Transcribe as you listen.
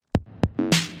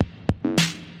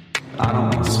I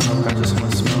don't want smoke, I just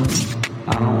want smoke.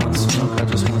 I don't want smoke, I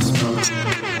just want smoke.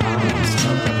 I don't want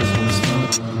smoke, I just want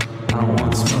smoke. I don't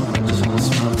want smoke, I just want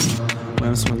smoke. When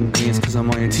I'm smoking green, it's cause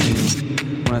I'm on your team.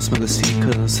 When I smoke the seed,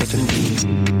 cause I'm such a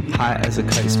fiend. High as a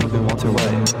kite, smoking Walter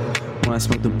White. When I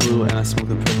smoke the blue and I smoke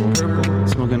the purple.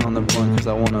 Smoking on the blunt cause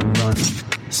I wanna run.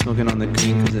 Smoking on the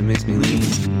green cause it makes me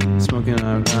lean. Smoking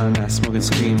on a gun, I smoke and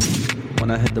scream. When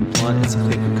I hit the blunt, it's a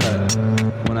clear cut.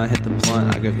 When I hit the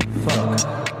blunt, I give a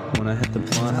fuck. When I hit the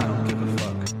blunt, I don't give a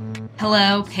fuck.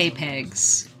 Hello, Pay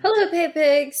Pigs. Hello, Pay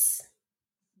Pigs.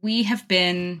 We have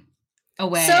been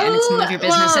away, and it's none of your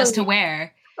business as to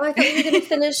where. Oh, I thought you were going to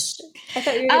finish. I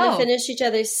thought you were going to finish each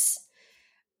other's.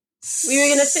 We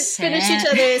were going to finish each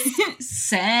other's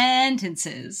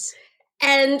sentences,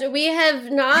 and we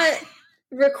have not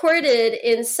recorded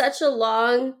in such a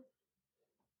long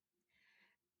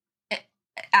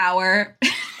hour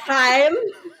time.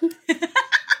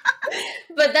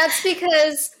 But that's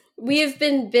because we've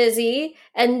been busy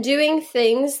and doing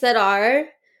things that are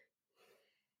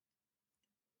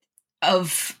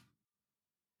of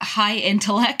high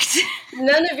intellect.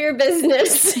 None of your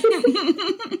business.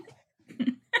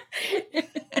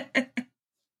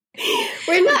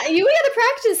 We gotta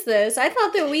practice this. I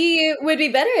thought that we would be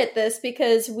better at this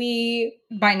because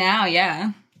by now,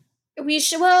 yeah.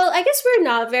 Well, I guess we're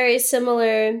not very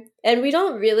similar, and we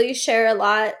don't really share a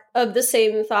lot of the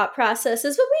same thought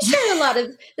processes, but we share a lot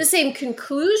of the same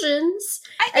conclusions.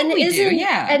 I think we do,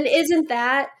 yeah. And isn't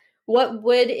that what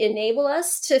would enable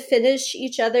us to finish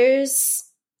each other's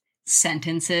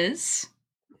sentences?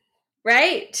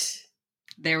 Right.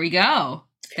 There we go.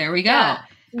 Yeah.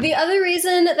 The other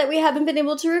reason that we haven't been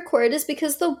able to record is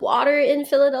because the water in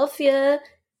Philadelphia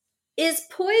is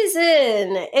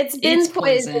poison. It's been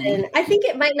poison. I think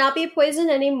it might not be poison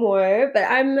anymore, but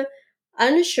I'm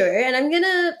unsure, and I'm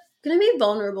gonna be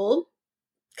vulnerable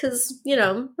because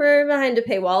we're behind a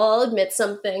paywall. I'll admit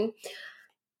something.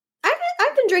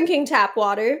 I've been drinking tap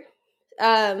water.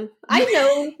 I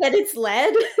know that it's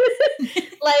lead.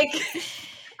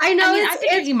 I know. I've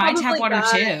been drinking my tap water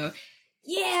too.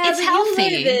 Yeah, it's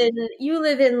healthy. You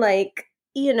live in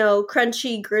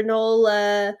crunchy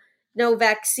granola. No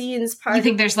vaccines part. You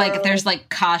think there's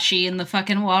kashi in the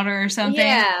fucking water or something?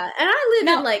 Yeah, and I live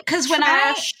in because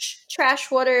trash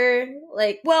water.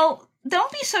 Well, don't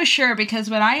be so sure because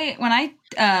when I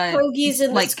hoagies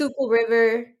in the Schuylkill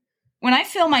River. When I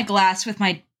fill my glass with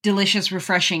my delicious,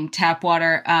 refreshing tap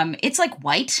water, it's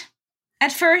white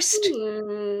at first,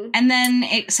 and then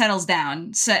it settles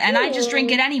down. So, and I just drink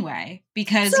it anyway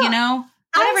because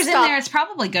whatever's in there, it's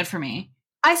probably good for me.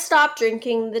 I stopped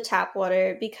drinking the tap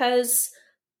water because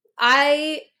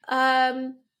I'm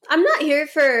not here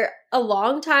for a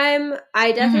long time.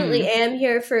 I definitely am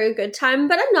here for a good time,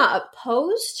 but I'm not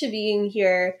opposed to being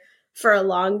here for a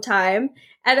long time.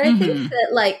 And I think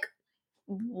that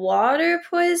water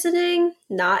poisoning,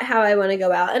 not how I want to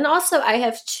go out. And also I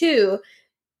have 2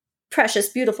 precious,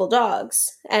 beautiful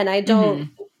dogs, and I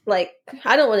don't I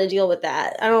don't want to deal with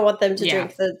that. I don't want them to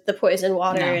drink the poison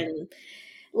water and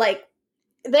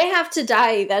they have to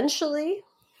die eventually,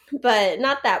 but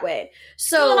not that way.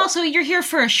 So, and also you're here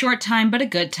for a short time, but a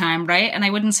good time, right? And I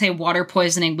wouldn't say water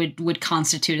poisoning would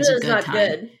constitute as a good time.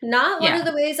 Good. Not one of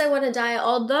the ways I want to die,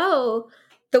 although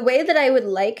the way that I would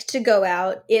like to go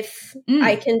out, if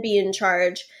I can be in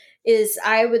charge, is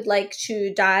I would like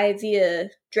to die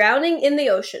via drowning in the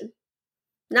ocean.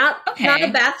 Not a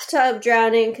bathtub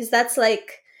drowning, because that's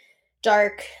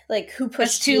dark, who pushed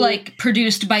That's too you?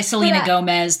 Produced by Selena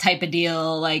Gomez type of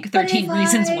deal, 13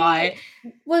 Reasons Why.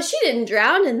 Well, she didn't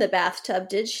drown in the bathtub,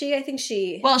 did she? I think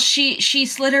she... Well, she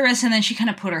slit her wrist and then she kind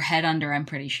of put her head under, I'm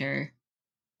pretty sure.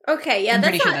 Okay, yeah,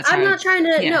 I'm not trying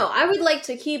to... Yeah. No, I would like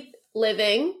to keep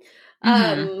living.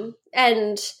 And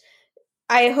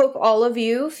I hope all of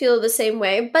you feel the same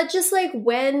way. But just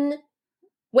when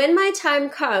my time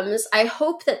comes, I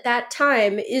hope that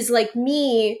time is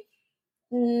me...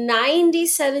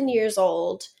 97 years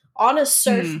old on a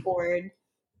surfboard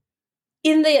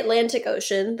in the Atlantic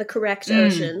Ocean, the correct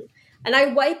ocean, and I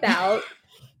wipe out.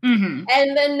 And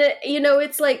then,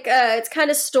 it's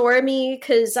kind of stormy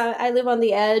because I live on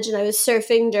the edge and I was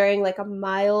surfing during a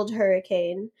mild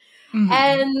hurricane.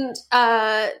 And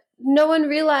no one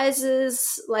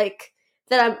realizes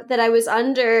that I was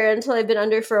under until I've been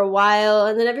under for a while.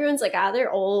 And then everyone's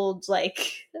they're old.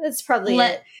 That's probably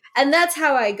it. And that's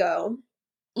how I go.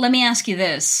 Let me ask you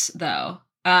this, though.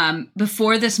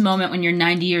 Before this moment when you're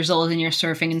 90 years old and you're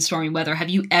surfing in stormy weather, have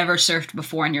you ever surfed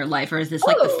before in your life, or is this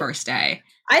the first day?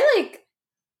 I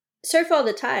surf all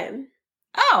the time.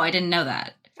 Oh, I didn't know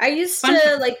that. I used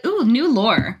to ooh, new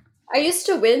lore. I used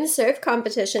to win surf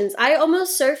competitions. I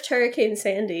almost surfed Hurricane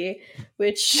Sandy,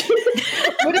 which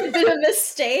would have been a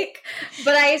mistake.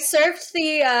 But I surfed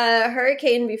the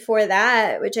hurricane before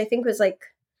that, which I think was like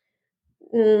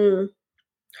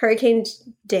Hurricane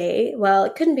Day. Well,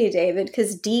 it couldn't be David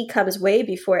because D comes way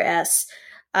before S.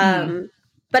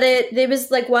 But it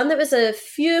was like one that was a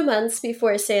few months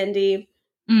before Sandy.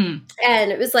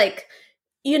 And it was like,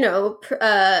 you know,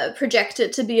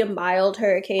 projected to be a mild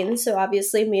hurricane. So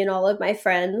obviously me and all of my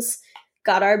friends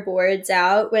got our boards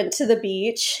out, went to the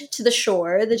beach, to the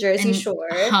shore, the Jersey Shore.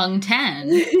 Hung 10.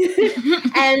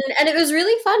 and it was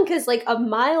really fun because like a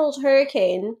mild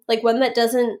hurricane, like one that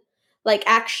doesn't like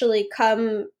actually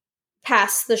come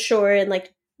past the shore and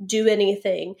like do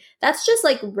anything. That's just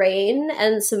like rain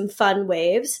and some fun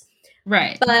waves.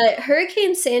 Right. But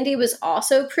Hurricane Sandy was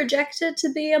also projected to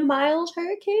be a mild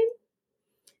hurricane.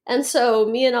 And so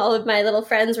me and all of my little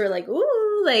friends were like,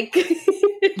 ooh, like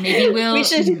maybe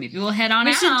we'll head on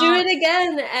out. We should do it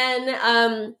again.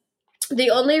 And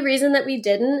the only reason that we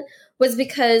didn't was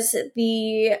because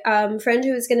the friend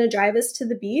who was going to drive us to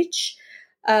the beach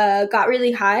got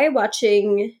really high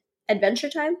watching Adventure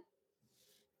Time.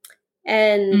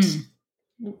 And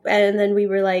then we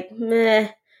were like, meh,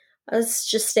 let's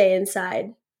just stay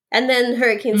inside. And then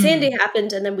Hurricane Sandy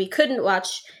happened, and then we couldn't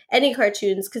watch any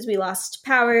cartoons because we lost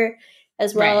power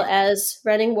as well as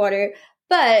running water.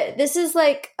 But this is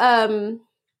like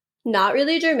not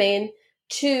really germane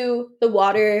to the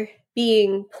water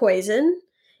being poison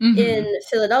in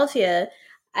Philadelphia.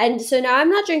 And so now I'm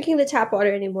not drinking the tap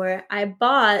water anymore.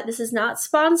 This is not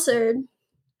sponsored,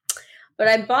 but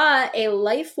I bought a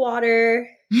Life Water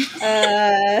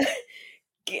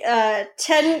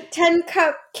 10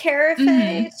 cup carafe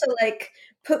to like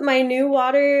put my new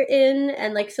water in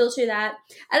and like filter that.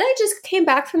 And I just came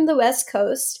back from the West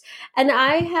Coast, and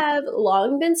I have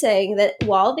long been saying that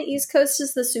while the East Coast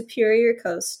is the superior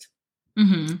coast,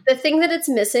 the thing that it's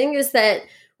missing is that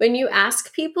when you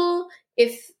ask people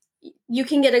if you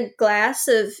can get a glass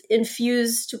of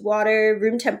infused water,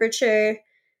 room temperature,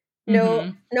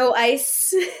 no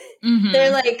ice,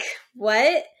 they're like,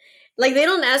 what? Like, they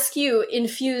don't ask you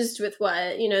infused with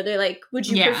what, you know, they're like, would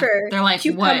you prefer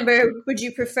cucumber? What? Would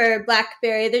you prefer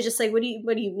blackberry? They're just like, what do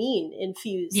you mean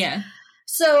infused? Yeah.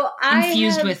 So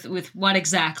infused with what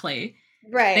exactly?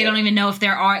 Right. They don't even know if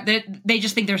there are, they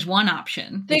just think there's one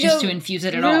option, which is to infuse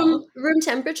it at all. Room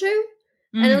temperature?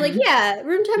 And I'm like, yeah,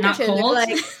 room temperature. Not cold?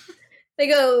 They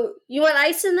go, you want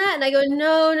ice in that? And I go,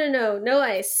 no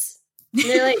ice. And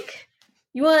they're like,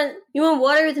 you want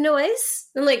water with no ice?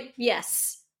 I'm like,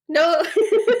 yes. No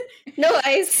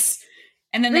ice.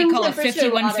 And then they call a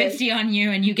 5150 on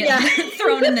you, and you get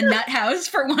thrown in the nut house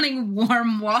for wanting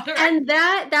warm water. And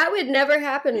that would never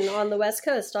happen on the West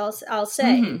Coast, I'll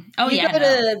say. Oh, you go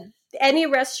to any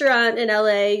restaurant in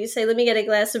LA, you say, let me get a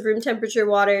glass of room temperature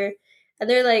water. And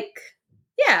they're like,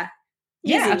 yeah.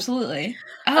 Easy. Yeah, absolutely.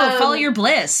 Oh, follow your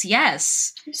bliss.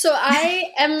 Yes. So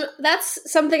that's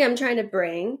something I'm trying to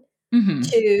bring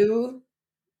to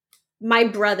my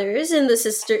brothers in the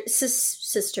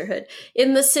sisterhood,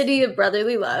 in the city of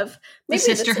brotherly love. Maybe the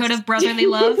sisterhood of brotherly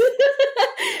love?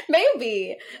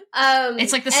 Maybe.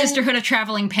 It's like the sisterhood of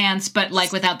traveling pants, but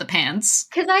like without the pants.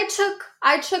 Because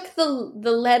I took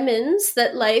the lemons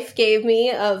that life gave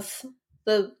me of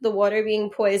the water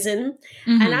being poison,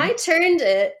 and I turned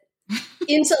it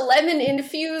into lemon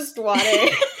infused water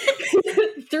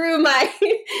through my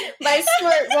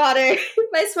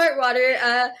smart water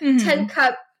 10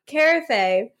 cup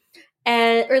carafe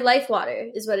or Life Water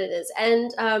is what it is.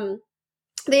 And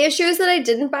the issue is that I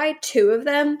didn't buy 2 of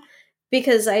them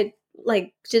because I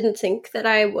didn't think that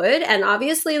I would, and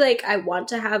obviously I want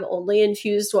to have only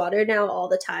infused water now all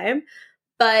the time.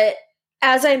 But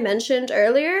as I mentioned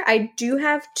earlier, I do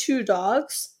have 2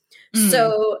 dogs.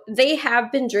 So they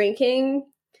have been drinking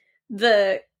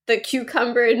the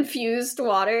cucumber infused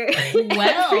water.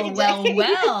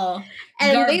 Well.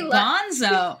 And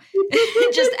Garbanzo.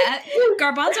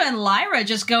 Garbanzo and Lyra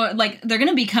just go, like, they're going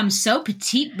to become so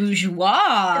petite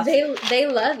bourgeois. They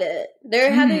love it.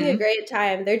 They're having a great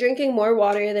time. They're drinking more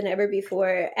water than ever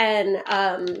before. And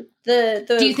the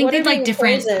do you think they like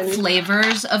different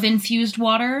flavors of infused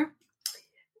water?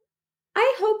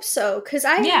 I hope so, because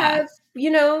I have,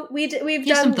 we've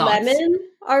done lemon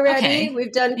already. Okay.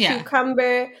 We've done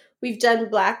cucumber. We've done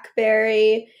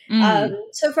blackberry.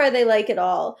 So far, they like it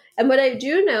all. And what I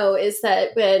do know is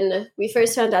that when we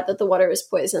first found out that the water was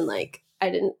poison,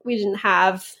 we didn't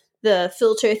have the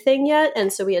filter thing yet,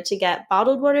 and so we had to get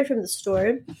bottled water from the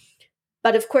store.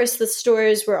 But of course, the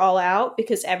stores were all out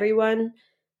because everyone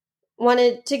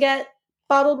wanted to get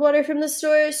bottled water from the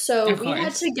store, so we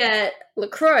had to get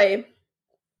LaCroix.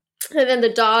 And then the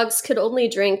dogs could only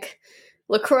drink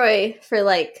LaCroix for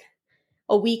like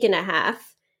a week and a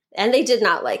half. And they did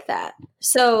not like that.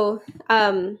 So,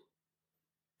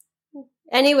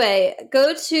 anyway,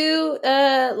 go to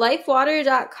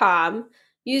lifewater.com,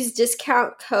 use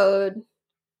discount code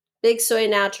Big Soy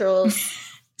Naturals.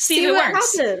 See what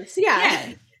works. Happens.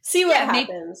 Yeah. See what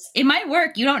happens. It might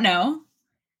work. You don't know.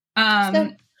 So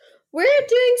we're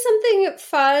doing something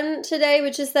fun today,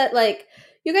 which is that, like,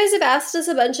 you guys have asked us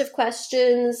a bunch of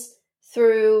questions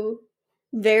through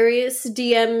various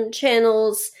DM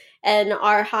channels and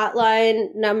our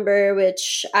hotline number,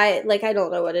 which I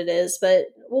don't know what it is, but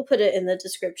we'll put it in the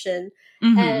description.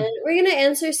 Mm-hmm. And we're going to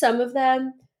answer some of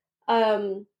them.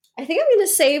 I think I'm going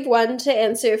to save one to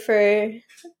answer for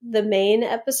the main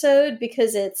episode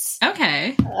because it's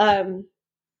okay.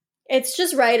 It's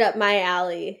just right up my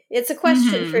alley. It's a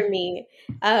question for me.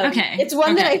 Okay. It's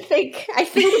one that I think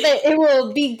that it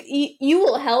will be, you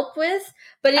will help with,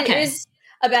 but it is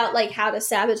about like how to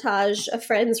sabotage a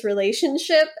friend's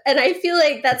relationship. And I feel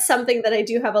like that's something that I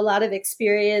do have a lot of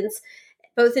experience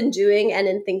both in doing and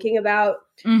in thinking about.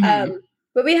 Mm-hmm.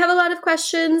 But we have a lot of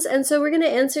questions, and so we're going to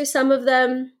answer some of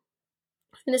them.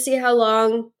 I'm going to see how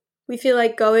long we feel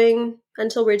like going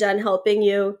until we're done helping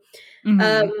you.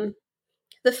 Mm-hmm.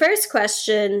 The first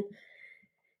question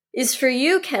is for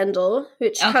you, Kendall,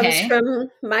 which comes from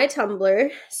my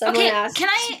Tumblr. Someone asked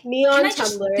me on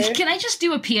Tumblr. Can I just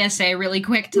do a PSA really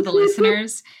quick to the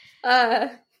listeners?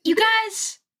 You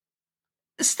guys,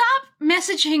 stop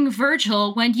messaging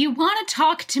Virgil when you want to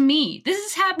talk to me. This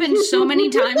has happened so many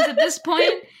times at this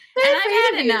point, and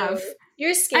I've had enough.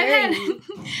 You're scary.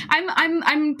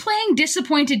 I'm playing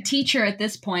disappointed teacher at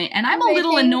this point, and I'm a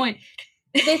little annoyed.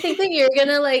 They think that you're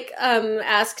gonna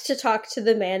ask to talk to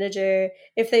the manager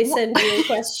if they send you a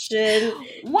question.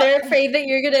 They're afraid that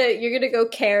you're gonna go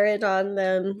Karen on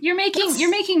them. You're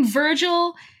making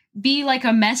Virgil be like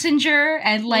a messenger,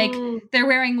 and like they're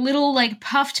wearing little like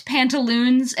puffed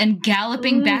pantaloons and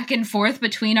galloping back and forth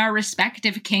between our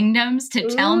respective kingdoms to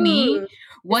tell me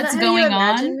what's going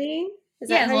on.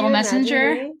 Yeah, a little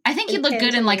messenger. I think he'd look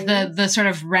good in like the sort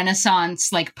of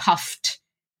Renaissance like puffed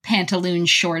pantaloon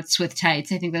shorts with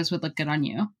tights. I think those would look good on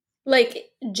you. Like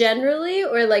generally,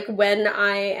 or like when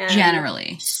I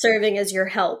am serving as your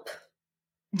help?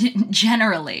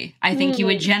 Generally. I think you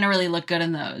would generally look good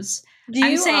in those. Do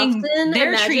you often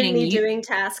imagine me doing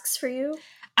tasks for you?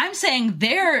 I'm saying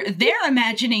they're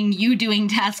imagining you doing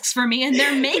tasks for me, and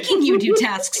they're making you do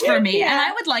tasks for me, and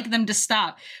I would like them to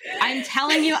stop. I'm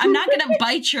telling you, I'm not going to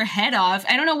bite your head off.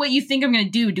 I don't know what you think I'm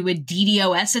going to do a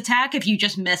DDoS attack if you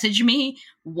just message me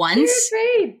once?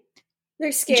 They're afraid.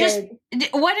 They're scared.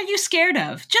 What are you scared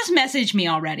of? Just message me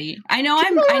already. I know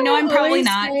I'm probably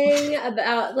not.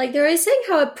 They're always saying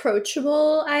how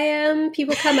approachable I am.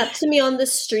 People come up to me on the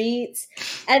streets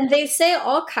and they say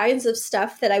all kinds of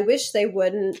stuff that I wish they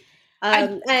wouldn't.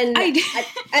 I'm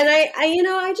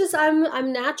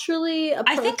naturally approachable.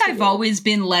 I think I've always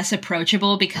been less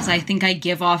approachable because I think I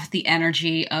give off the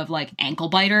energy of like ankle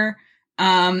biter.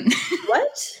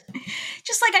 What?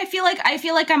 Just like I feel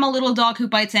like I'm a little dog who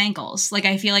bites ankles. Like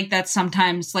I feel like that's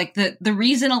sometimes like the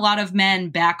reason a lot of men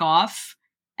back off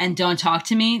and don't talk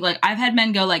to me. Like I've had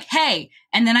men go like, "Hey,"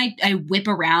 and then I whip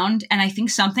around and I think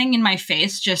something in my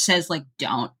face just says like,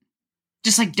 "Don't."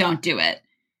 Just like don't do it.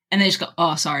 And they just go,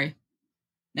 "Oh, sorry.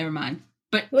 Never mind."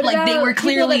 But like they were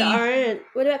clearly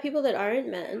what about people that aren't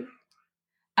men?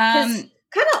 Kind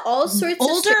of all sorts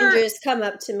of strangers come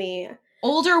up to me.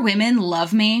 Older women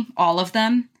love me, all of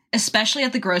them, especially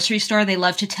at the grocery store. They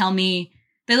love to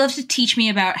teach me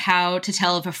about how to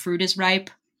tell if a fruit is ripe.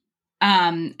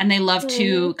 And they love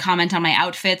to comment on my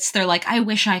outfits. They're like, I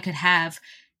wish I could have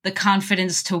the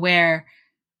confidence to wear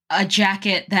a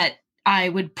jacket that I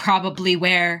would probably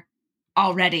wear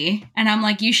already. And I'm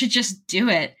like, you should just do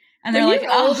it. And they're like,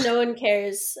 oh, no one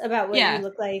cares about what you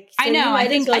look like. So I know. I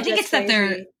think it's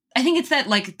that I think it's that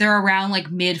like they're around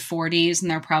like mid 40s and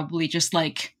they're probably just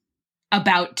like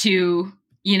about to,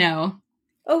 you know.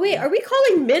 Oh wait, are we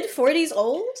calling mid 40s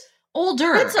old?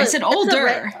 Older. I said older.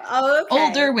 Okay.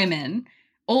 Older women.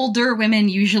 Older women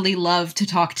usually love to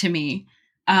talk to me.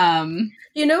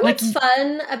 You know what's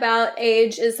fun about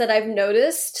age is that I've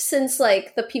noticed since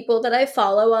like the people that I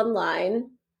follow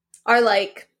online are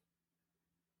like,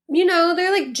 you know,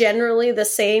 they're like generally the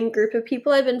same group of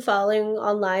people I've been following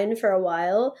online for a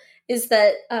while, is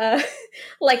that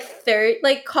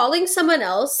like calling someone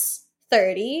else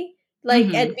 30, like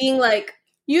and being like,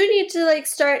 you need to like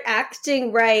start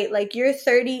acting right, like you're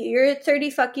 30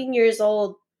 fucking years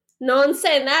old. no one's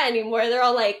saying that anymore. They're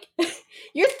all like,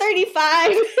 you're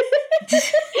 35. You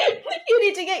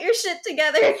need to get your shit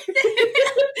together.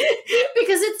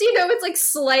 Because it's, it's like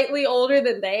slightly older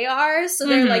than they are. So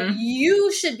they're like,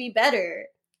 you should be better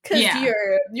because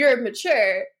you're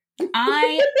mature.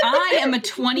 I am a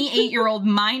 28-year-old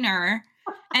minor.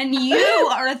 And you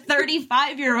are a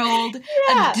 35-year-old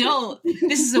adult.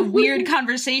 This is a weird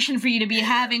conversation for you to be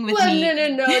having with me.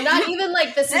 No. Not even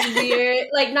like this is weird.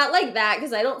 Like, not like that,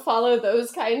 because I don't follow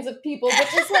those kinds of people. But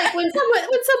just like when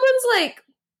someone's like,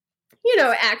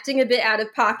 acting a bit out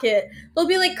of pocket, they'll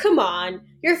be like, come on,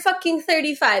 you're fucking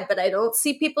 35. But I don't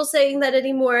see people saying that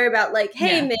anymore about like,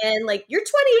 hey, man, like, you're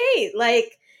 28.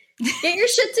 Like, get your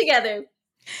shit together.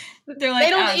 They're like, they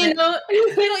don't use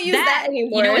that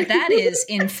anymore. You know what that is?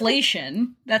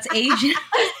 Inflation. That's aging.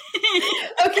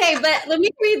 Okay, but let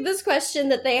me read this question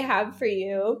that they have for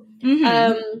you.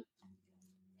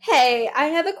 Hey, I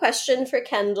have a question for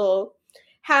Kendall.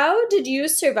 How did you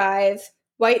survive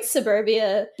white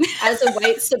suburbia as a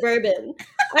white suburban?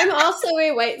 I'm also a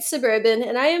white suburban,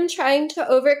 and I am trying to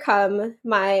overcome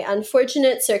my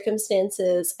unfortunate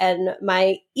circumstances and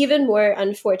my even more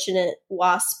unfortunate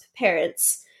WASP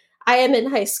parents. I am in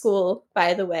high school,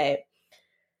 by the way.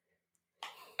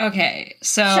 Okay,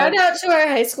 so shout out to our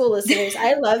high school listeners.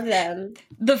 I love them.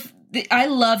 I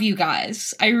love you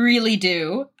guys. I really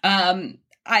do.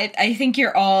 I think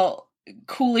you're all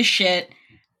cool as shit.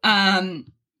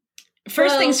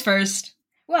 Things first.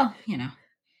 Well,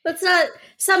 That's not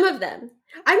some of them.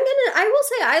 I will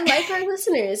say I like our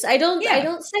listeners. I don't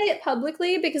say it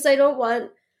publicly because I don't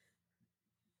want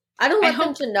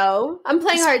them to know. I'm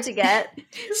playing hard to get.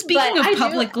 Speaking of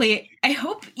publicly, I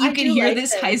hope you can hear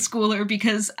this high schooler,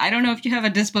 because I don't know if you have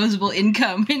a disposable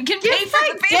income and can pay for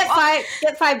the paywall.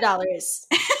 Get $5.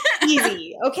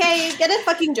 Easy, okay? Get a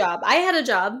fucking job. I had a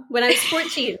job when I was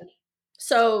 14.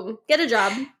 So get a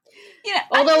job. Yeah,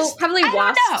 although probably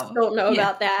WASPs don't know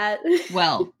about that.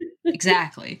 Well,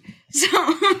 exactly. So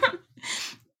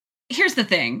here's the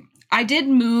thing. I did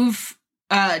move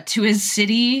to a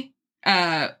city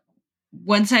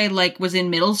once I was in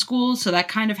middle school, so that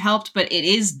kind of helped, but it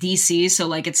is DC,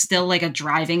 so it's still a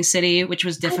driving city, which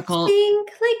was difficult. I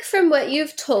think from what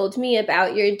you've told me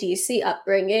about your DC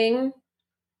upbringing,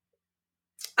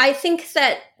 I think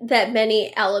that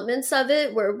many elements of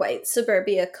it were white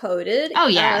suburbia coded. Oh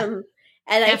yeah.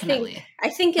 And definitely. I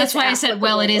think that's why I said,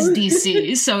 well, it is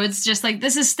DC, so it's just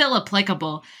this is still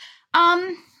applicable.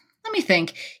 Let me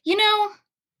think.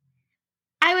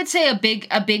 I would say a big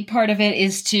part of it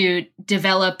is to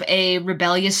develop a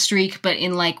rebellious streak, but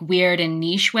in weird and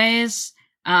niche ways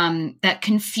that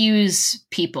confuse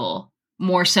people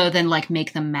more so than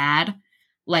make them mad.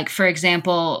 For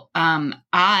example,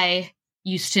 I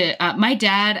used to my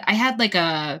dad. I had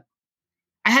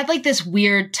this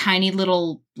weird tiny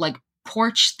little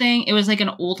porch thing. It was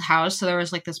an old house, so there was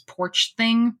this porch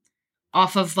thing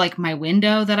off of my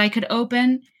window that I could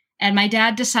open. And my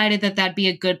dad decided that that'd be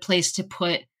a good place to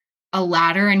put a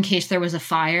ladder in case there was a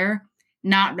fire,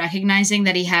 not recognizing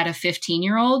that he had a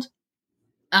 15-year-old.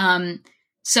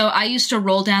 So I used to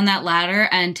roll down that ladder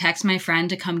and text my friend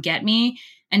to come get me.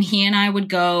 And he and I would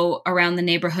go around the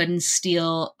neighborhood and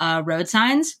steal road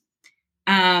signs.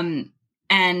 And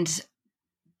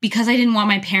because I didn't want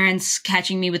my parents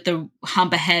catching me with the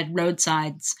hump ahead road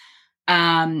signs,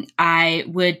 I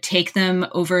would take them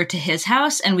over to his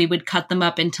house and we would cut them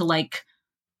up into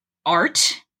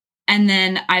art. And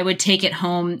then I would take it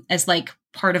home as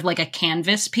part of a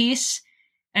canvas piece.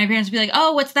 And my parents would be like,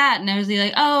 oh, what's that? And I was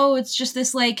like, oh, it's just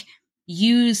this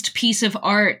used piece of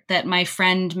art that my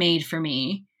friend made for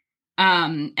me.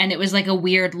 And it was a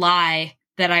weird lie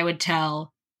that I would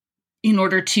tell in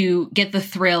order to get the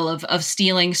thrill of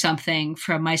stealing something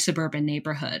from my suburban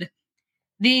neighborhood.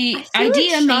 The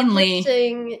idea mainly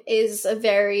is a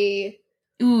very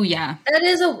that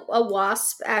is a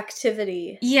WASP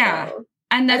activity. Yeah. So.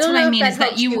 And that's what I mean is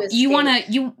that you want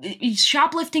to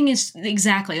shoplifting is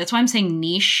exactly. That's why I'm saying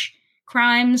niche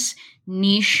crimes,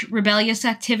 niche rebellious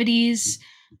activities.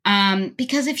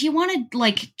 Because if you want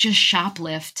to just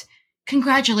shoplift,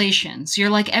 congratulations.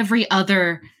 You're every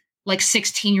other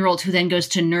 16-year-old who then goes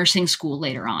to nursing school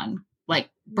later on.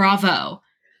 Bravo.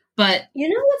 But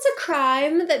what's a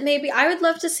crime that maybe I would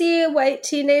love to see white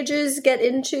teenagers get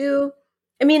into?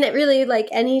 I mean, it really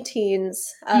any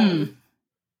teens.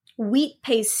 Wheat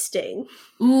pasting.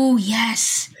 Ooh,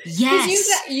 yes. Yes.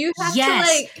 You have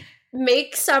to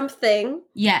make something.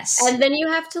 Yes. And then you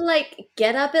have to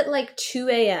get up at 2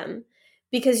 a.m.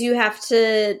 because you have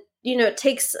to, it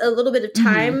takes a little bit of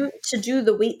time to do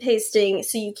the wheat pasting.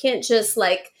 So you can't just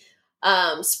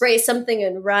spray something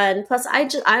and run. Plus, I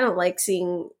don't like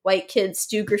seeing white kids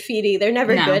do graffiti. They're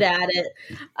never good at it.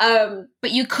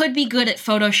 But you could be good at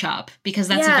Photoshop because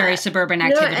that's a very suburban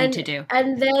activity to do.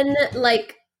 And then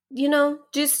like,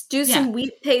 do some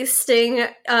wheat pasting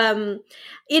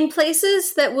in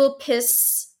places that will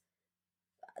piss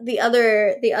the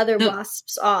other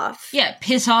wasps off. Yeah,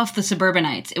 piss off the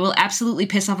suburbanites. It will absolutely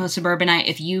piss off a suburbanite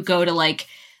if you go to like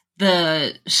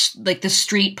the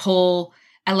street pole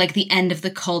at like the end of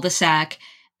the cul-de-sac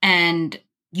and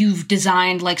you've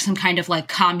designed like some kind of like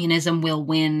communism will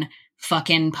win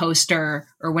fucking poster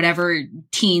or whatever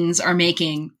teens are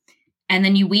making. And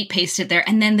then you wheat paste it there.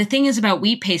 And then the thing is about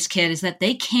Wheat Paste Kid is that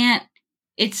they can't,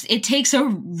 it takes a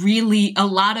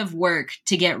lot of work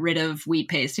to get rid of wheat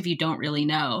paste if you don't really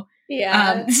know.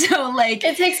 Yeah. So like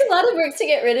it takes a lot of work to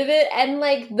get rid of it. And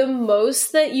like the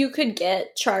most that you could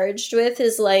get charged with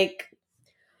is like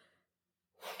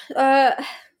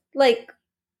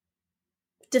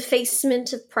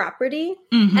defacement of property.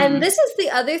 Mm-hmm. And this is the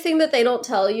other thing that they don't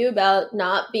tell you about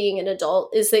not being an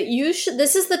adult is that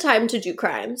this is the time to do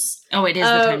crimes. Oh, it is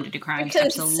the time to do crimes.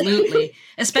 Absolutely.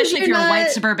 Especially if you're a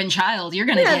white suburban child, you're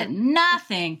going to get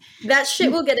nothing. That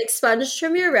shit will get expunged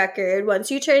from your record.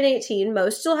 Once you turn 18,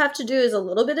 most you'll have to do is a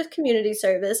little bit of community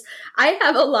service. I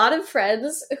have a lot of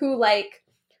friends who like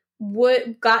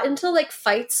got into like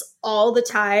fights all the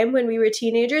time when we were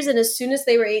teenagers. And as soon as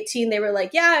they were 18, they were like,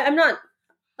 yeah, I'm not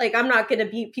going to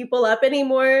beat people up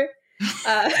anymore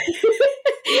because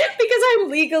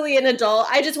I'm legally an adult.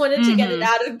 I just wanted to get it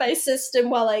out of my system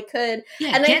while I could.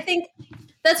 Yeah, and I think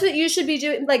that's what you should be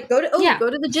doing. Like, go to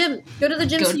the gym. Go to the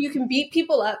gym so you can beat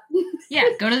people up. Yeah,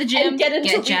 go to the gym, get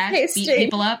jacked, beat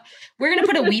people up. We're going to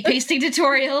put a wheat pasting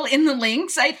tutorial in the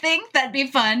links, I think. That'd be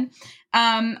fun.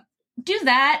 Do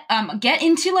that. Get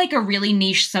into, like, a really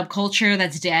niche subculture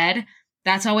that's dead.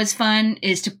 That's always fun,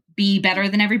 is to be better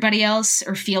than everybody else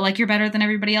or feel like you're better than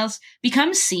everybody else.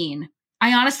 Become seen.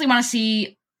 I honestly want to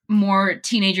see more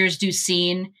teenagers do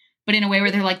scene, but in a way where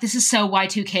they're like, this is so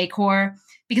Y2K core,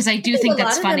 because I do think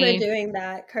that's funny. A lot of them are doing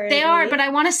that currently. They are, but I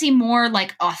want to see more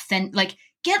like authentic, like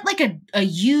get like a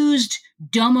used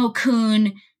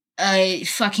Domo-kun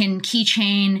fucking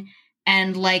keychain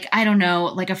and like, I don't know,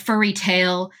 like a furry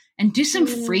tail and do some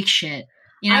freak shit.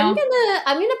 You know?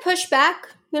 I'm gonna push back.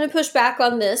 I'm going to push back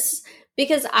on this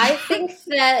because I think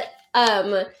that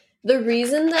the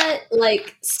reason that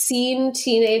like scene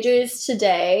teenagers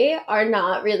today are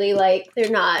not really like, they're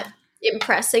not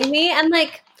impressing me, and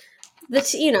like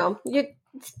your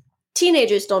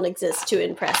teenagers don't exist to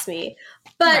impress me,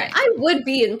 but right. I would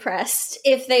be impressed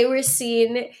if they were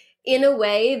seen in a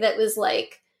way that was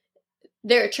like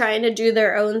they're trying to do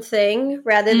their own thing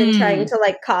rather than trying to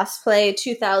like cosplay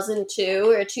 2002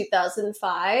 or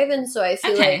 2005. And so I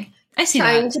feel like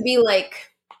trying to be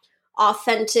like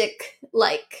authentic,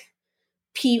 like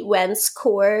Pete Wentz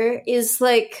core is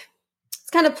like,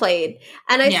 it's kind of played.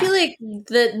 And I feel like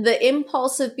the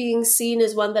impulse of being seen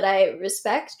is one that I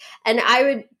respect. And I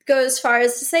would go as far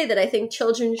as to say that I think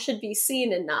children should be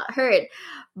seen and not heard.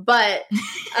 But,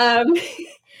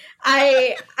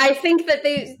 I think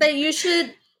that you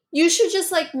should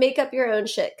just like make up your own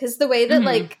shit, because the way that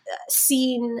like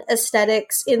scene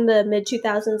aesthetics in the mid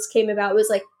 2000s came about was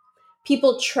like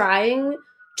people trying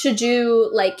to do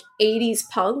like 80s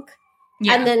punk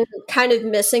and then kind of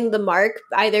missing the mark,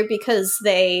 either because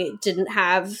they didn't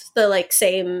have the like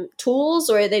same tools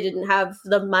or they didn't have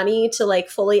the money to like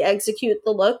fully execute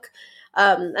the look.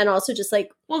 And also just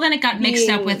like, well, then it got mixed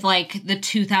up with like the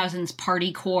 2000s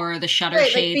party core, the shutter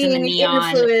shades and the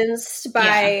neon, influenced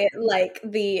by like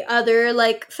the other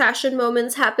like fashion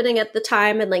moments happening at the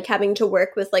time, and like having to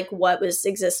work with like what was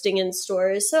existing in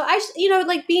stores. So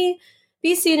like be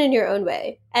seen in your own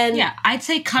way. And I'd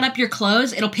say cut up your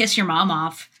clothes. It'll piss your mom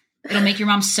off. It'll make your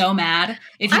mom so mad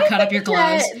if you cut up your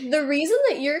clothes. The reason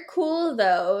that you're cool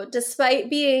though, despite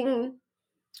being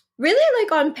really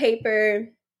like on paper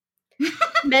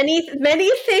many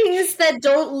things that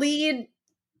don't lead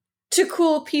to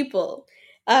cool people.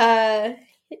 I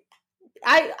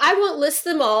won't list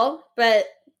them all, but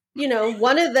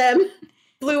one of them,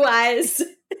 blue eyes.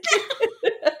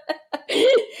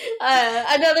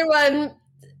 Another one,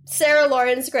 Sarah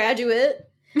Lawrence graduate.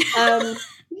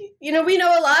 We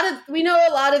know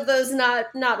a lot of those.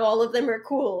 Not all of them are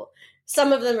cool.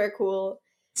 Some of them are cool.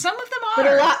 Some of them are,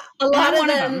 but a lot of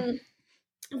them.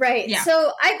 Right. Yeah. So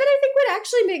but I think what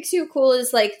actually makes you cool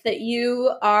is like that you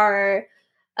are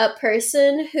a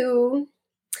person who,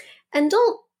 and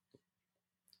don't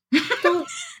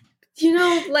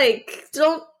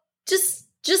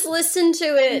just listen to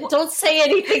it. Don't say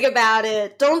anything about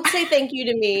it. Don't say thank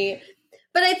you to me.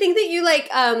 But I think that you like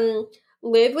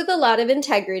live with a lot of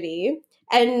integrity,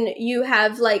 and you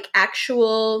have like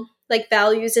actual like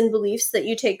values and beliefs that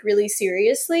you take really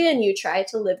seriously, and you try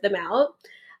to live them out.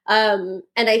 And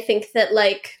I think that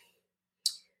like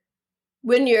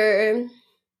when you're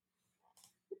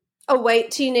a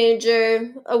white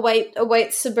teenager, a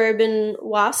white suburban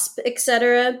WASP,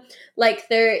 etc., like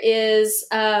there is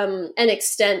an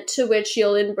extent to which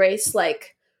you'll embrace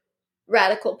like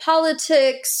radical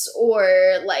politics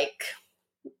or like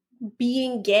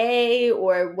being gay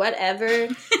or whatever,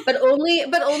 but only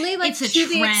like it's a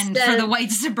trend for the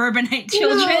white suburbanite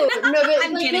children. No, but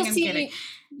I'm kidding. I'm kidding.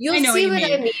 You'll see what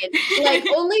I mean. Like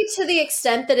only to the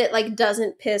extent that it like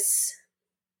doesn't piss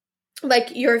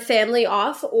like your family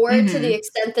off, or to the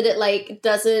extent that it like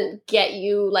doesn't get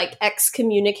you like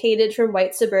excommunicated from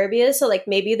white suburbia. So like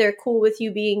maybe they're cool with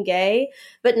you being gay,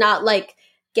 but not like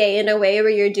gay in a way where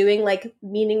you're doing like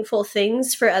meaningful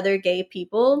things for other gay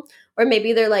people. Or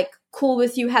maybe they're like cool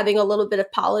with you having a little bit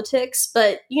of politics,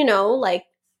 but you know, like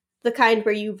the kind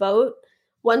where you vote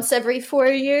once every 4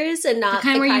 years, and not the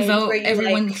kind where you vote where you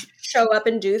everyone like show up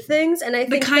and do things. And I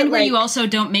think the kind where you also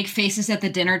don't make faces at the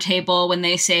dinner table when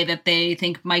they say that they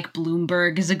think Mike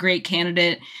Bloomberg is a great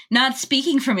candidate. Not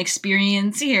speaking from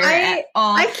experience here at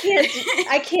all. I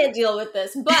can't deal with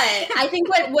this. But I think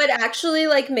what actually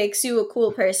like makes you a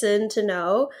cool person to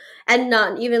know, and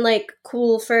not even like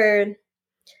cool for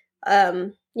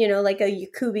you know, like a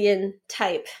Yakubian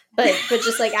type, but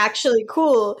just like actually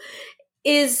cool,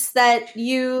 is that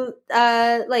you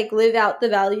like live out the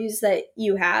values that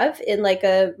you have in like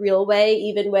a real way,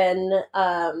 even when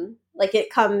like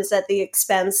it comes at the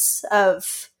expense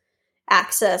of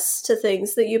access to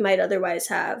things that you might otherwise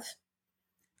have.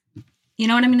 You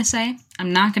know what I'm going to say?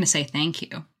 I'm not going to say thank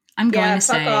you. I'm going to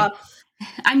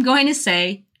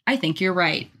say I think you're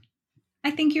right.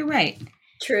 I think you're right.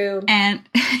 True. And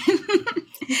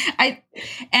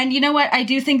and you know what? I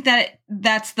do think that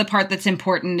that's the part that's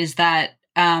important, is that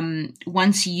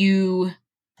once you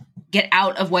get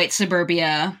out of white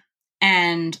suburbia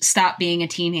and stop being a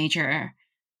teenager,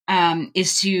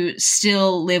 is to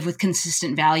still live with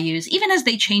consistent values, even as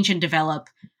they change and develop.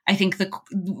 I think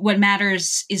what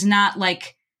matters is not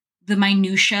like the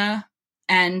minutia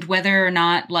and whether or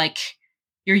not like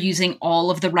you're using all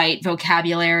of the right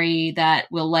vocabulary that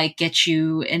will like get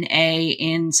you an A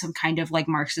in some kind of like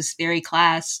Marxist theory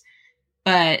class,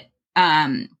 but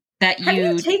that have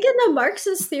you taken a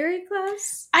Marxist theory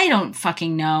class? I don't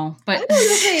fucking know, but I don't know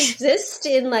if they exist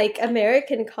in like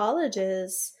American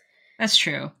colleges. That's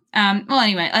true. Well,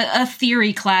 anyway, a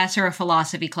theory class or a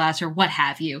philosophy class or what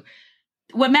have you.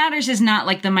 What matters is not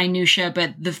like the minutia,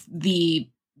 but the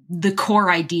core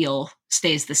ideal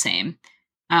stays the same.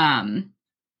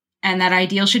 And that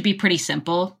ideal should be pretty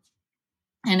simple.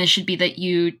 And it should be that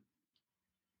you,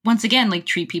 once again, like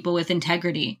treat people with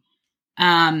integrity,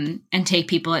 and take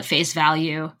people at face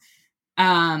value.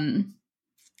 And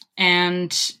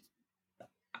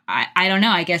I don't know,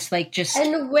 I guess like just.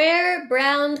 And wear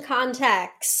brown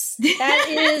contacts. That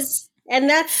is, and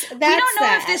that's we don't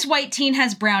know if this white teen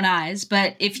has brown eyes,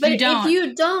 but if you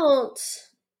don't,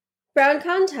 brown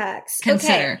contacts.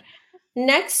 Consider. Okay.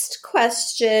 Next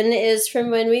question is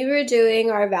from when we were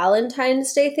doing our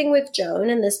Valentine's Day thing with Joan,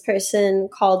 and this person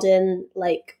called in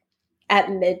like at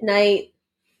midnight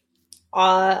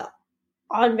on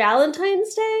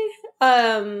Valentine's Day.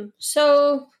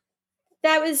 So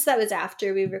that was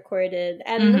after we recorded,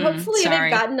 and hopefully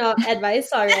they've gotten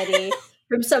advice already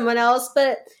from someone else,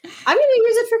 but I'm going to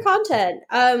use it for content.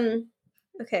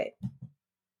 Okay.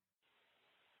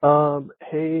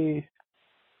 Hey,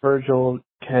 Virgil,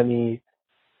 Kenny,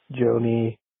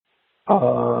 Joni.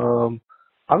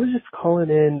 I was just calling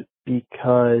in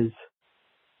because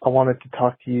I wanted to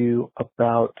talk to you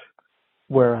about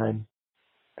where I'm,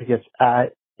 I guess,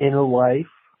 at in life.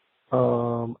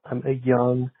 I'm a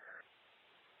young,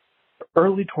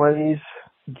 early 20s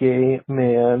gay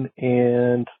man,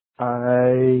 and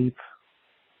I've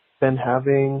been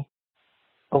having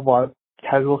a lot of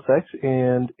casual sex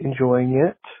and enjoying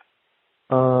it.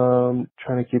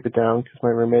 Trying to keep it down because my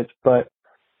roommates, but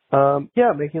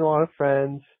yeah, making a lot of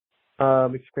friends,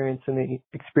 experiencing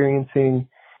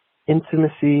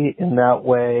intimacy in that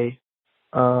way.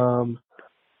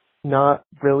 Not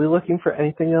really looking for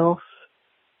anything else,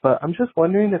 but I'm just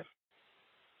wondering if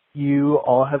you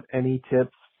all have any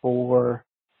tips for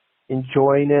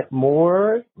enjoying it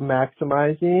more,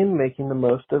 maximizing, making the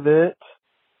most of it.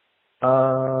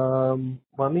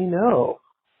 Let me know.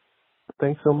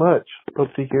 Thanks so much.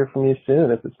 Hope to hear from you soon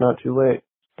if it's not too late.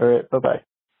 All right, bye-bye.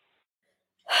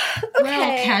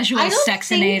 Okay. Casual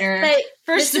sexinator.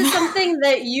 First this is something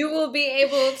that you will be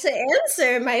able to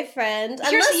answer, my friend.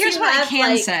 Here's what I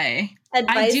can say.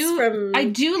 Advice I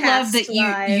do love that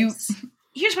you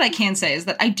here's what I can say is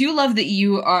that I do love that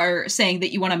you are saying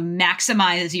that you want to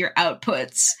maximize your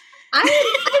outputs. I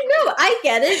know, I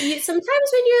get it. Sometimes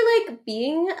when you're like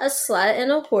being a slut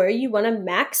and a whore, you want to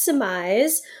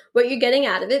maximize what you're getting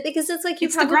out of it because it's like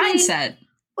it's probably the grind set.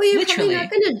 Well, you're probably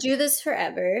not going to do this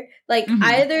forever. Like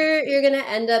either you're going to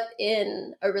end up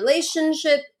in a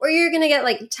relationship or you're going to get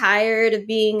like tired of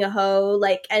being a hoe,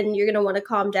 like, and you're going to want to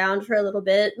calm down for a little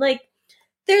bit. Like,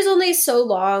 there's only so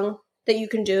long that you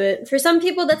can do it. For some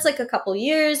people, that's like a couple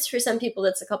years. For some people,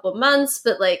 that's a couple months.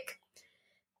 But like,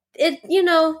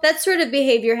 that sort of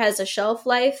behavior has a shelf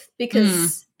life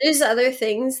because there's other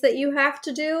things that you have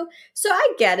to do. So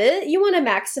I get it. You want to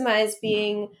maximize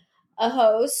being a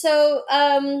hoe. So,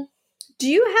 do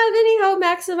you have any hoe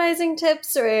maximizing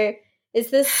tips, or is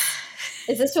this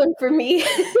one for me?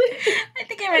 I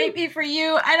think it might be for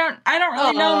you. I don't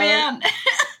really know, man.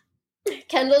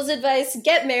 Kendall's advice: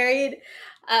 get married.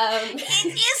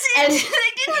 It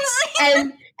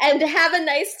isn't. And have a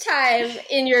nice time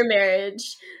in your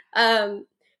marriage. And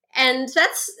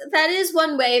that is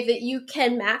one way that you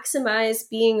can maximize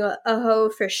being a hoe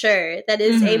for sure. That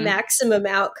is a maximum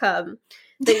outcome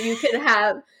that you can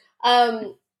have.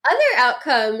 Other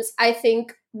outcomes, I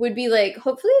think, would be like,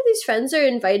 hopefully these friends are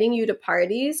inviting you to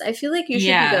parties. I feel like you should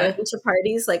be going to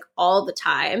parties like all the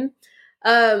time.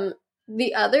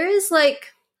 The other is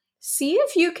like, see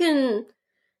if you can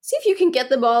get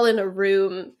them all in a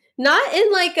room, not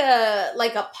in like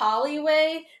a poly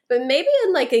way, but maybe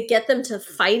in like a get them to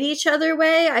fight each other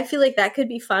way. I feel like that could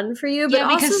be fun for you. But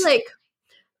also like,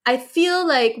 I feel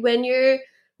like when you're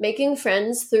making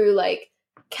friends through like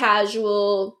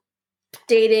casual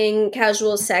dating,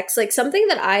 casual sex, like something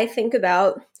that I think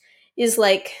about is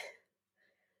like,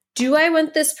 do I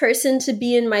want this person to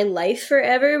be in my life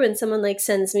forever when someone like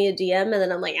sends me a DM and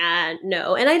then I'm like,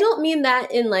 no. And I don't mean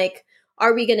that in like,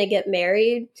 are we going to get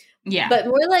married? Yeah. But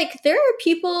more like there are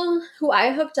people who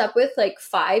I hooked up with like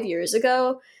 5 years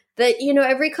ago that,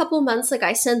 every couple months, like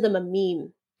I send them a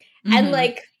meme. And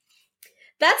like,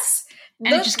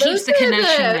 and it just keeps the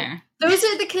connection there. Those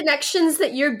are the connections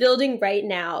that you're building right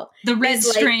now. The red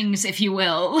strings, if you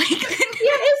will.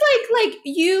 It's like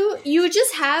you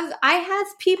just have, I have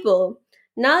people,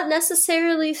 not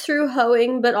necessarily through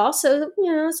hoeing, but also,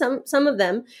 some of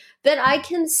them that I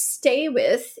can stay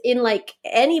with in like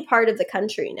any part of the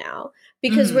country now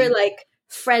because we're like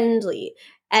friendly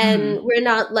and we're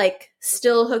not like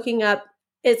still hooking up.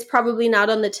 It's probably not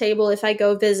on the table if I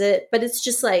go visit, but it's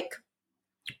just like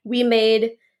we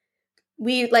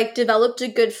like developed a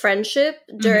good friendship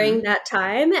during that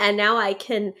time. And now I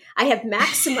have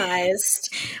maximized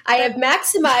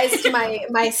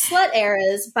my slut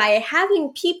eras by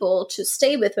having people to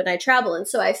stay with when I travel. And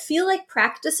so I feel like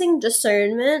practicing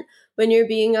discernment when you're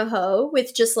being a hoe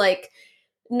with just like,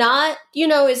 not,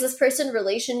 is this person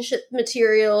relationship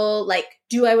material? Like,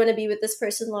 do I want to be with this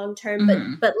person long term?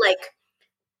 But like,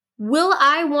 will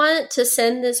I want to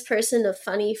send this person a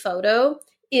funny photo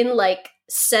in like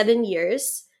 7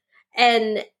 years?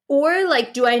 Or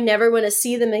like, do I never want to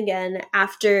see them again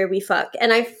after we fuck?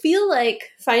 And I feel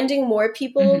like finding more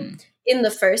people in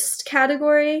the first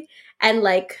category and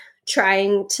like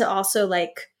trying to also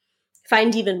like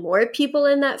find even more people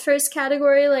in that first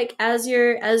category, like as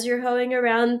you're hoeing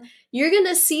around, you're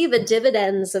gonna see the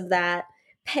dividends of that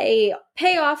pay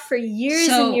off for years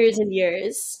and years and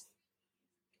years.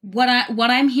 What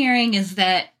I'm hearing is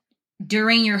that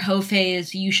during your hoe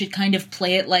phase, you should kind of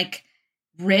play it like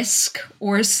Risk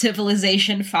or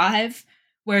Civilization 5,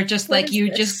 where just what like you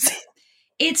this?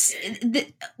 Just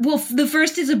the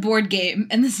first is a board game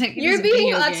and the second you're is a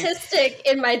being video autistic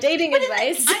game. In my dating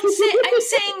advice. I'm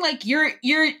saying like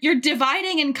you're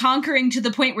dividing and conquering to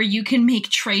the point where you can make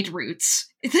trade routes.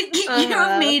 It's like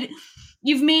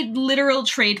you've made literal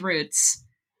trade routes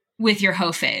with your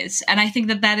hoe phase, and I think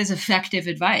that is effective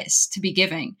advice to be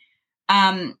giving.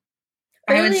 I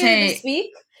would say this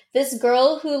week, this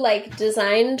girl who like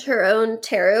designed her own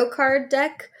tarot card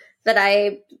deck that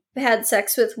I had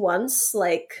sex with once,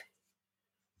 like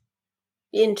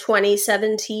in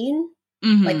 2017,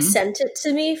 like sent it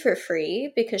to me for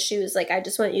free because she was like, I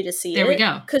just want you to see there it. There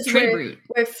we go. Because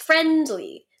we're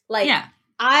friendly. Like,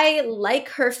 I like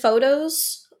her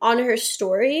photos on her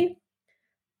story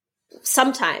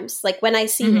sometimes, like when I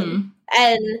see them.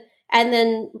 And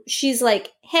then she's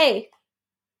like, hey,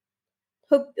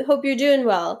 hope you're doing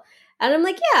well. And I'm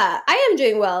like, yeah, I am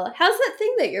doing well. How's that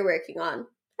thing that you're working on?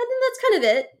 And then that's kind of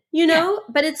it,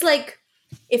 But it's like,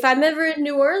 if I'm ever in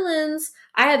New Orleans,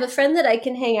 I have a friend that I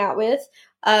can hang out with.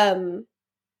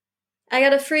 I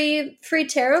got a free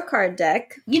tarot card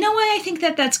deck. You know why I think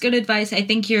that that's good advice? I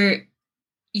think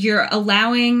you're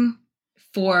allowing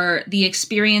for the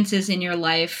experiences in your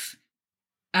life,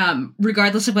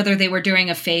 regardless of whether they were during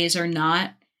a phase or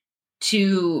not,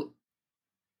 to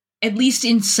at least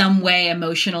in some way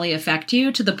emotionally affect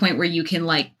you to the point where you can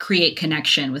like create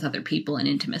connection with other people and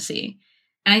intimacy.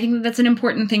 And I think that that's an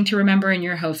important thing to remember in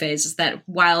your hoe phase, is that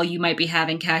while you might be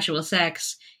having casual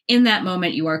sex, in that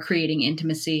moment you are creating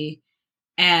intimacy.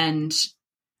 And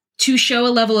to show a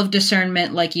level of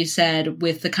discernment, like you said,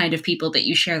 with the kind of people that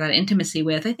you share that intimacy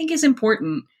with, I think is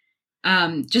important.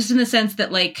 Just in the sense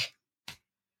that, like,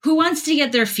 who wants to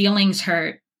get their feelings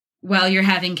hurt while you're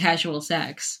having casual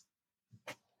sex?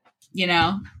 You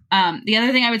know? The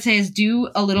other thing I would say is do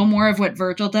a little more of what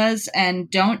Virgil does and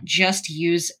don't just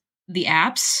use the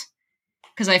apps,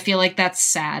 because I feel like that's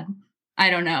sad. I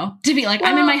don't know. To be like,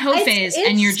 well, I'm in my hoe phase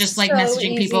and you're just like so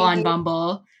messaging people on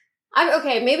Bumble.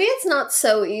 Okay, maybe it's not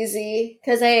so easy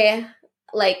because I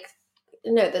like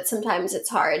know that sometimes it's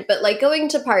hard, but like going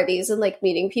to parties and like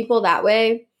meeting people that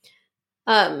way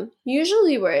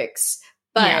usually works.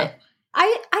 But yeah.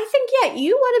 I think,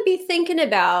 you want to be thinking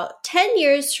about 10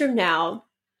 years from now,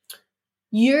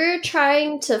 you're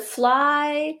trying to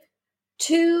fly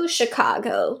to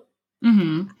Chicago.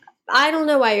 Mm-hmm. I don't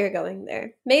know why you're going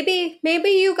there. Maybe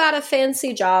you got a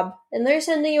fancy job and they're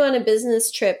sending you on a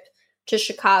business trip to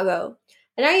Chicago.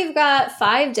 And now you've got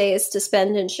 5 days to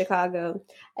spend in Chicago.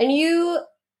 And you're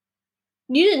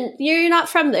not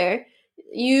from there.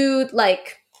 You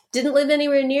like didn't live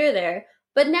anywhere near there.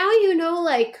 But now you know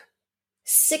like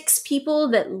 6 people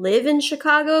that live in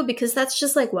Chicago because that's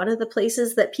just like one of the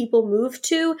places that people move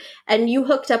to. And you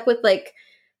hooked up with like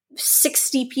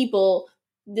 60 people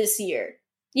this year.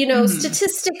 You know,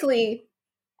 statistically,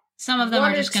 some of them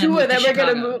are just going to move. 2 of them are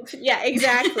going to move. Yeah,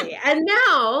 exactly. And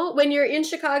now, when you're in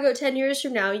Chicago 10 years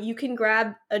from now, you can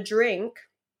grab a drink,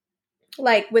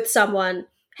 like with someone,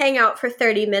 hang out for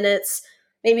 30 minutes,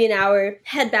 maybe an hour,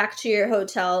 head back to your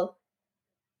hotel,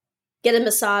 get a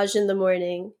massage in the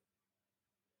morning.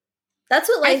 That's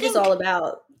what life is all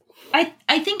about.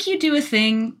 I think you do a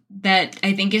thing that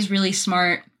I think is really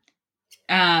smart,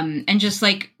 and just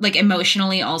like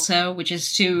emotionally also, which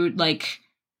is to like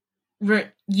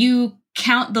you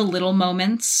count the little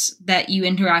moments that you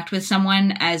interact with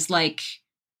someone as like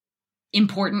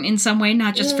important in some way,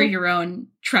 not just for your own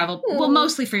travel, well,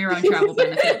 mostly for your own travel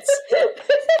benefits.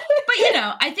 But you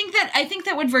know, I think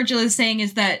that what Virgil is saying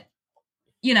is that,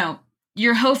 you know,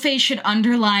 your hoe phase should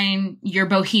underline your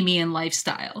bohemian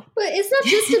lifestyle. But it's not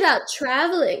just about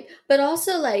traveling, but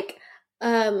also like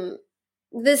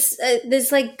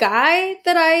this like guy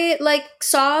that I like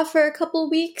saw for a couple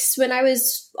weeks when I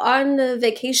was on a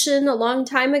vacation a long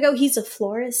time ago. He's a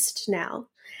florist now.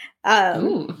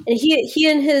 And he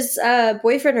and his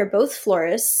boyfriend are both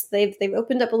florists. They've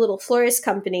opened up a little florist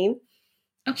company.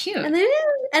 Oh, cute. And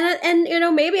you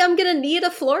know, maybe I'm gonna need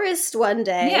a florist one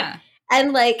day. Yeah.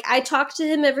 And like I talk to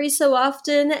him every so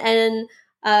often, and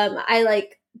I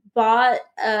like bought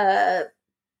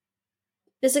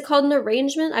is it called an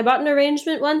arrangement? I bought an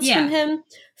arrangement once from him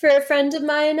for a friend of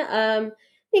mine.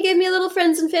 He gave me a little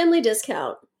friends and family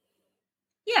discount.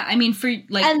 Yeah, I mean, for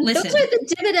like, and listen, those are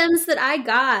the dividends that I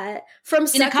got from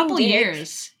in a couple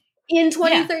years in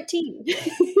 2013.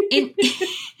 Yeah.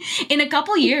 In a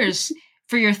couple years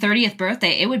for your 30th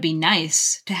birthday, it would be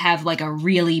nice to have like a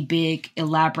really big,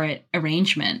 elaborate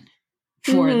arrangement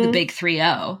for the big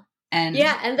 3-0, and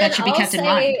then that should be kept in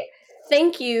mind.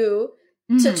 Thank you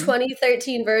to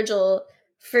 2013 Virgil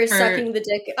for sucking the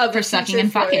dick of for sucking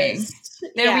and fucking.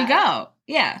 There we go.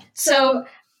 Yeah. So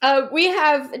we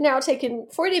have now taken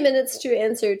 40 minutes to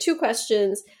answer 2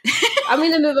 questions. I'm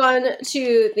going to move on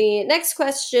to the next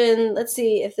question. Let's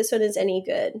see if this one is any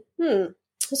good.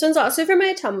 This one's also from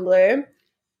my Tumblr,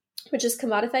 which is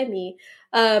Commodify Me.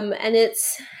 And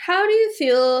it's, how do you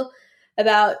feel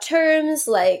about terms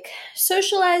like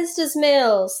socialized as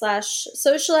male /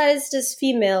 socialized as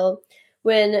female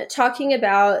when talking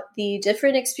about the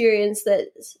different experiences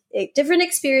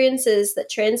that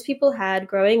trans people had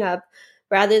growing up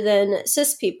rather than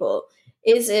cis people?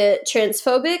 Is it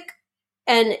transphobic?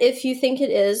 And if you think it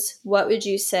is, what would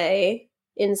you say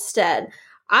instead?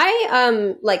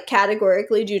 I like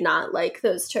categorically do not like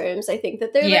those terms. I think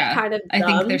that they're like kind of dumb. I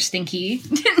think they're stinky.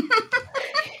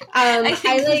 I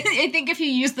think if you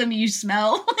use them, you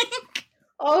smell.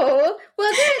 Oh,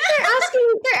 well,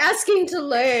 they're asking to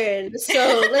learn.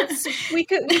 So we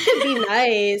could be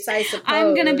nice, I suppose.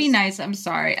 I'm gonna be nice. I'm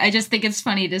sorry. I just think it's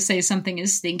funny to say something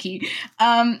is stinky.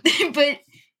 But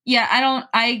Yeah,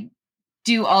 I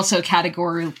do also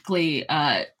categorically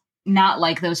not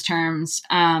like those terms,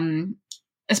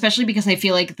 especially because I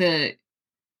feel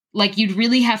like you'd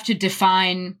really have to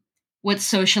define what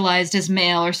socialized as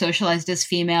male or socialized as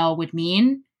female would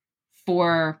mean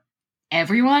for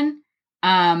everyone.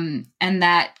 And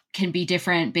that can be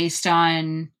different based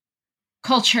on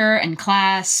culture and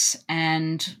class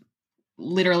and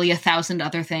literally 1,000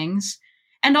 other things.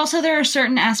 And also there are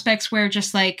certain aspects where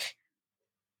just like,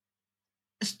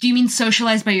 do you mean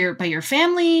socialized by your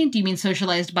family? Do you mean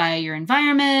socialized by your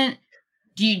environment?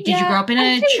 Did you grow up in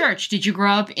a church? Did you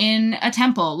grow up in a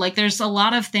temple? Like, there's a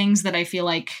lot of things that I feel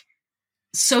like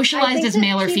socialized as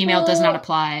male or female does not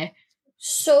apply.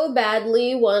 So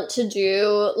badly want to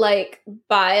do like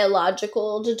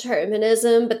biological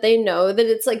determinism, but they know that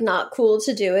it's like not cool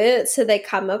to do it. So they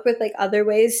come up with like other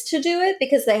ways to do it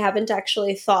because they haven't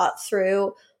actually thought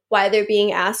through why they're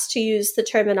being asked to use the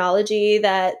terminology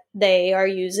that they are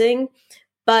using.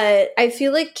 But I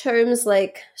feel like terms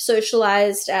like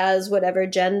socialized as whatever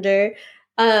gender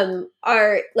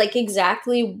are like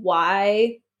exactly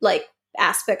why like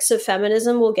aspects of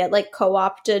feminism will get like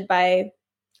co-opted by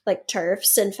like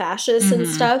TERFs and fascists and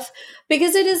stuff,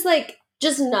 because it is like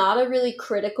just not a really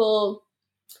critical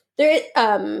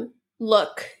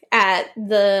look at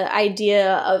the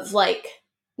idea of like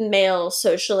male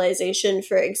socialization,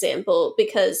 for example,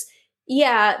 because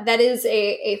that is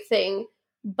a thing,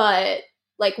 but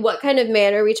like what kind of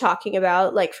man are we talking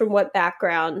about, like from what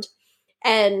background?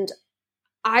 And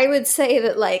I would say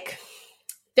that like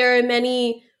there are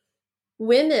many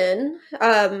women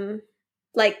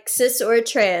like cis or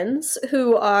trans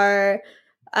who are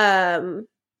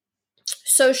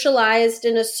socialized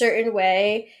in a certain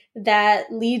way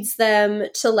that leads them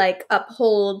to like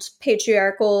uphold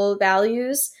patriarchal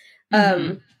values,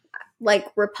 like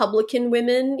Republican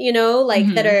women, you know, like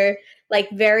that are like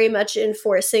very much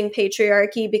enforcing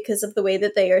patriarchy because of the way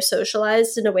that they are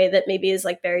socialized in a way that maybe is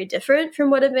like very different from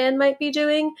what a man might be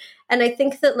doing. And I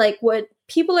think that like what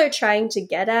people are trying to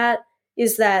get at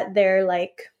is that their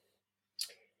like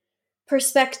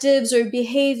perspectives or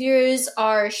behaviors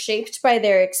are shaped by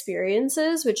their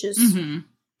experiences, which is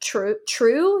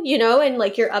true, you know, and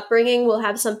like your upbringing will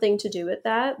have something to do with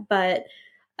that. But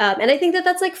and I think that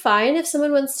that's like fine if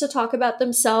someone wants to talk about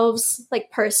themselves like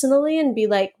personally and be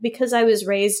like, because I was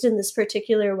raised in this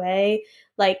particular way,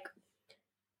 like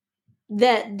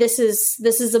that this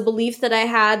is a belief that I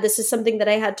had, this is something that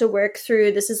I had to work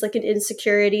through, this is like an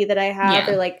insecurity that I have,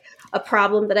 or like a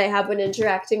problem that I have when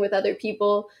interacting with other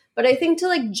people. But I think to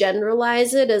like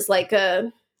generalize it as like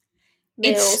a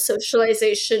male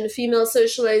socialization, female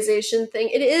socialization thing,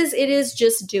 it is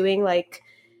just doing like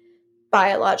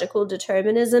biological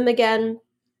determinism again.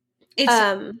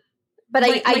 But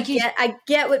I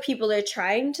get what people are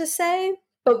trying to say.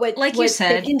 But what you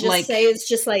said, they can just say is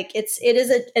just like it is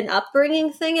an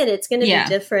upbringing thing, and it's going to be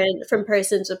different from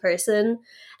person to person,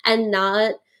 and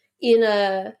not in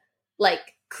a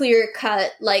like clear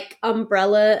cut like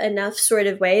umbrella enough sort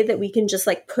of way that we can just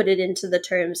like put it into the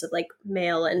terms of like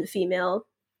male and female.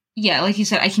 Yeah, like you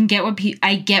said, I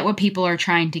get what people are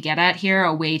trying to get at here,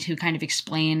 a way to kind of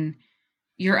explain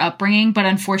your upbringing, but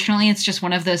unfortunately it's just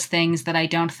one of those things that I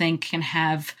don't think can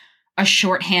have a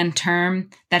shorthand term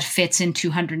that fits in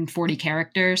 240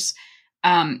 characters.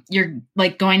 You're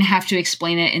like going to have to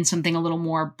explain it in something a little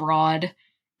more broad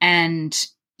and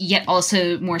yet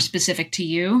also more specific to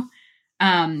you.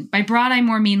 By broad, I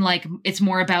more mean like it's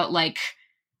more about like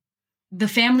the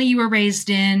family you were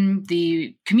raised in,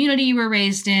 the community you were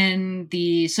raised in,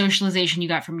 the socialization you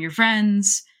got from your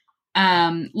friends.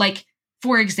 Like,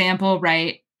 for example,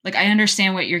 right? Like, I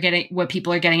understand what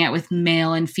people are getting at with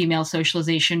male and female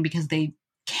socialization, because they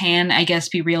can, I guess,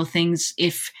 be real things.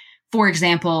 If, for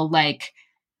example, like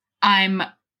I'm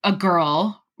a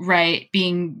girl, right?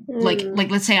 Being like,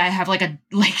 let's say I have like a,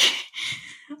 like,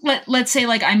 let's say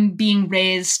like I'm being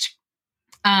raised,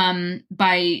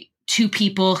 by two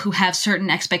people who have certain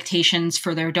expectations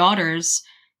for their daughters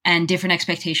and different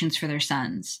expectations for their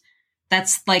sons.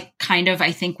 That's like kind of,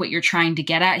 I think, what you're trying to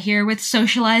get at here with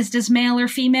socialized as male or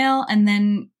female. And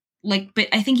then like, but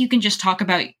I think you can just talk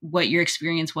about what your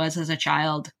experience was as a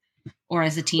child or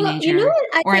as a teenager, well, you know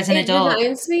or as an adult. It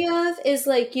reminds me of is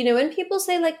like, you know, when people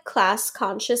say like class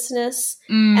consciousness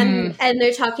and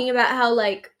they're talking about how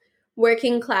like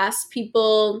working class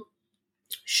people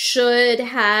should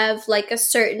have like a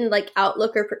certain like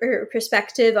outlook or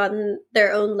perspective on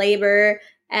their own labor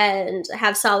and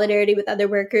have solidarity with other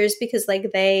workers because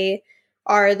like they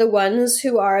are the ones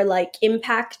who are like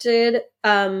impacted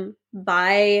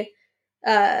by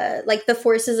like the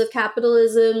forces of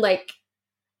capitalism, like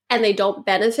and they don't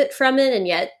benefit from it, and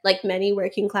yet like many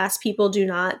working class people do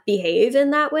not behave in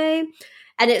that way.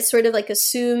 And it sort of like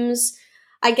assumes,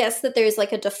 I guess, that there's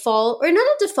like a default, or not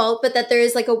a default, but that there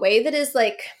is like a way that is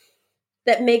like,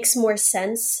 that makes more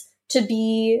sense to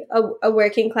be a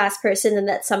working class person, and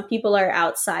that some people are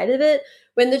outside of it.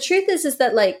 When the truth is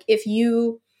that like, if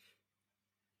you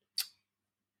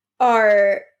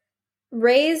are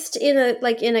raised in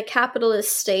a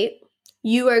capitalist state,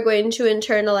 you are going to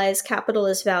internalize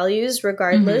capitalist values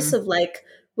regardless of like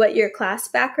what your class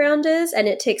background is. And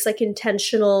it takes like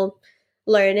intentional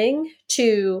learning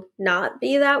to not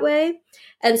be that way.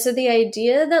 And so the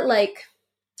idea that like,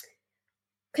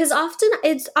 because often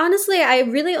it's honestly, I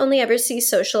really only ever see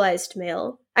socialized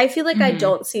male. I feel like I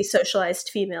don't see socialized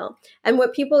female. And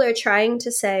what people are trying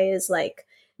to say is like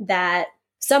that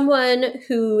someone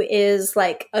who is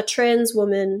like a trans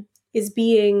woman is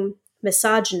being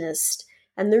misogynist.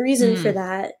 And the reason for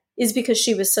that is because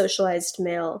she was socialized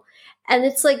male. And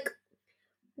it's like,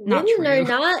 women are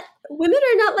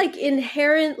not like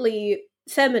inherently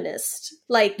feminist.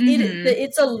 Like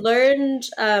it's a learned,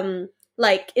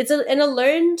 like it's a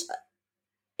learned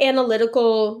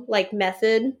analytical like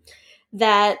method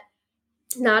that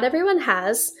not everyone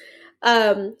has,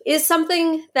 is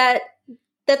something that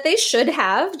they should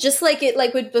have, just like it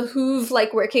like would behoove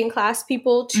like working class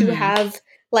people to have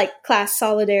like class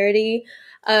solidarity,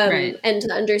 and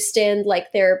to understand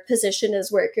like their position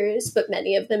as workers, but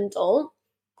many of them don't.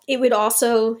 It would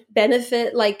also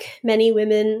benefit like many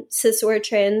women, cis or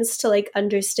trans, to like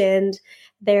understand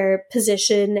their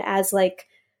position as like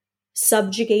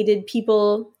subjugated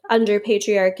people under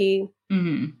patriarchy.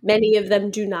 Many of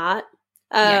them do not.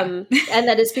 And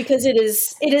that is because it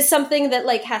is something that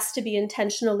like has to be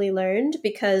intentionally learned,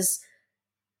 because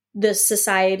the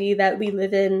society that we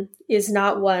live in is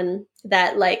not one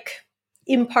that like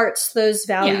imparts those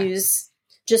values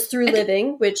just through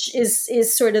living, which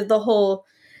is sort of the whole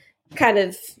kind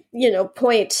of, you know,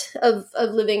 point of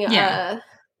living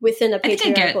within a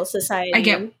patriarchal society.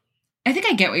 I think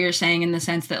I get what you're saying, in the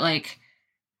sense that like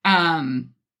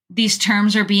these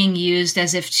terms are being used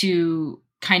as if to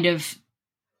kind of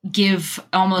give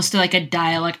almost like a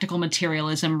dialectical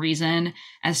materialism reason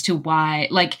as to why,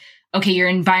 like, okay, your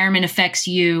environment affects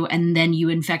you, and then you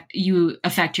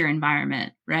affect your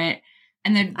environment, right?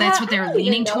 And then that's what they're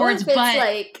leaning towards. But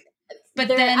like, but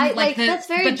then like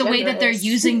the way that they're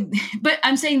using, but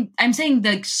I'm saying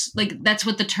like that's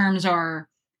what the terms are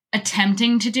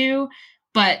attempting to do.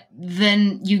 But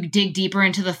then you dig deeper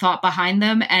into the thought behind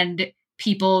them, and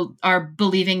people are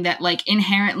believing that like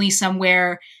inherently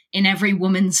somewhere in every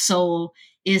woman's soul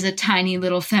is a tiny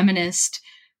little feminist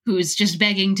who's just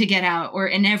begging to get out, or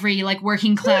in every like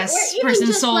working class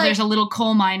person's soul, like, there's a little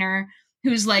coal miner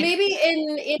who's like, maybe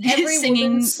in every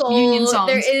woman's soul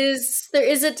there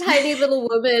is a tiny little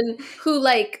woman who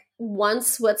like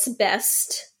wants what's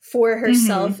best for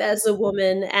herself as a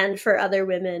woman and for other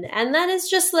women, and that is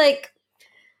just like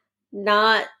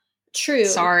not true.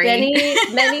 Sorry.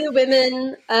 Many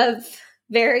women of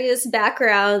various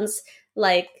backgrounds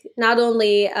like not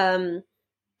only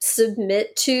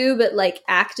submit to, but like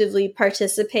actively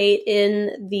participate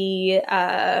in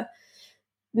the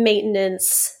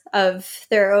maintenance of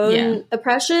their own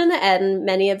oppression, and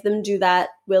many of them do that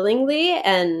willingly,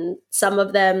 and some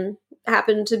of them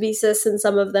happen to be cis and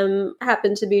some of them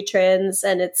happen to be trans,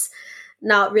 and it's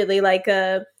not really like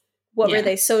a what were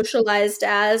they socialized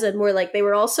as, and more like they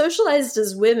were all socialized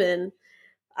as women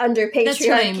under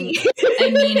patriarchy. That's what I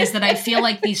mean is that I feel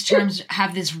like these terms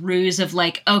have this ruse of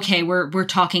like, okay, we're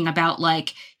talking about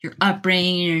like your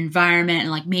upbringing, your environment,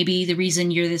 and like maybe the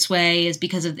reason you're this way is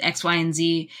because of X, Y, and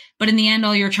Z. But in the end,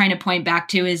 all you're trying to point back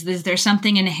to is there's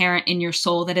something inherent in your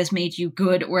soul that has made you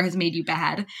good or has made you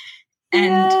bad.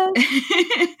 And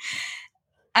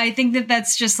I think that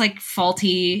that's just like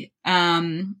faulty.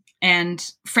 And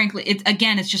frankly,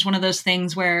 it's just one of those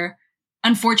things where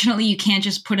unfortunately you can't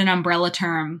just put an umbrella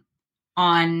term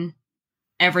on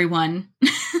everyone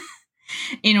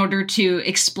in order to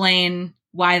explain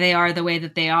why they are the way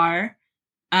that they are.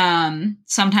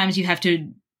 Sometimes you have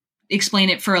to explain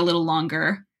it for a little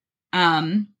longer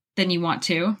than you want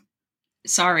to.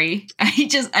 Sorry.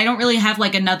 I don't really have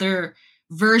like another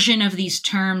version of these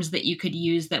terms that you could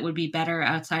use that would be better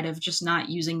outside of just not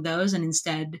using those and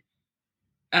instead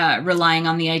relying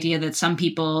on the idea that some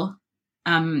people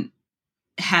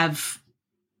have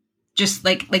just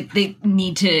like they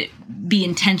need to be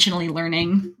intentionally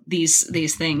learning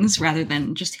these things rather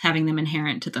than just having them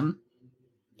inherent to them.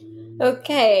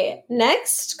 Okay,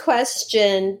 next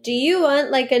question. Do you want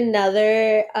like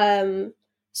another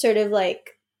sort of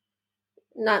like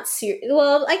not serious.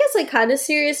 Well, I guess like kind of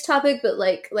serious topic, but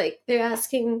like they're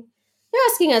asking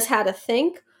us how to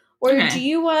think. Or do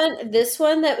you want this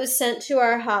one that was sent to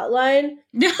our hotline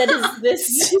that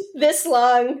is this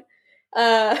long?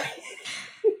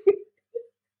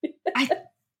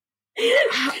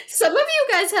 Some of you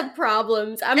guys have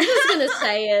problems. I'm just gonna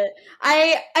say it.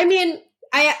 I mean,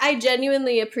 I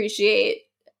genuinely appreciate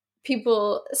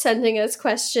people sending us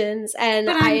questions, and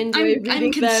I enjoy reading them.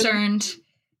 I'm concerned.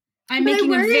 I'm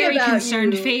making a very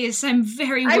concerned face. I'm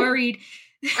very worried.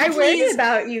 I worry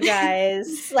about you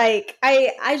guys. Like,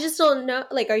 I just don't know.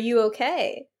 Like, are you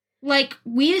okay? Like,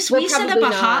 we set up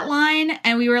a hotline,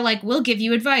 and we were like, we'll give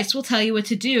you advice. We'll tell you what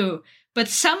to do. But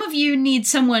some of you need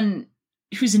someone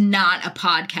who's not a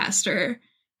podcaster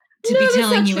to be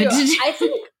telling you what to do.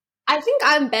 I think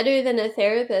I'm better than a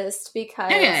therapist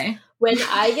because when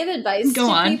I give advice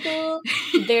to people,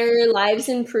 their lives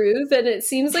improve. And it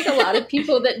seems like a lot of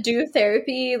people that do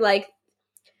therapy, like,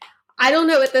 I don't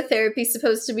know what the therapy's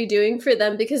supposed to be doing for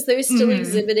them because they're still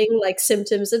exhibiting like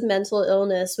symptoms of mental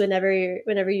illness whenever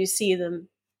you see them.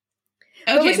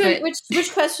 Okay,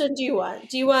 which question do you want?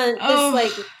 Do you want this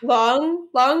like long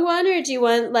one, or do you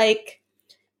want like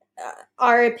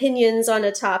our opinions on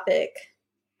a topic?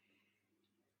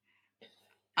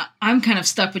 I'm kind of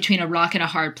stuck between a rock and a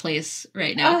hard place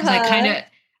right now because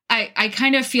I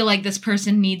kind of feel like this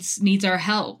person needs our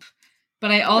help, but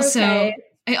I also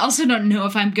don't know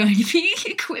if I'm going to be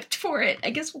equipped for it. I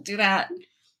guess we'll do that,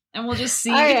 and we'll just see.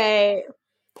 All right.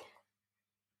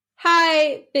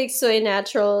 Hi, Big Soy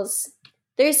Naturals.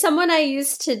 There's someone I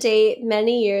used to date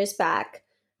many years back.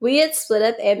 We had split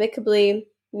up amicably.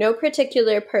 No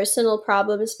particular personal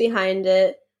problems behind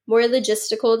it, more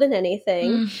logistical than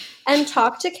anything, and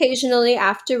talked occasionally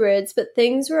afterwards, but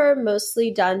things were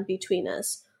mostly done between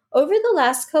us. Over the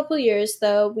last couple years,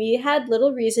 though, we had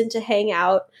little reason to hang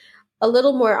out a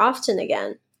little more often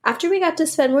again. After we got to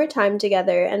spend more time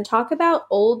together and talk about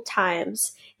old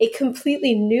times, a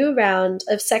completely new round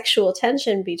of sexual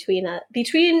tension between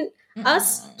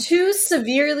us two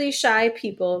severely shy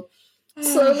people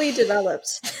slowly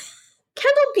developed.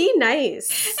 Kendall, be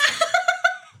nice.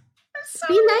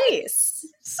 Be nice.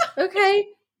 Okay?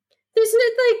 There's no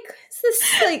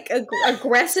this like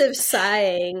aggressive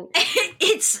sighing.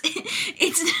 It's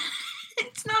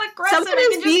not aggressive.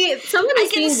 Someone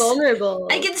is being vulnerable.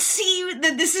 I can see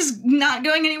that this is not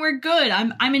going anywhere good.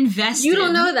 I'm invested. You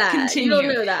don't know that. Continue. You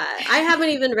don't know that. I haven't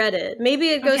even read it. Maybe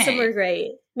it goes somewhere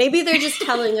great. Maybe they're just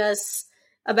telling us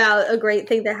about a great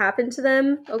thing that happened to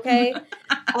them. Okay.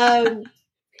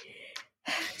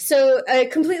 So a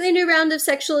completely new round of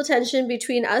sexual attention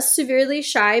between us severely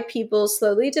shy people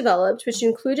slowly developed, which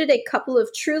included a couple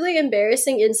of truly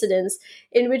embarrassing incidents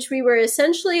in which we were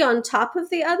essentially on top of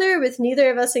the other with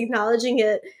neither of us acknowledging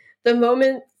it. The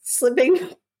moment slipping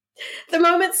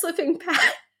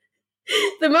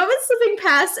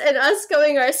past and us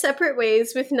going our separate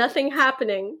ways with nothing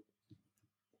happening.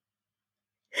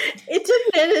 It did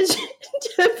manage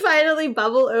to finally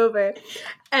bubble over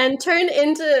and turn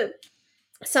into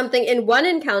something in one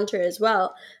encounter as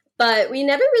well, but we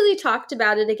never really talked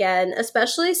about it again,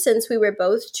 especially since we were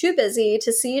both too busy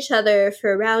to see each other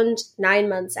for around 9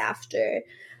 months after.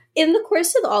 In the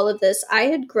course of all of this, I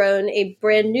had grown a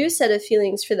brand new set of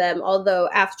feelings for them, although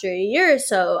after a year or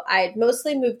so, I had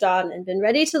mostly moved on and been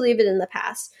ready to leave it in the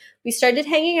past. We started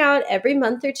hanging out every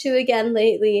month or two again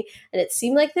lately, and it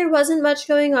seemed like there wasn't much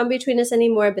going on between us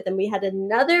anymore, but then we had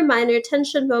another minor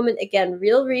tension moment again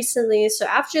real recently, so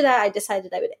after that I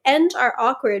decided I would end our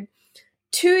awkward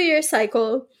 2-year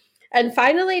cycle and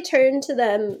finally talk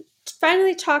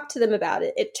to them about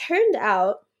it. It turned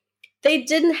out they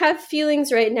didn't have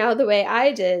feelings right now the way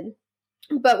I did,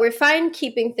 but were fine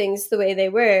keeping things the way they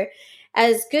were,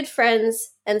 as good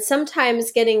friends and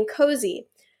sometimes getting cozy.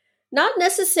 Not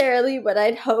necessarily what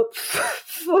I'd hoped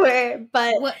for,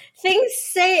 but things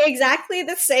stay exactly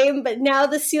the same, but now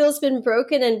the seal's been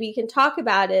broken and we can talk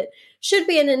about it. Should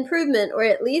be an improvement or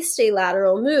at least a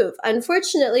lateral move.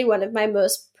 Unfortunately, one of my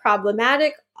most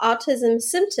problematic autism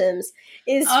symptoms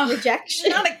is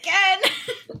rejection. Not again.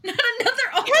 Not another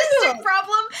autistic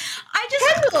problem.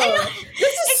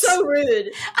 This is so rude.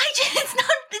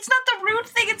 It's not the rude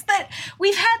thing. It's that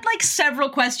we've had like several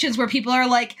questions where people are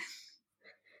like,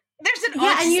 there's an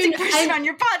autistic person on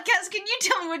your podcast. Can you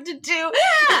tell me what to do? Yeah,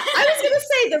 I was going to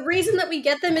say the reason that we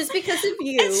get them is because of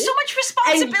you. It's so much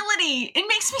responsibility. It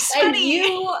makes me sweaty. And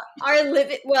you are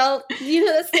living, well,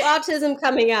 that's the autism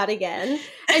coming out again.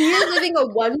 And you're living a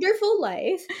wonderful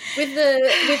life with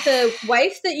a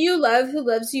wife that you love who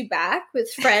loves you back,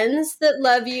 with friends that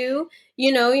love you.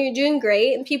 You know, you're doing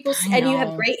great, and and you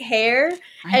have great hair.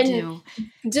 I do.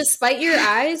 Despite your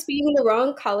eyes being the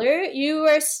wrong color, you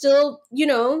are still, you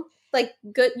know, like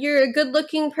good. You're a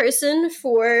good-looking person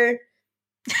for.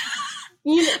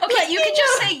 You know, okay, you can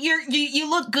just say you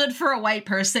look good for a white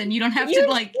person. You don't have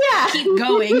to keep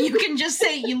going. You can just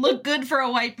say you look good for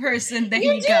a white person. There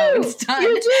you go. It's done.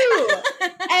 You do.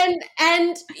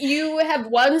 and you have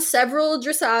won several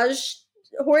dressage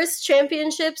horse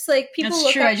championships. Like people. That's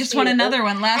look true. Up I just to won you. another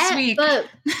one last week. But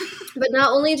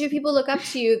not only do people look up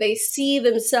to you, they see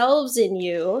themselves in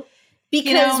you.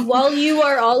 Because while you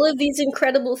are all of these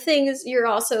incredible things, you're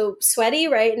also sweaty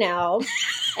right now,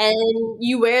 and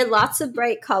you wear lots of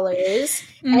bright colors,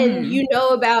 and you know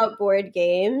about board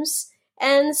games.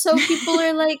 And so people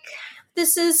are like,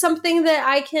 this is something that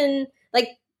I can, like,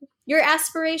 you're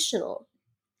aspirational.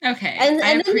 Okay. And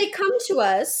then they come to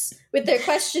us with their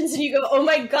questions, and you go, oh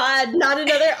my God, not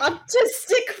another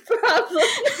autistic problem.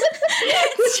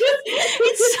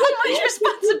 It's so much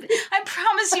responsibility. I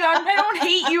promise you, I don't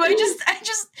hate you. I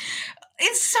just,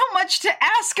 it's so much to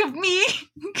ask of me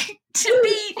to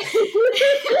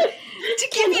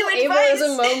give you advice. Ava is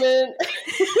a moment.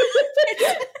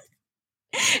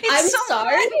 I'm so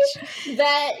sorry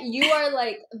that you are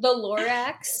like the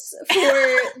Lorax for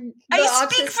the I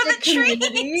speak for the community,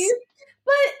 trees.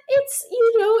 but it's,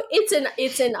 you know,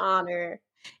 it's an honor.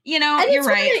 You know, you're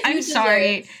right. I'm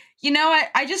sorry. You know what?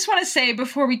 I just want to say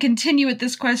before we continue with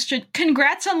this question,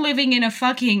 congrats on living in a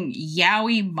fucking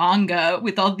yaoi manga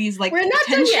with all these like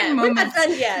tension moments. We're not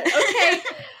done yet. Okay.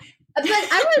 But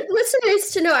I want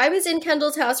listeners to know I was in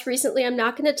Kendall's house recently. I'm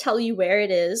not going to tell you where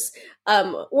it is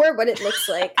or what it looks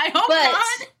like. I hope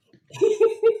not.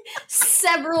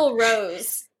 Several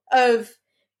rows of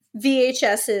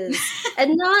VHSs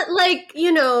and not like,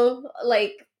 you know,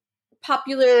 like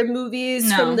popular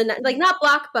movies from the like not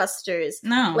blockbusters.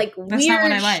 No, like that's weird not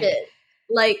what I like. shit.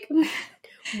 Like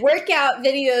workout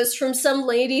videos from some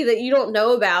lady that you don't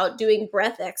know about doing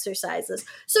breath exercises.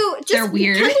 So just they're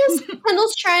weird.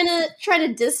 Kendall's trying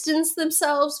to distance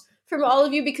themselves from all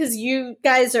of you because you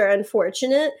guys are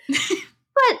unfortunate.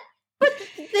 but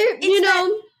they're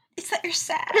it's that you're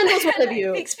sad. Kendall's one of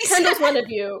you. Kendall's one of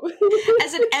you.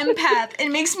 As an empath,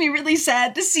 it makes me really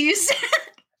sad to see you sad.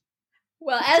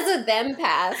 Well, as a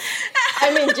empath,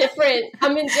 I'm indifferent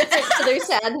to their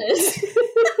sadness.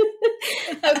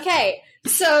 Okay,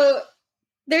 so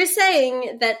they're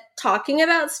saying that talking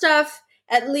about stuff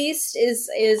at least is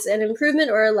an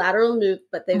improvement or a lateral move,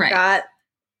 but they've got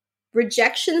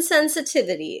rejection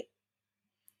sensitivity,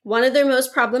 one of their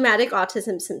most problematic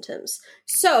autism symptoms.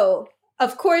 So,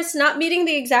 of course, not meeting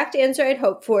the exact answer I'd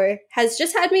hoped for has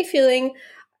just had me feeling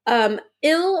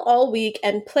ill all week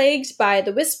and plagued by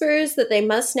the whispers that they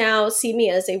must now see me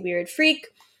as a weird freak.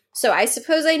 So I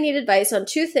suppose I need advice on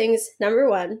two things. Number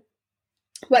one,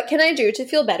 what can I do to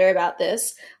feel better about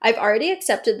this? I've already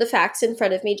accepted the facts in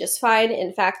front of me just fine.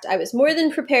 In fact, I was more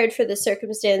than prepared for this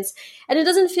circumstance, and it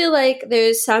doesn't feel like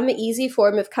there's some easy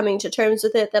form of coming to terms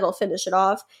with it that'll finish it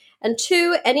off. And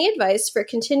two, any advice for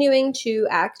continuing to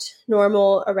act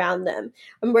normal around them?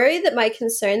 I'm worried that my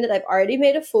concern that I've already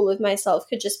made a fool of myself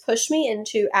could just push me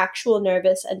into actual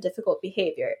nervous and difficult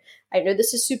behavior. I know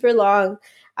this is super long.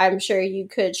 I'm sure you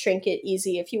could shrink it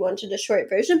easy if you wanted a short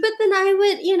version, but then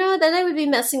I would be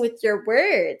messing with your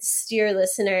words, dear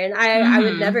listener, and I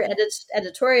would never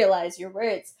editorialize your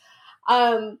words.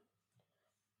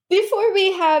 Before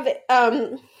we have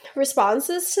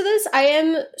responses to this, I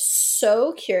am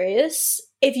so curious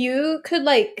if you could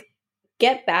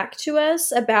get back to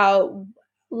us about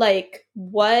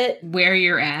where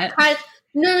you're at.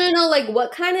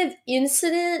 What kind of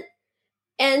incident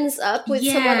ends up with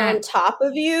someone on top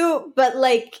of you, but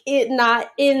it not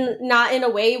in a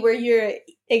way where you're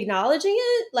acknowledging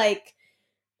it.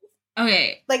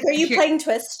 Okay. Are you playing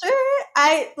Twister?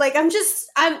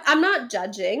 I'm not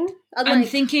judging. I'm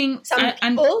thinking some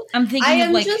people. I'm thinking I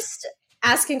am of just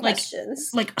asking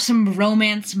questions. Some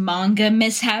romance manga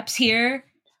mishaps here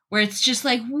where it's just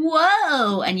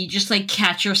whoa, and you just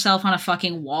catch yourself on a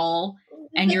fucking wall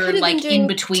and you're in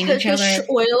between Turkish each other.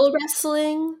 Oil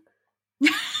wrestling.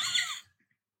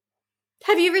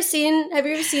 Have you ever seen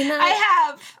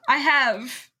that? I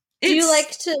have. Do you like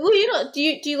to? Well, you don't. Do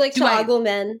you like to ogle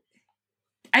men?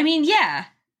 I mean, yeah.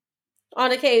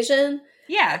 On occasion.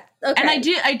 Yeah. Okay. And I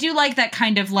do like that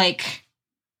kind of I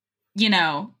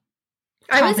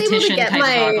was able to get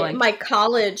my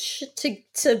college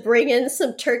to bring in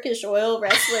some Turkish oil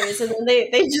wrestlers, and then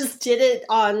they just did it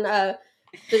on.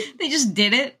 They just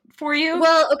did it for you?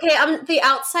 Well, okay. The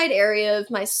outside area of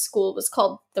my school was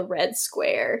called the Red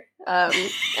Square,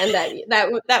 and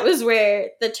that was where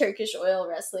the Turkish oil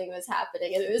wrestling was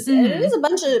happening, and it was a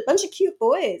bunch of cute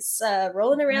boys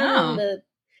rolling around in the.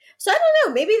 So I don't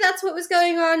know, maybe that's what was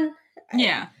going on.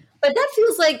 Yeah. But that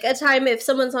feels like a time if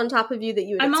someone's on top of you that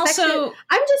you would expect it.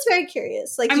 I'm just very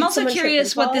curious. Like, I'm also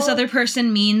curious what this other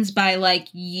person means by, like,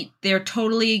 they're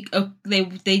totally,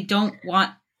 they don't want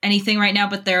anything right now,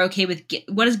 but they're okay with,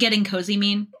 what does getting cozy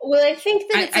mean? Well, I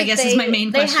think that I guess is my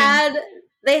main question.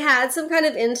 They had some kind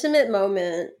of intimate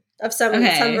moment of some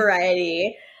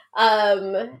variety.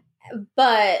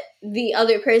 But the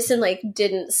other person, like,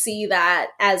 didn't see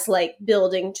that as, like,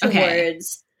 building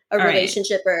towards a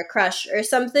relationship or a crush or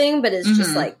something, but it's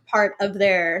just like part of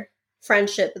their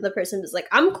friendship. And the person was like,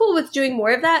 I'm cool with doing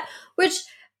more of that, which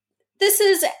this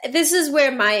is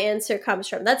where my answer comes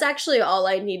from. That's actually all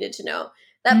I needed to know.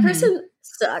 That person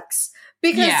sucks.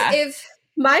 Because if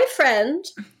my friend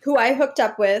who I hooked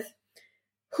up with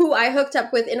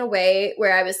in a way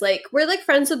where I was like, we're like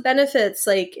friends with benefits,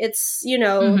 like it's,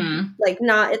 like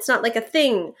it's not like a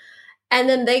thing. And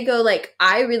then they go like,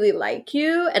 I really like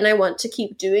you and I want to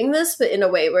keep doing this, but in a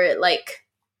way where it like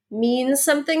means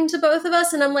something to both of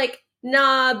us. And I'm like,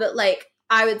 nah, but like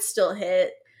I would still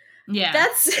hit. Yeah.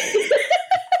 That's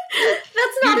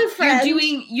not a friend.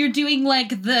 You're doing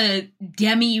like the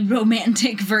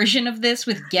demi-romantic version of this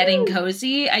with getting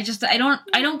cozy. I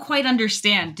don't quite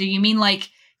understand. Do you mean like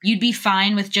you'd be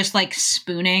fine with just like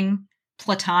spooning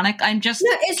platonic? I'm just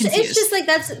confused. It's just like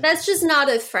that's just not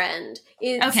a friend.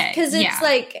 Because it's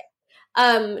like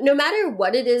no matter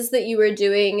what it is that you were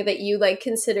doing that you like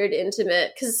considered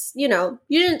intimate, because you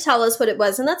didn't tell us what it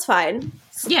was, and that's fine.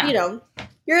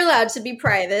 You're allowed to be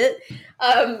private.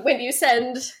 When you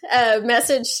send a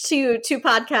message to two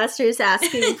podcasters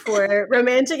asking for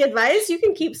romantic advice, you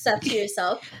can keep stuff to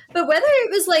yourself. But whether it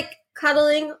was like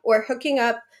cuddling or hooking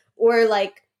up or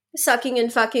like sucking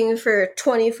and fucking for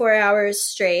 24 hours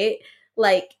straight,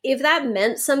 like if that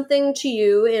meant something to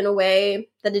you in a way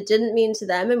that it didn't mean to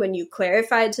them, and when you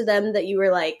clarified to them that you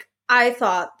were like, I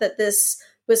thought that this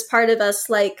was part of us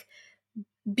like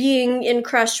being in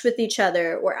crush with each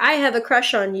other, or I have a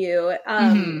crush on you,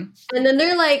 and then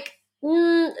they're like,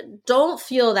 don't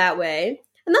feel that way,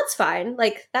 and that's fine,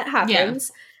 like that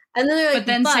happens. And then they're like, but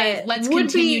then say, let's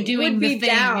continue doing the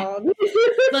thing.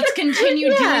 Let's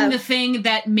continue doing the thing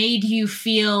that made you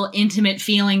feel intimate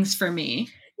feelings for me.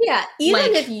 Yeah,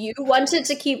 even if you wanted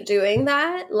to keep doing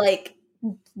that, like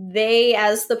they,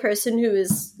 as the person who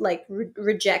is like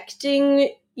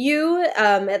rejecting you,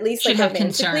 at least like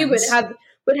romantically,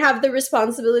 would have the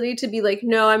responsibility to be like,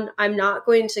 no, I'm not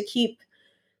going to keep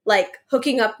like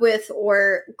hooking up with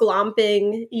or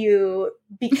glomping you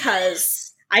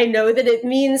because I know that it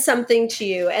means something to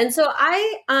you. And so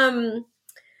I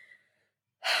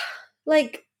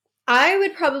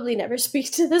would probably never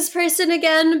speak to this person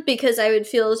again because I would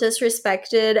feel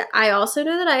disrespected. I also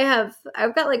know that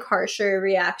I've got like harsher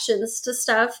reactions to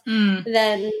stuff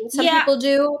than some people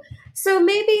do. So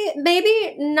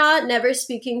maybe not never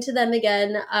speaking to them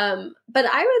again. But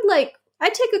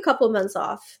I'd take a couple months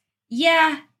off.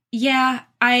 Yeah.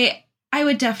 I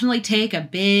would definitely take a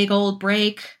big old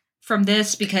break from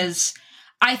this because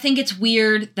I think it's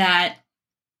weird that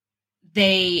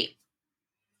they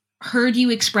heard you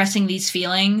expressing these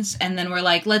feelings and then we're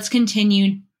like, let's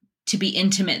continue to be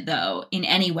intimate though in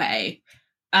any way,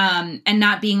 and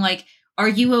not being like, are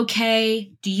you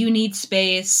okay? Do you need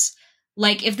space?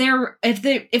 Like if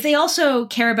they also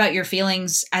care about your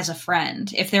feelings as a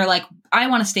friend, if they're like, I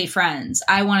want to stay friends,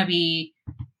 I want to be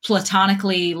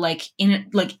platonically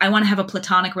I want to have a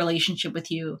platonic relationship with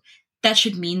you, that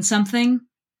should mean something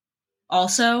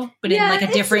also, but in like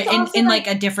a different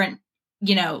a different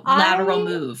lateral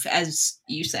move, as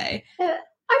you say.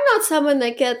 I'm not someone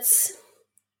that gets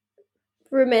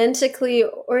romantically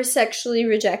or sexually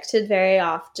rejected very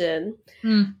often.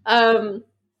 But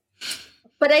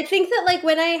I think that like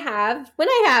when I have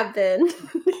been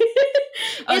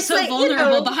it's so like,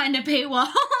 vulnerable behind a paywall.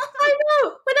 I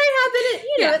know. When I have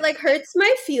been, it like hurts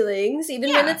my feelings,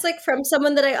 even when it's like from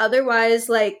someone that I otherwise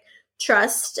like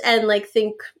trust and like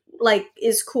think like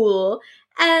is cool.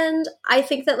 And I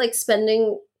think that like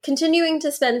continuing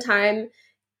to spend time,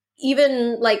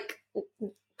 even like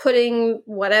putting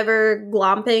whatever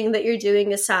glomping that you're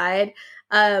doing aside,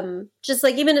 just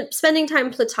like even spending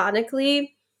time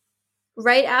platonically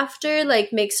right after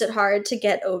like makes it hard to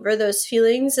get over those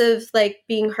feelings of like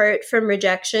being hurt from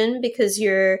rejection because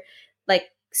you're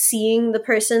like seeing the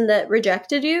person that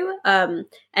rejected you,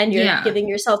 and you're giving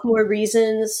yourself more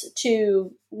reasons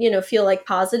to feel like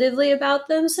positively about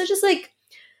them. So just like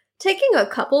taking a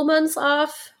couple months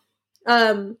off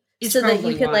so that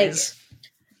you can wise.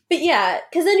 But yeah,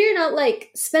 because then you're not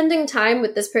like spending time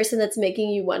with this person that's making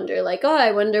you wonder, like, oh,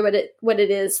 I wonder what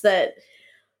it is that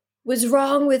was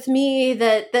wrong with me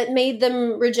that made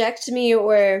them reject me,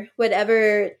 or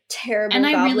whatever terrible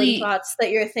goblin thoughts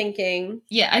that you're thinking.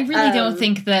 Yeah, I really don't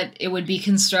think that it would be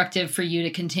constructive for you to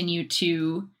continue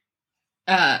to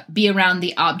be around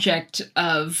the object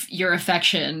of your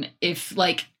affection if,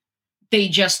 like, they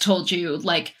just told you,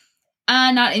 like,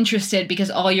 not interested,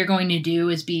 because all you're going to do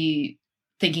is be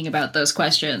thinking about those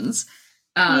questions.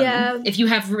 If you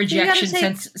have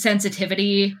rejection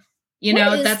sensitivity,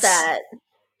 that?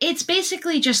 It's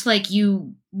basically just like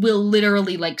you will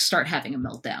literally like start having a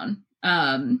meltdown.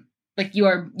 Like you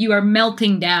are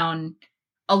melting down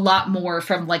a lot more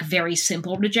from like very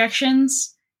simple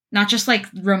rejections, not just like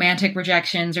romantic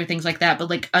rejections or things like that, but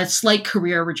like a slight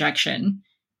career rejection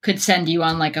could send you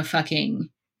on like a fucking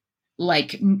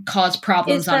like cause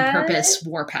problems on purpose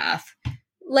warpath.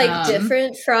 Like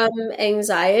different from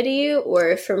anxiety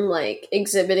or from like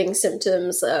exhibiting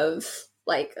symptoms of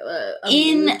like a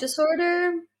mood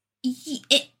disorder?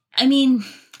 I mean,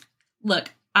 look,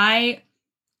 I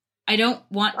don't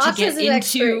want to get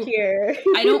into here.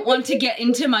 I don't want to get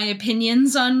into my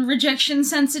opinions on rejection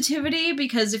sensitivity,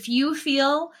 because if you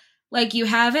feel like you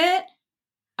have it,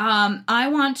 I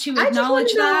want to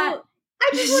acknowledge that. I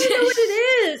just want to know what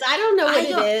it is. I don't know what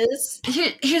it is.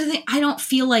 Here's the thing. I don't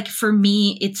feel like for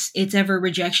me it's ever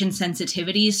rejection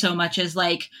sensitivity so much as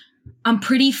like I'm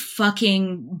pretty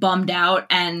fucking bummed out,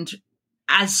 and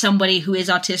as somebody who is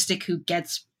autistic who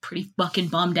gets pretty fucking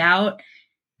bummed out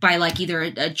by like either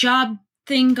a job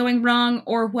thing going wrong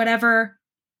or whatever,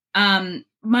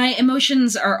 my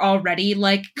emotions are already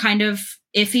like kind of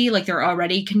iffy. Like they're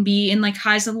already can be in like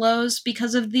highs and lows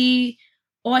because of the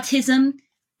autism.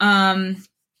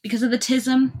 Because of the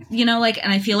tism, like,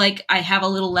 and I feel like I have a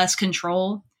little less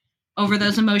control over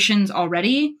those emotions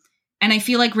already. And I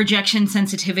feel like rejection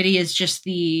sensitivity is just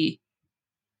the,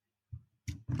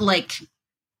 like,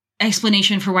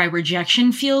 explanation for why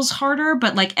rejection feels harder,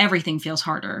 but, like, everything feels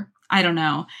harder. I don't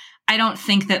know. I don't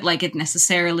think that, like, it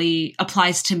necessarily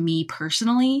applies to me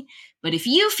personally. But if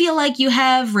you feel like you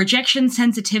have rejection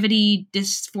sensitivity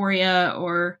dysphoria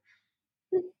or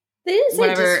they didn't say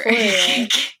whatever.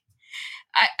 Dysphoria.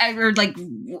 I heard like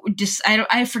just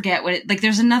I forget what it, like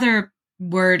there's another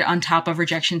word on top of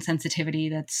rejection sensitivity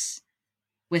that's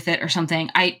with it or something.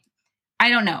 I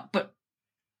don't know, but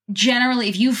generally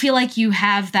if you feel like you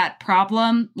have that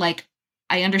problem, like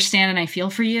I understand and I feel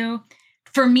for you.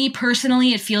 For me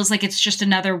personally, it feels like it's just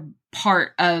another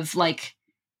part of like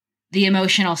the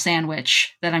emotional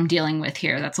sandwich that I'm dealing with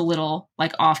here. That's a little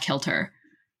like off kilter.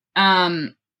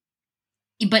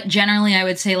 But generally, I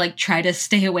would say, like, try to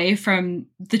stay away from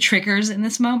the triggers in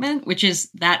this moment, which is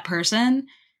that person.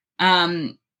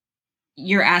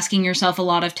 You're asking yourself a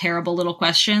lot of terrible little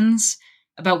questions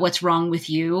about what's wrong with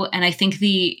you. And I think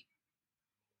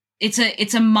it's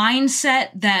a mindset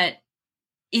that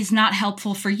is not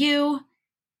helpful for you.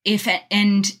 If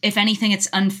anything,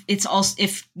 it's also,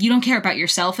 if you don't care about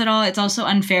yourself at all, it's also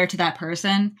unfair to that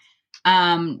person.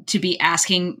 To be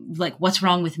asking like, what's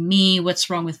wrong with me? What's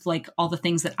wrong with like all the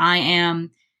things that I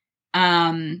am?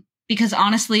 Because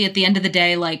honestly, at the end of the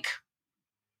day, like,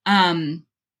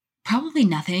 probably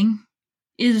nothing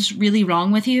is really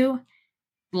wrong with you.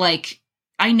 Like,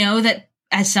 I know that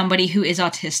as somebody who is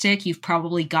autistic, you've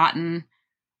probably gotten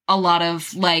a lot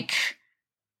of like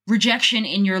rejection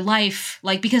in your life.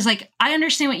 Like, because like, I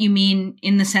understand what you mean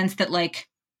in the sense that like,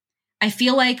 I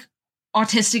feel like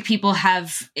autistic people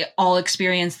have all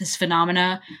experienced this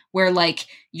phenomena where like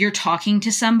you're talking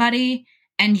to somebody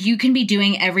and you can be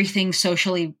doing everything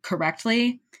socially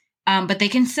correctly, but they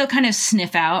can still kind of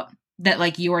sniff out that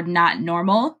like you're not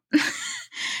normal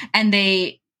and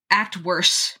they act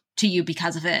worse to you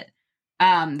because of it.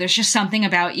 There's just something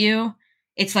about you.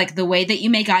 It's like the way that you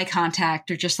make eye contact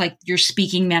or just like your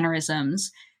speaking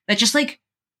mannerisms that just like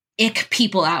ick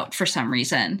people out for some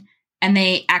reason. And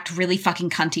they act really fucking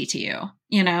cunty to you,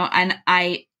 and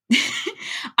I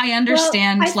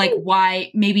understand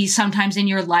why maybe sometimes in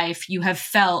your life you have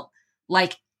felt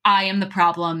like I am the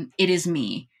problem. It is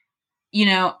me,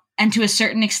 and to a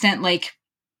certain extent, like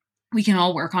we can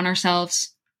all work on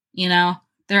ourselves, there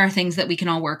are things that we can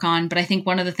all work on. But I think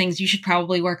one of the things you should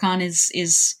probably work on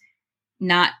is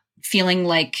not feeling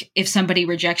like if somebody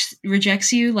rejects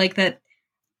you like that.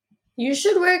 You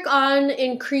should work on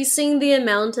increasing the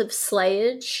amount of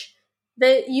slayage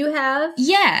that you have.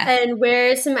 Yeah. And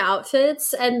wear some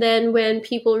outfits. And then when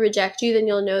people reject you, then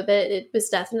you'll know that it was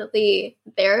definitely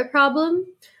their problem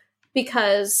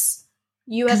because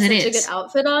you have such a good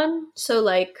outfit on. So,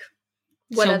 like,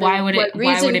 what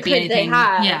reason could they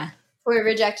have? Yeah. for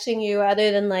rejecting you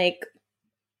other than like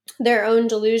their own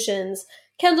delusions.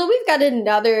 Kendall, we've got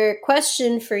another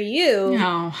question for you.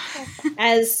 No.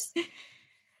 As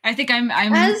I think I'm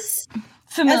as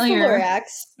familiar.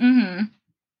 As the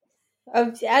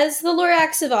Lorax. As the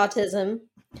Lorax of autism.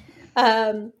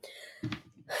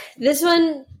 This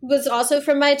one was also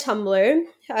from my Tumblr.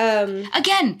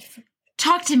 Again,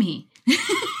 talk to me.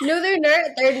 No,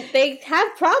 they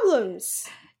have problems.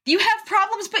 You have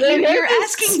problems, but you're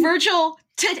asking Virgil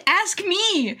to ask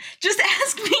me. Just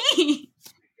ask me.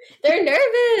 They're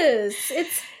nervous.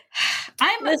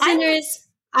 Listeners,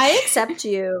 I accept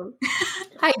you.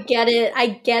 I get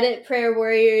it, prayer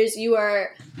warriors. You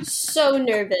are so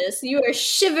nervous. You are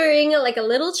shivering like a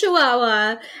little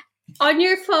chihuahua on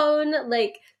your phone,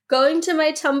 like going to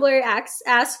my Tumblr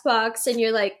ask box, and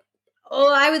you're like,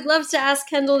 oh, I would love to ask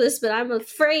Kendall this, but I'm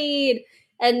afraid.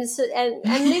 And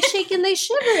they shake and they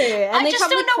shiver. And I just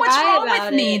don't know what's wrong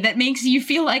with me that makes you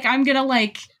feel like I'm gonna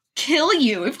like kill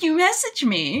you if you message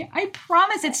me. I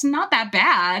promise it's not that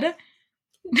bad.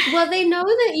 Well, they know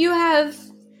that you have,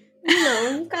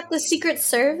 you've got the Secret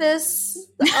Service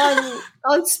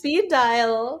on speed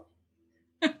dial.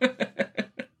 So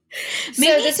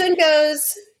this one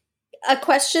goes, a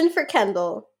question for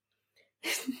Kendall.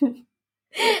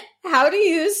 How do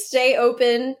you stay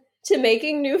open to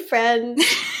making new friends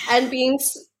and being...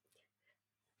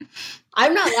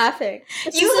 I'm not laughing.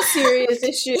 This is a serious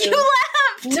issue. You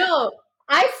laughed! No,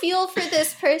 I feel for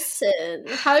this person.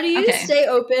 How do you stay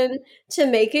open to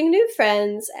making new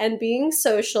friends and being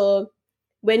social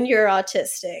when you're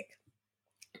autistic?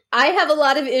 I have a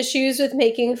lot of issues with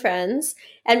making friends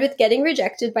and with getting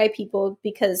rejected by people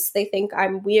because they think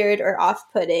I'm weird or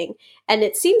off-putting. And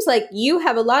it seems like you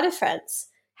have a lot of friends.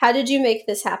 How did you make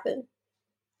this happen?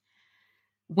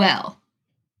 Well,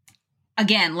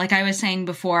 again, like I was saying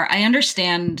before, I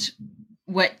understand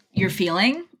what you're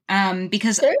feeling.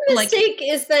 Because their mistake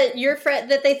is that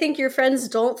that they think your friends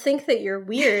don't think that you're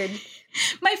weird.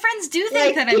 My friends do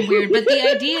think that I'm weird, but the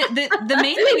idea, the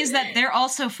main thing is that they're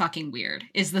also fucking weird.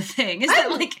 Is the thing?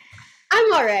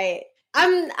 I'm all right.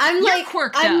 I'm you're like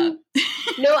quirked up.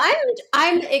 No,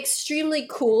 I'm extremely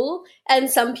cool, and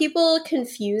some people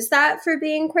confuse that for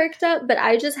being quirked up. But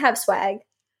I just have swag.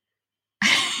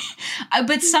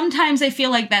 But sometimes I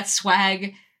feel like that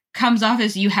swag comes off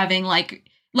as you having like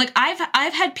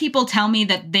I've had people tell me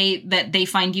that they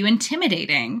find you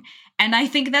intimidating, and I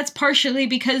think that's partially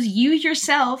because you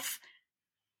yourself,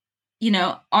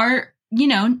 are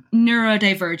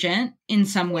neurodivergent in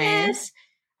some ways.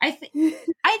 I think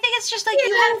it's just like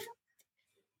you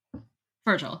have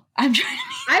Virgil. I'm trying.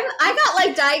 I got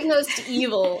like diagnosed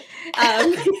evil.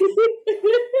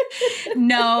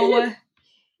 No.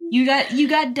 You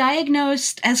got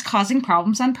diagnosed as causing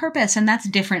problems on purpose, and that's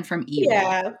different from evil.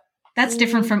 Yeah. That's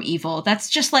different from evil. That's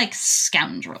just like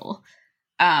scoundrel.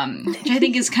 Which I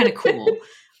think is kind of cool.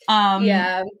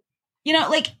 Yeah.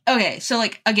 Okay, so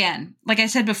like again, like I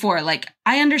said before, like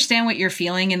I understand what you're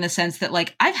feeling in the sense that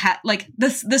like I've had like the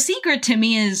secret to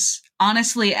me is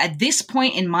honestly at this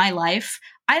point in my life,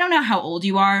 I don't know how old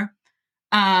you are.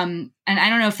 And I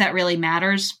don't know if that really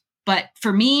matters, but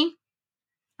for me,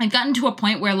 I've gotten to a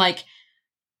point where like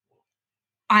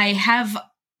I have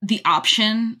the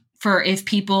option for if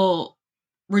people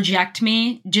reject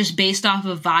me just based off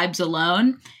of vibes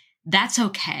alone, that's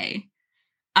okay.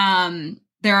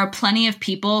 There are plenty of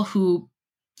people who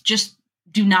just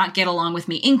do not get along with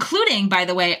me, including, by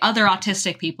the way, other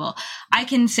autistic people. I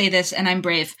can say this, and I'm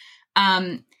brave.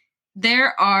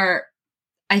 There are,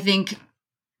 I think,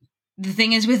 the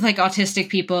thing is with like autistic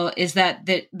people is that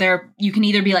you can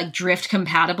either be like drift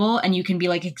compatible and you can be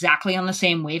like exactly on the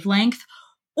same wavelength,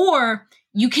 or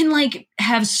you can like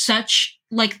have such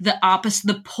like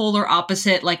the polar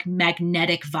opposite, like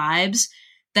magnetic vibes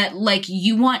that like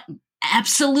you want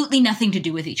absolutely nothing to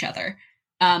do with each other.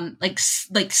 Like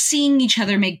seeing each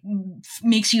other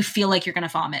makes you feel like you're going to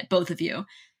vomit, both of you.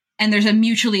 And there's a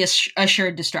mutually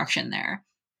assured destruction there.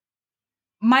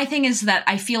 My thing is that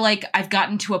I feel like I've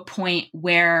gotten to a point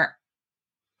where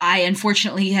I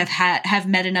unfortunately have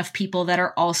met enough people that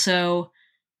are also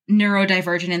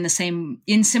neurodivergent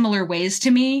in similar ways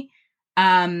to me.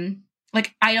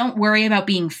 Like I don't worry about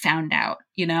being found out,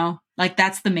 like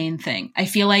that's the main thing. I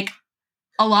feel like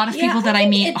a lot of people that I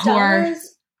meet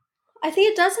I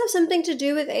think it does have something to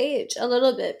do with age a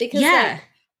little bit because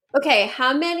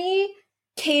how many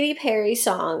Katy Perry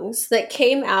songs that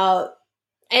came out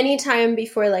anytime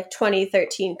before like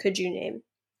 2013 could you name?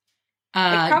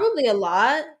 Like probably a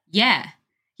lot. Yeah,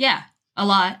 a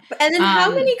lot. And then how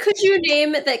many could you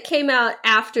name that came out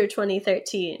after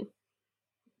 2013?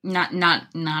 Not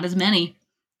as many,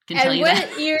 tell you that.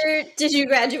 And what year did you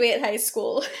graduate high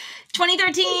school?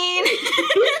 2013.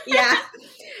 Yeah.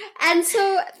 And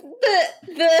so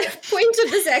the point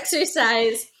of this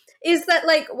exercise is that,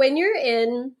 like, when you're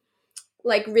in,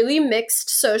 like, really mixed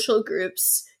social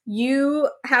groups, you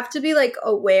have to be, like,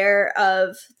 aware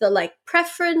of the, like,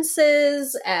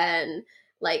 preferences and,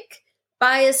 like,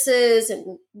 biases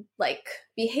and, like,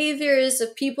 behaviors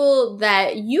of people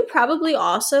that you probably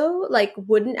also, like,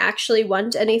 wouldn't actually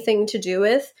want anything to do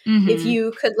with if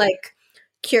you could, like,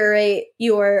 curate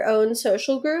your own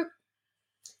social group.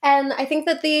 And I think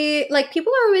that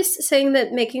people are always saying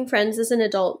that making friends as an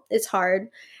adult is hard.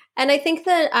 And I think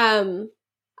that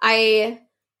I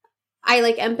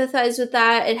like empathize with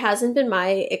that. It hasn't been my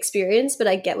experience, but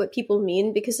I get what people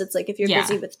mean, because it's like, if you're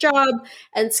busy with job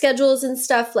and schedules and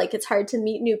stuff, like, it's hard to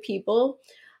meet new people.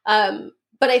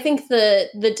 But I think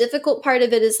the difficult part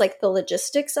of it is, like, the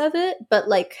logistics of it, but,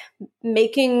 like,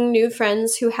 making new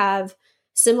friends who have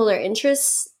similar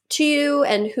interests to you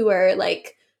and who are,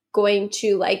 like, going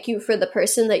to like you for the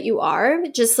person that you are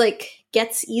just, like,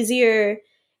 gets easier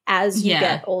as you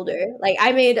get older. Like,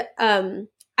 I made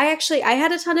I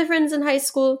had a ton of friends in high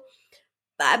school,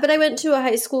 but I went to a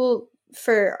high school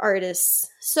for artists.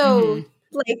 So,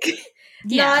 like,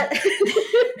 not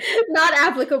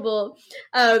applicable.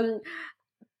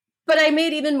 But I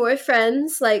made even more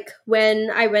friends, like, when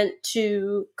I went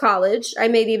to college. I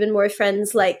made even more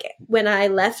friends, like, when I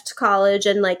left college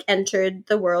and, like, entered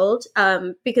the world,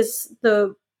 because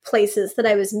the places that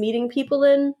I was meeting people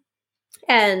in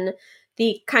and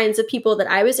the kinds of people that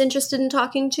I was interested in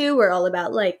talking to were all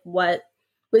about, like, what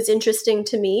was interesting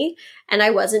to me. And I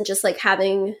wasn't just, like,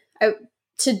 having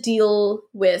to deal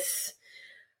with,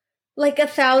 like, a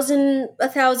thousand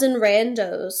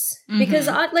randos, because,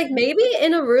 like, maybe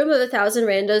in a room of 1,000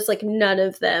 randos, like, none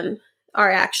of them are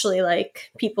actually,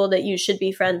 like, people that you should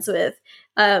be friends with.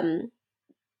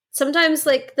 Sometimes,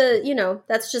 like,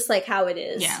 that's just, like, how it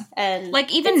is. Yeah. And,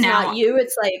 like, even it's now, not you,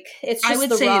 it's like, it's just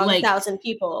the wrong 1,000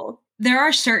 people. There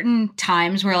are certain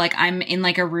times where, like, I'm in,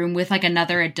 like, a room with, like,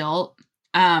 another adult,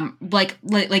 like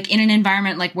in an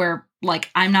environment, like, where, like,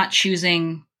 I'm not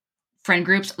choosing friend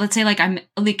groups. Let's say, like, I'm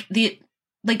like the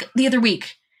other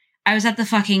week I was at the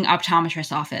fucking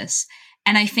optometrist office,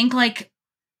 and I think, like,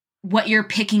 what you're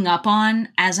picking up on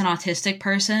as an autistic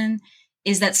person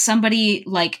is that somebody,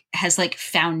 like, has, like,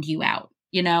 found you out.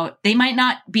 You know, they might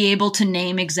not be able to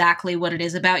name exactly what it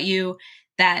is about you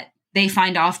that they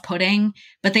find off-putting,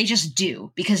 but they just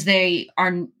do, because they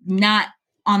are not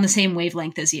on the same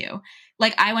wavelength as you.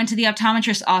 Like, I went to the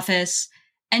optometrist office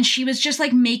and she was just,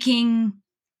 like, making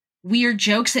weird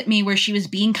jokes at me where she was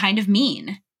being kind of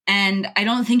mean. And I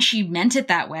don't think she meant it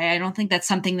that way. I don't think that's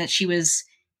something that she was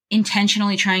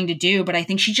intentionally trying to do, but I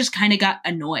think she just kind of got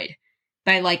annoyed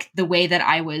by, like, the way that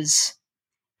I was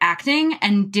acting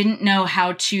and didn't know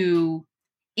how to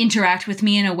interact with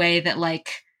me in a way that,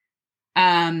 like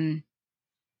that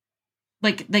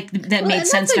made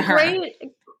sense to her.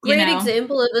 Great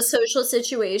example of a social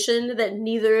situation that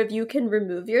neither of you can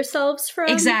remove yourselves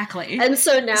from. Exactly. And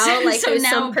so now, like, there's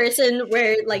some person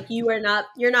where, like, you're not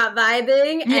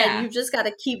vibing, and you've just got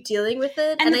to keep dealing with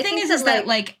it. And the thing is that,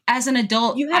 like, as an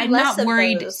adult, I'm not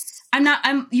worried.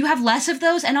 You have less of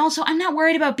those, and also I'm not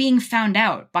worried about being found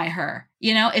out by her.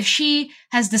 You know, if she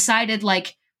has decided,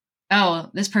 like,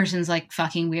 oh, this person's, like,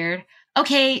 fucking weird.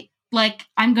 Okay. Like,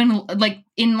 I'm going to, like,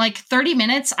 in, like, 30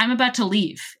 minutes, I'm about to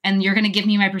leave, and you're going to give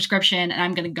me my prescription, and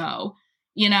I'm going to go,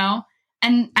 you know?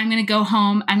 And I'm going to go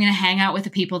home. I'm going to hang out with the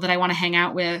people that I want to hang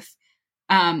out with,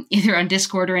 either on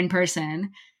Discord or in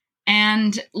person.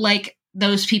 And, like,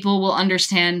 those people will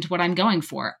understand what I'm going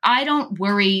for. I don't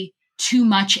worry too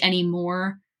much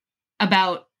anymore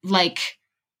about, like,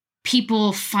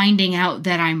 people finding out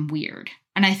that I'm weird.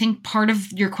 And I think part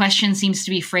of your question seems to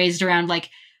be phrased around, like,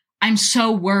 I'm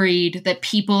so worried that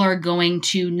people are going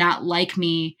to not like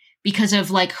me because of,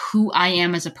 like, who I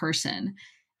am as a person.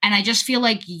 And I just feel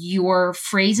like your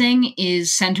phrasing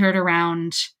is centered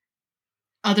around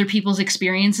other people's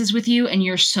experiences with you. And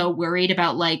you're so worried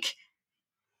about, like,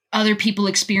 other people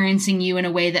experiencing you in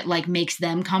a way that, like, makes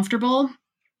them comfortable.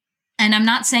 And I'm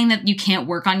not saying that you can't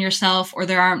work on yourself, or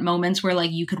there aren't moments where,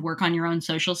 like, you could work on your own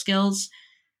social skills.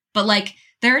 But, like,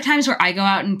 there are times where I go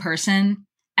out in person,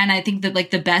 and I think that,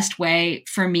 like, the best way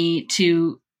for me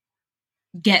to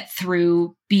get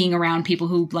through being around people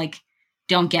who, like,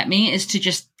 don't get me is to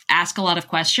just ask a lot of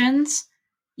questions.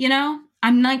 You know,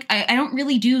 I'm like, I don't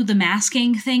really do the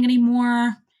masking thing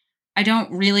anymore. I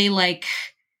don't really, like,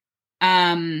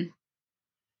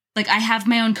 like I have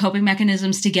my own coping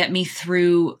mechanisms to get me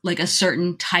through like a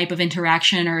certain type of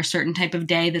interaction or a certain type of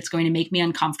day that's going to make me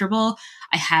uncomfortable.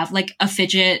 I have like a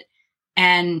fidget,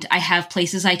 and I have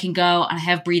places I can go, and I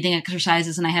have breathing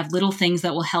exercises, and I have little things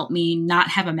that will help me not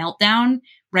have a meltdown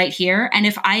right here. And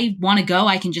if I want to go,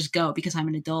 I can just go because I'm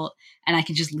an adult and I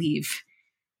can just leave.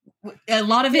 A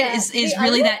lot of it is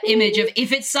really that image of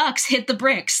if it sucks, hit the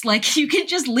bricks. Like you can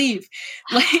just leave.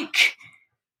 Like,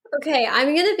 okay,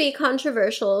 I'm going to be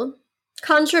controversial.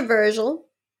 I'm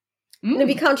going to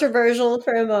be controversial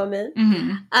for a moment.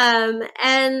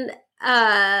 And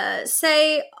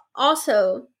say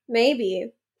also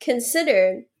maybe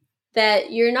consider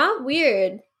that you're not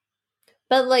weird,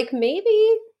 but like maybe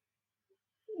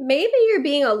you're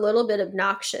being a little bit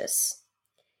obnoxious.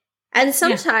 And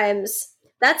sometimes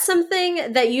that's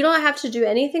something that you don't have to do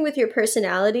anything with your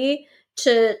personality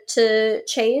to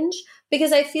change,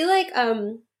 because I feel like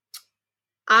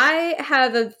I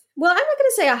have I'm not going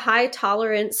to say a high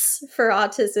tolerance for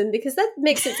autism, because that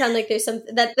makes it sound like there's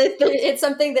something that it's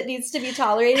something that needs to be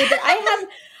tolerated. But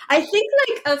I think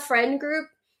like a friend group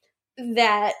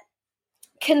that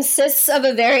consists of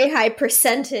a very high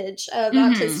percentage of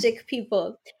autistic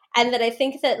people, and that I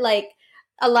think that like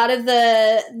a lot of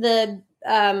the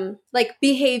like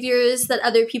behaviors that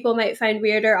other people might find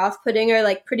weird or off-putting are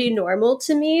like pretty normal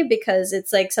to me, because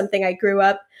it's like something I grew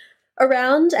up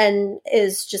around and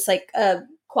is just like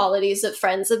qualities of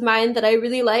friends of mine that I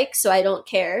really like, so I don't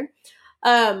care.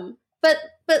 But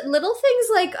little things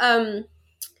like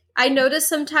I noticed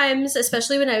sometimes,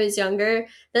 especially when I was younger,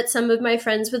 that some of my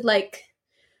friends would like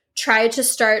try to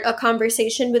start a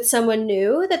conversation with someone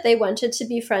new that they wanted to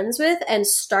be friends with, and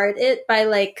start it by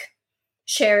like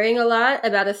sharing a lot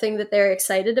about a thing that they're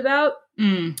excited about.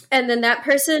 And then that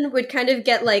person would kind of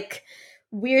get like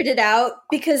weirded out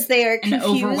because they are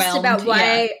confused about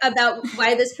why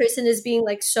this person is being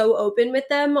like so open with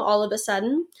them all of a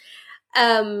sudden.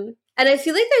 And I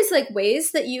feel like there's like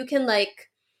ways that you can like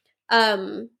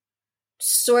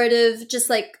sort of just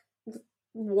like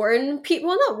warn people,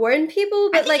 well, not warn people,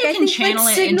 but I think like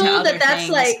signal that that's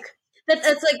like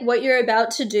that's like what you're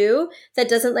about to do, that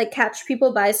doesn't like catch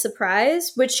people by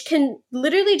surprise, which can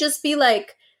literally just be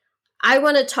like, I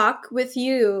want to talk with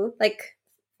you, like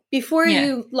before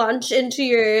you launch into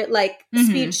your like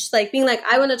speech, like being like,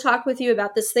 I want to talk with you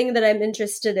about this thing that I'm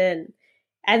interested in,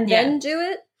 and then do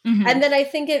it. And then I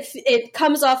think it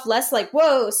comes off less like,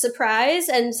 whoa, surprise,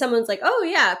 and someone's like, oh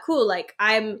yeah, cool, like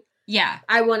I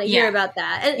want to hear about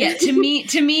that. And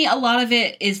to me a lot of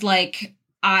it is like,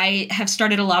 I have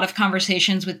started a lot of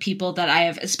conversations with people that I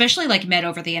have especially like met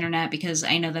over the internet, because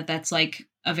I know that that's like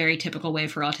a very typical way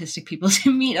for autistic people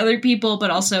to meet other people, but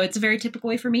also it's a very typical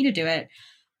way for me to do it.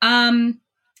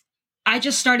 I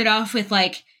just started off with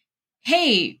like,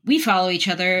 hey, we follow each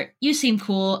other. You seem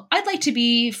cool. I'd like to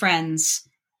be friends.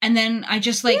 And then I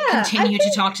just like continue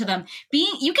to talk to them.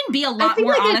 You can be a lot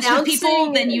more like honest with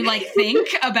people than you like think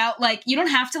about. Like, you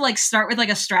don't have to like start with like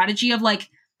a strategy of like,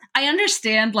 I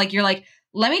understand, like you're like,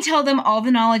 let me tell them all the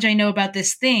knowledge I know about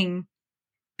this thing,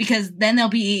 because then they'll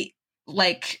be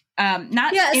like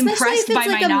not impressed by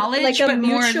my knowledge, but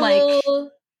more like,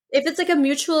 if it's like a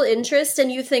mutual interest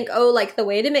and you think, oh, like the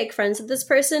way to make friends with this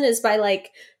person is by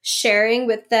like sharing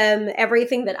with them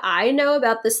everything that I know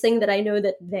about this thing that I know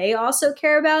that they also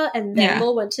care about, and then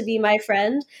will want to be my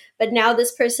friend. But now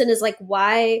this person is like,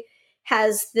 why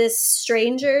has this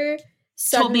stranger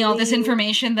told me all this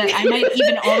information that I might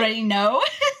even already know?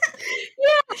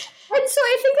 Yeah. And so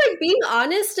I think like being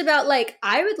honest about like,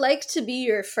 I would like to be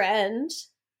your friend.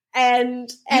 And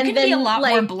you can be a lot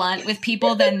more blunt with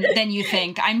people than you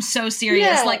think. I'm so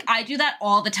serious. Like I do that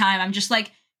all the time. I'm just like,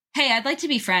 hey, I'd like to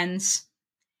be friends.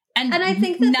 And I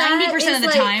think 90% of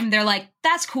the time they're like,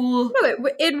 that's cool. No,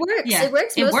 it works. Yeah, it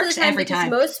works most of the time, every time.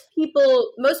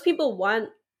 Most people want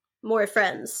more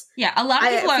friends. Yeah, a lot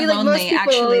of people are lonely,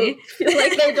 actually. Feel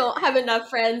like they don't have enough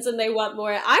friends and they want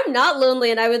more. I'm not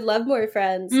lonely and I would love more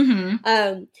friends.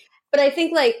 But I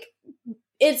think like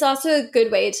it's also a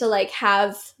good way to like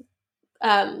have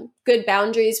good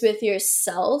boundaries with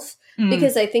yourself,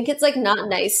 because I think it's like not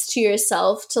nice to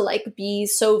yourself to like be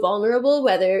so vulnerable,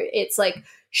 whether it's like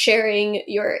sharing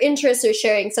your interests or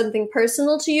sharing something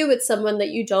personal to you with someone that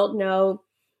you don't know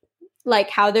like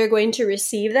how they're going to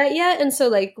receive that yet. And so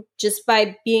like just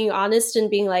by being honest and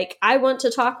being like, I want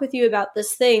to talk with you about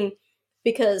this thing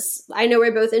because I know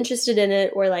we're both interested in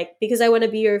it, or like because I want to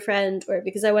be your friend, or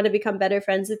because I want to become better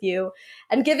friends with you,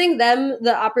 and giving them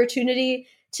the opportunity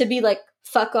to be like,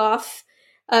 fuck off,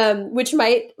 which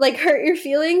might like hurt your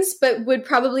feelings, but would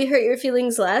probably hurt your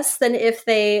feelings less than if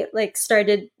they like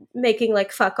started making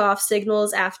like fuck off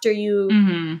signals after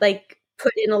you like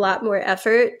put in a lot more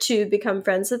effort to become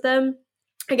friends with them.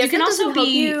 I guess you can also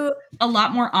be a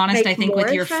lot more honest, I think,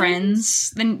 with your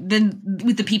friends than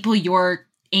with the people you're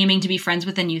aiming to be friends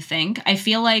with than you think. I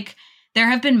feel like there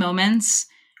have been moments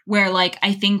where, like,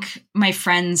 I think my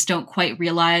friends don't quite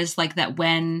realize, like, that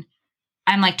when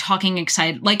I'm, like, talking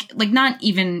excited, like not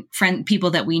even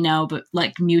people that we know, but,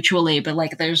 like, mutually, but,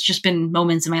 like, there's just been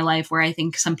moments in my life where I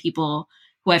think some people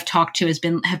who I've talked to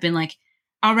have been like,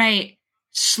 all right,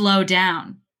 slow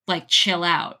down, like, chill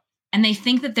out. And they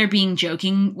think that they're being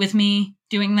joking with me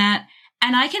doing that.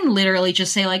 And I can literally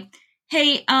just say, like,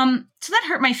 hey, so that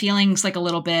hurt my feelings, like, a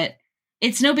little bit.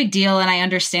 It's no big deal. And I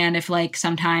understand if, like,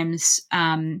 sometimes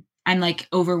I'm, like,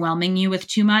 overwhelming you with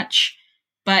too much.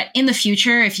 But in the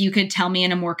future, if you could tell me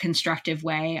in a more constructive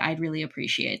way, I'd really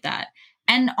appreciate that.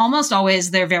 And almost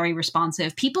always they're very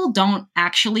responsive. People don't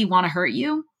actually want to hurt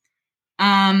you.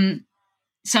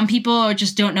 Some people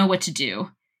just don't know what to do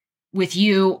with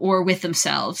you or with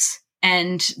themselves,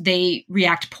 and they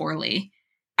react poorly.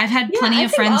 I've had plenty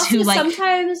of friends who, like,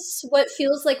 sometimes what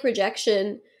feels like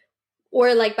rejection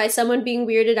or, like, by someone being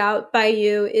weirded out by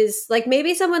you is, like,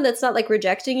 maybe someone that's not, like,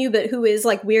 rejecting you, but who is,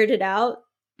 like, weirded out.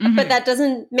 Mm-hmm. But that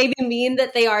doesn't maybe mean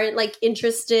that they aren't, like,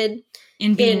 interested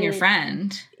in being your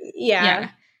friend.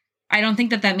 Yeah. I don't think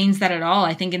that means that at all.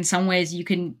 I think in some ways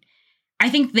I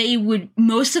think they would,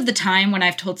 most of the time when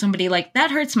I've told somebody, like,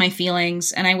 that hurts my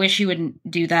feelings and I wish you wouldn't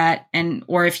do that.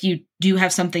 or if you do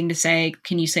have something to say,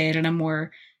 can you say it in a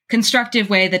more constructive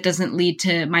way that doesn't lead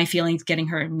to my feelings getting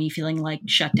hurt and me feeling, like,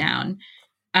 shut down,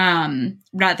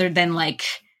 rather than, like,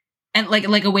 and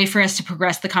like a way for us to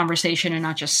progress the conversation and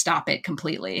not just stop it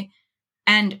completely.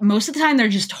 And most of the time they're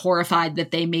just horrified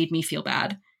that they made me feel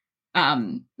bad.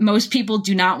 Most people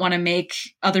do not want to make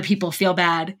other people feel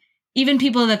bad, even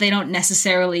people that they don't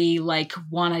necessarily, like,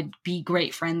 want to be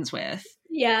great friends with.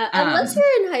 Yeah, unless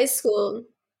you're in high school.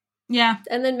 Yeah.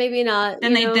 And then maybe not.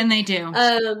 Then they do.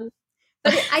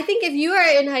 But I think if you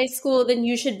are in high school, then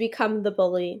you should become the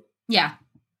bully. Yeah.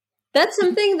 That's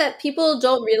something that people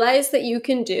don't realize that you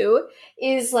can do,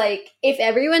 is, like, if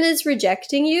everyone is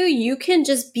rejecting you, you can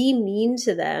just be mean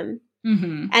to them.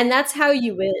 Mm-hmm. And that's how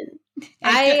you win.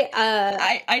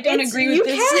 I don't agree with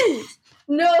this. You can.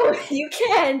 No, you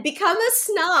can. Become a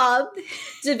snob.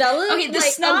 Develop, okay, the,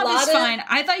 like, snob is fine.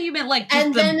 I thought you meant, like,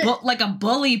 just like a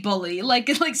bully. Like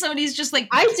somebody's just, like,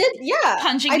 I did, yeah.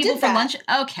 Punching people for lunch.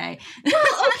 Okay.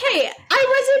 Well, okay.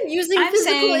 I wasn't using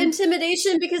physical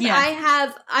intimidation because I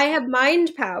have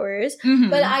mind powers,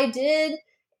 but I did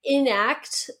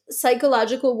enact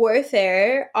psychological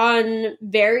warfare on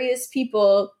various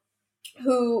people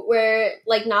who were,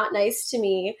 like, not nice to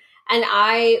me, and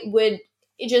I would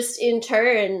just in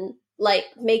turn, like,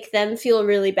 make them feel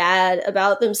really bad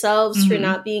about themselves for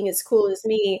not being as cool as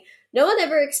me. No one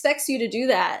ever expects you to do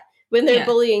that when they're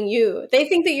bullying you. They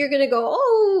think that you're going to go,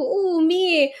 oh,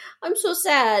 me, I'm so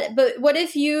sad. But what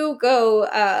if you go,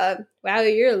 wow,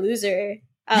 you're a loser.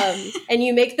 And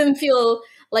you make them feel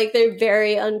like they're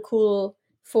very uncool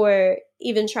for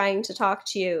even trying to talk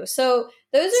to you. So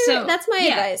that's my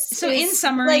advice. So in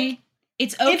summary, like,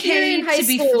 it's okay if you're in high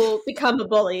school, become a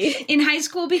bully. In high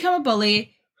school, become a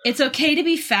bully. It's okay to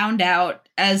be found out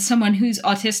as someone who's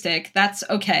autistic. That's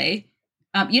okay.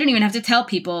 You don't even have to tell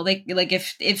people. Like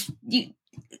if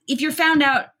you're found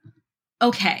out,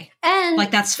 okay, and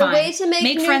like, that's fine. The way to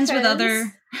make friends with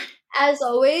other. As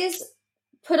always,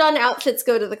 put on outfits.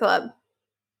 Go to the club.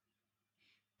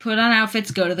 Put on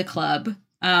outfits. Go to the club.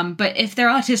 But if they're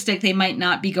autistic, they might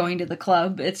not be going to the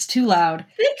club. It's too loud.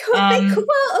 They could.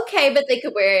 Well, okay, but they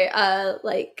could wear,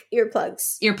 like,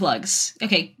 earplugs. Earplugs.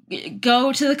 Okay.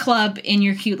 Go to the club in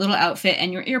your cute little outfit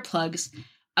and your earplugs.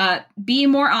 Be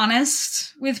more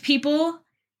honest with people,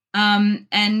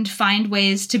 and find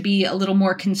ways to be a little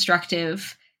more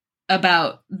constructive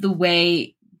about the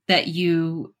way that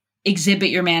you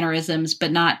exhibit your mannerisms,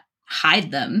 but not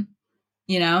hide them,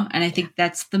 And I think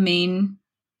that's the main...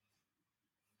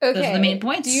 Okay. Those are the main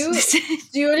points. Do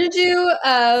you want to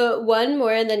do one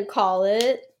more and then call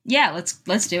it? Yeah,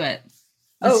 let's do it.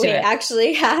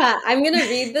 Actually, I'm going to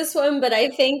read this one, but I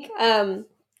think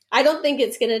I don't think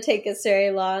it's going to take us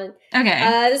very long.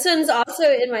 Okay. This one's also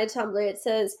in my Tumblr. It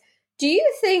says, do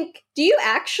you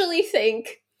actually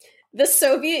think the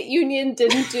Soviet Union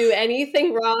didn't do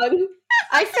anything wrong?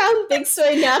 I found Big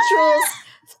Soy Naturals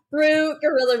through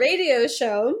Guerrilla Radio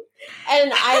Show,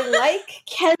 and I like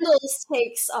Kendall's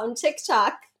takes on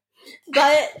TikTok,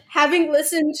 but having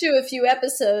listened to a few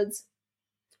episodes,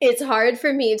 it's hard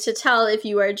for me to tell if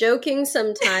you are joking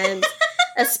sometimes,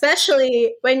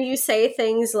 especially when you say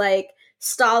things like,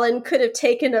 Stalin could have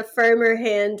taken a firmer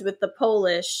hand with the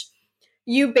Polish.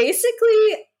 You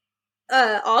basically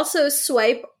also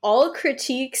swipe all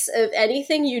critiques of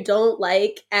anything you don't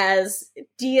like as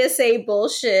DSA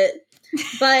bullshit,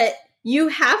 but you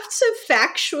have to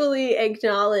factually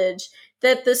acknowledge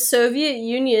that the Soviet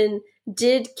Union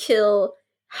did kill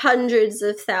hundreds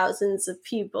of thousands of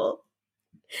people.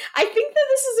 I think that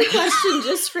this is a question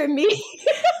just for me.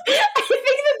 I think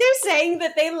that they're saying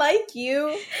that they like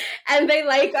you and they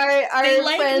like our they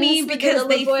like friends, me because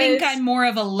they think I'm more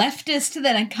of a leftist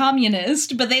than a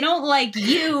communist, but they don't like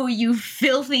you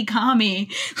filthy commie.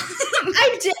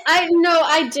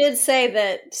 I did say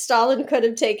that Stalin could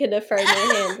have taken a firmer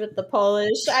hand with the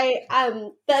Polish.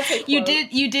 That's a quote.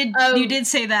 You did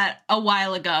say that a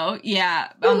while ago. Yeah,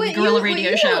 on the Guerrilla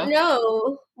Radio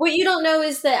show. What you don't know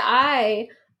is that I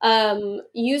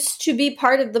used to be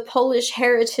part of the Polish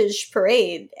Heritage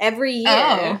Parade every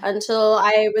year until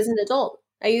I was an adult.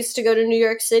 I used to go to New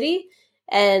York City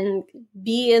and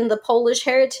be in the Polish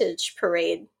Heritage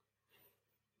Parade.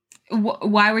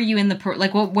 Why were you in the parade?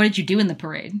 Like, what did you do in the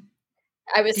parade?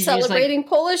 I was celebrating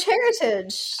Polish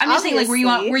heritage. I'm just saying, like, were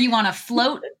you on a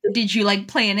float? Did you like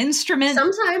play an instrument?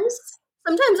 Sometimes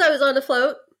I was on a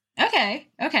float. Okay.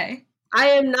 I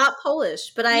am not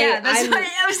Polish, but that's what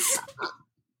I was.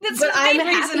 That's the main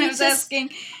reason I was asking.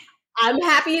 I'm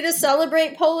happy to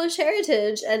celebrate Polish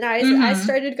heritage, and I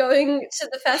started going to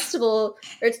the festival.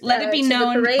 Let it be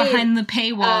known behind the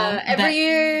paywall every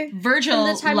year. Virgil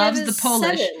loves the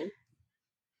Polish. 7.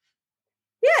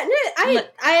 Yeah,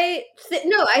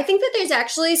 no, I think that there's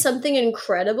actually something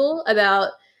incredible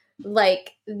about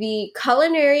like the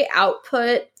culinary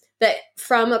output that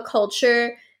from a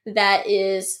culture that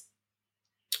is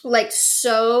like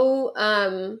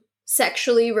so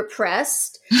sexually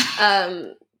repressed,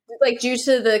 like due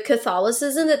to the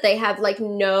Catholicism, that they have like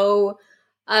no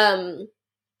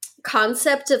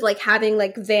concept of like having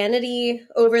like vanity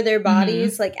over their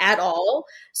bodies like at all.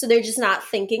 So they're just not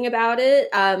thinking about it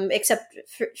except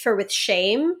for with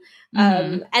shame.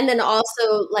 And then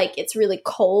also like it's really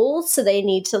cold, so they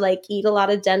need to like eat a lot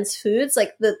of dense foods,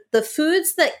 like the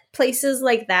foods that places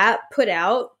like that put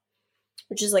out,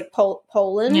 which is like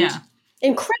Poland. Yeah.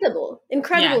 Incredible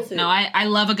food. No, I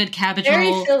love a good cabbage Very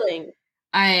roll. filling.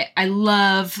 I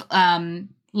love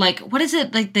like what is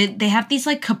it, like they have these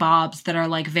like kebabs that are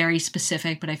like very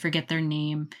specific, but I forget their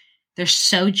name. They're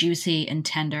so juicy and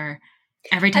tender.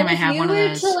 Every time I have one of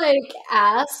those. If you were to like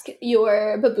ask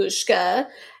your babushka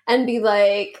and be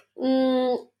like,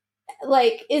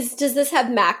 like does this have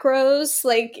macros?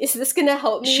 Like, is this gonna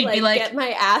help me like get my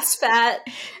ass fat?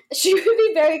 She would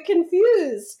be very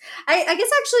confused. I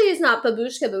guess actually it's not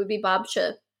babushka, but it would be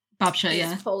babcia. Babcia,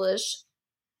 yeah. It's Polish.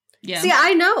 Yeah. See,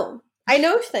 I know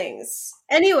things.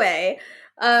 Anyway,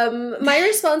 my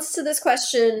response to this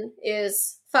question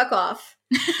is fuck off.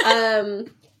 And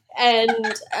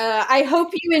I hope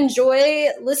you enjoy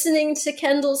listening to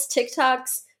Kendall's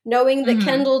TikToks, knowing that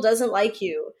Kendall doesn't like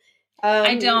you.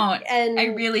 I don't. And I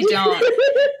really don't.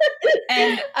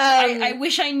 And I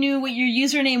wish I knew what your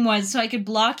username was so I could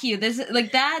block you. This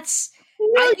like that's.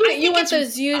 No, you want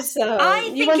those views though.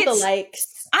 You want the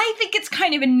likes. I think it's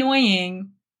kind of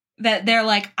annoying that they're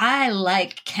like, I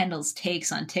like Kendall's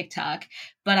takes on TikTok,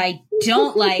 but I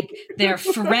don't like their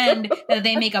friend that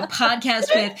they make a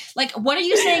podcast with. Like, what are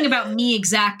you saying about me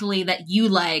exactly that you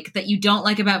don't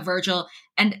like about Virgil?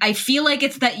 And I feel like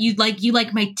it's that you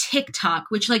like my TikTok,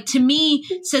 which like to me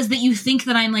says that you think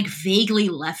that I'm like vaguely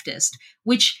leftist,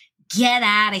 which get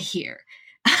out of here.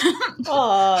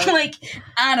 Like,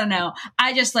 I don't know.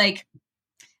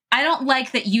 I don't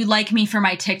like that you like me for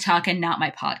my TikTok and not my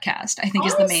podcast, I think.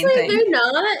 Honestly, is the main thing.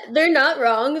 They're not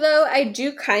wrong, though. I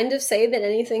do kind of say that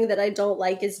anything that I don't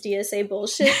like is DSA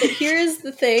bullshit, but here's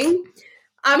the thing.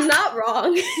 I'm not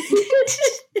wrong.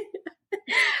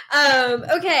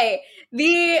 Okay,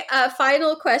 the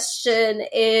final question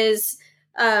is,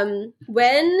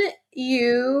 when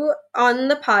you, on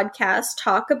the podcast,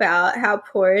 talk about how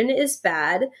porn is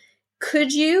bad,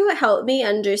 could you help me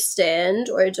understand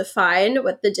or define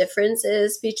what the difference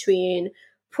is between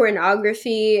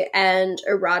pornography and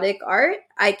erotic art?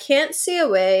 I can't see a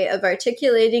way of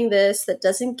articulating this that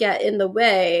doesn't get in the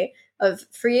way of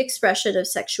free expression of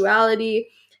sexuality,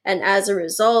 and as a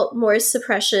result, more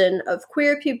suppression of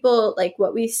queer people, like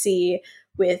what we see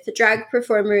with drag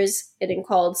performers getting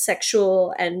called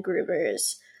sexual and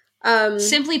groomers.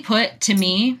 Simply put, to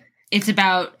me, it's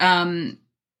about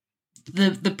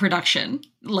the production,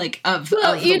 like of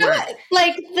you know work. What?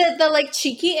 Like the like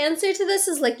cheeky answer to this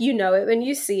is like, you know it when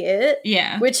you see it.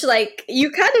 Yeah. Which like you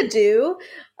kind of do.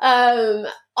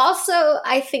 Also,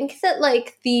 I think that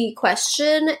like the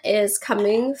question is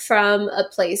coming from a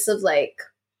place of like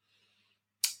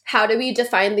how do we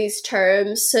define these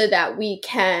terms so that we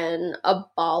can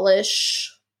abolish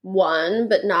one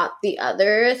but not the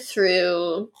other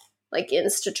through like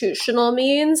institutional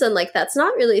means? And like that's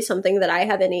not really something that I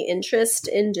have any interest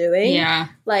in doing. Yeah.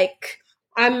 Like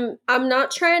I'm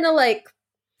not trying to like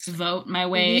vote my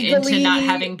way into not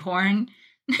having porn.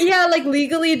 Yeah, like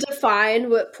legally define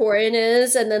what porn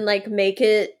is and then like make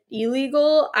it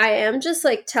illegal. I am just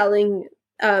like telling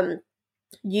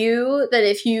you that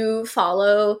if you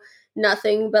follow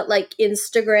nothing but like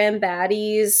Instagram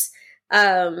baddies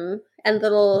and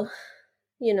little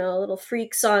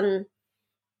freaks on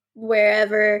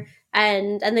wherever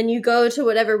and then you go to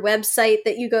whatever website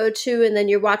that you go to and then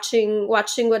you're watching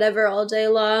whatever all day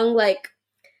long, like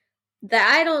that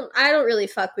I don't really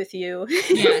fuck with you.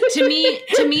 Yeah,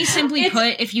 to me simply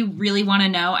put, if you really want to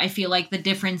know, I feel like the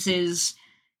difference is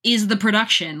the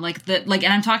production, and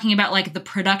I'm talking about like the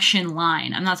production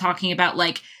line. I'm not talking about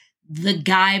like the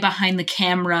guy behind the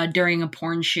camera during a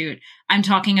porn shoot. I'm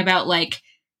talking about like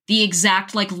the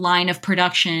exact like line of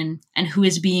production and who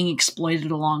is being exploited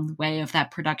along the way of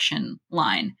that production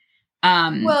line.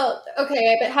 Well,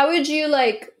 okay, but how would you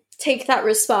like take that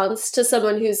response to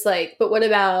someone who's like, but what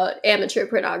about amateur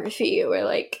pornography or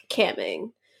like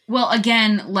camming? Well,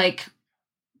 again, like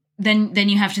then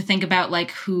you have to think about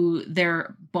like who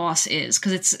their boss is,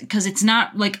 because it's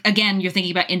not like, again, you're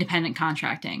thinking about independent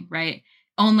contracting, right?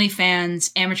 OnlyFans,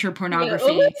 amateur pornography.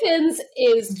 Yeah, OnlyFans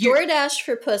is DoorDash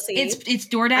for pussy. It's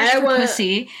DoorDash for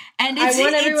pussy, and I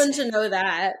want everyone to know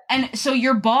that. And so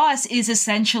your boss is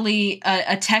essentially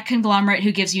a tech conglomerate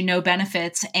who gives you no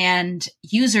benefits and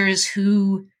users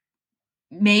who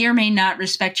may or may not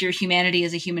respect your humanity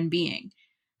as a human being.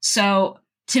 So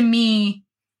to me,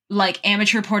 like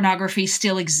amateur pornography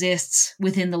still exists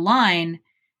within the line,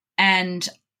 and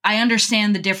I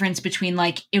understand the difference between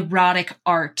like erotic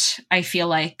art, I feel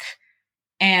like,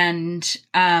 and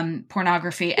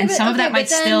pornography. And some of that might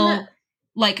still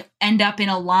like end up in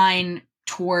a line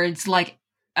towards like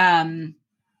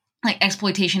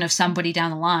exploitation of somebody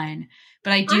down the line.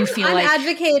 But I do feel like I'm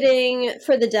advocating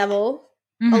for the devil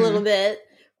a little bit.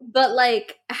 But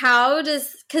like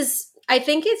because I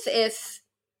think if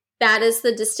that is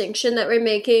the distinction that we're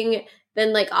making,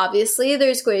 then like obviously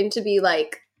there's going to be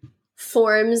like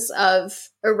forms of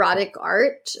erotic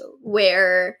art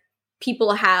where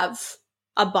people have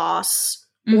a boss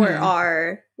or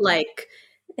are like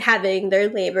having their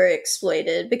labor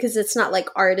exploited, because it's not like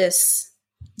artists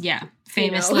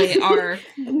famously are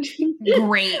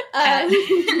great at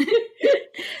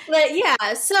but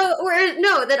yeah, so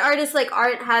that artists like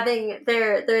aren't having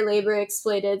their labor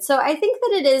exploited. So I think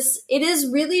that it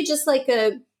is really just like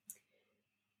a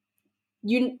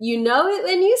you know it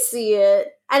when you see it.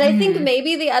 And I think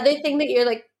maybe the other thing that you're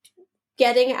like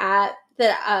getting at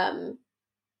that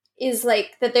is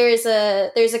like that there's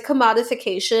a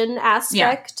commodification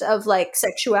aspect of like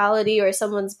sexuality or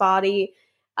someone's body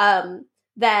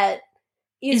that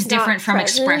is different from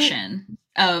expression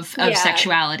of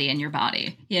sexuality in your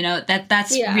body. You know,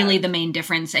 that's really the main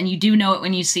difference. And you do know it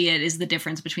when you see it, is the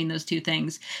difference between those two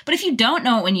things. But if you don't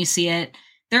know it when you see it,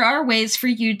 there are ways for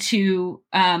you to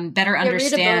better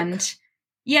understand.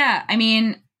 Yeah, I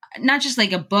mean, not just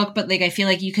like a book, but like I feel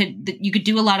like you could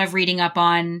do a lot of reading up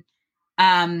on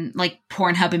like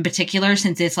Pornhub in particular,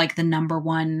 since it's like the number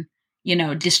one,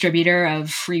 distributor of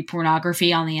free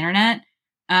pornography on the internet.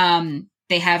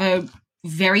 They have a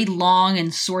very long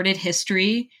and sordid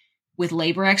history with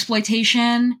labor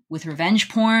exploitation, with revenge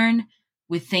porn,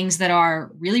 with things that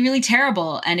are really, really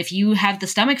terrible. And if you have the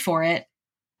stomach for it,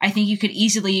 I think you could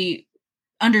easily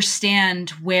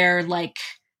understand where like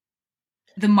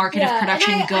the market of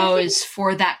production goes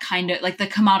for that kind of like the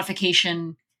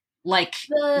commodification, like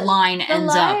line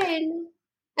ends up.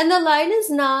 And the line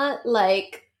is not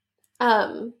like,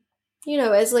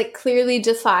 as like clearly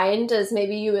defined as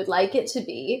maybe you would like it to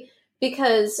be.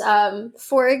 Because,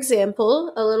 for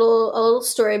example, a little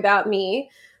story about me.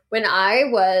 When I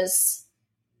was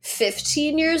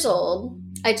 15 years old,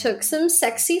 I took some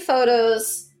sexy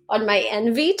photos on my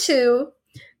NV2,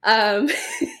 and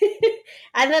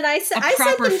then I sent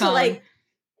them to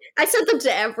I sent them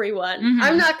to everyone.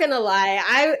 I'm not gonna lie,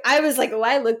 I was like, oh,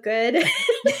 I look good, and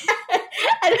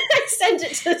I sent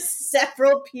it to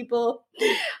several people,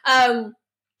 and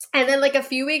then like a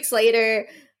few weeks later,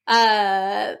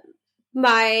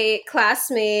 my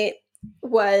classmate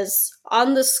was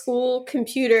on the school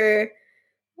computer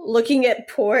looking at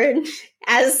porn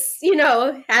as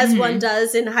one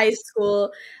does in high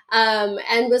school,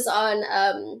 and was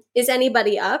on Is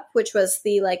Anybody Up, which was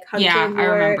the like Hunter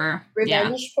Moore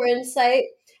revenge porn site.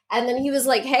 And then he was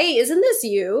like, hey, isn't this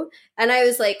you? And I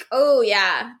was like, oh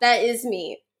yeah, that is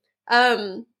me.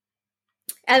 And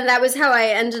that was how I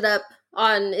ended up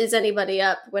on Is Anybody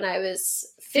Up when I was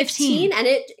 15. And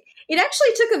it actually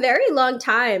took a very long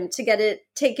time to get it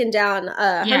taken down.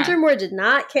 Hunter Moore did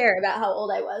not care about how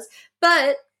old I was.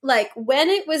 But, like, when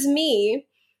it was me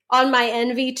on my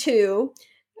NV2,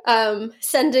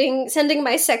 sending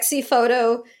my sexy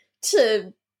photo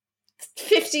to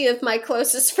 50 of my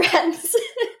closest friends,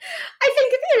 I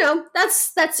think,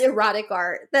 that's erotic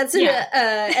art. That's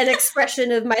an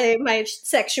expression of my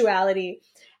sexuality.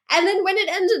 And then when it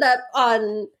ended up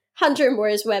on Hunter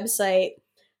Moore's website,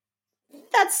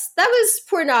 that was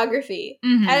pornography.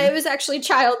 Mm-hmm. And it was actually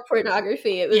child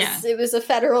pornography. It was a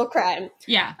federal crime.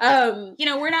 Yeah.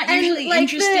 We're not usually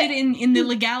interested in the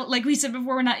legal, like we said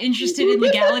before, we're not interested in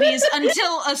legalities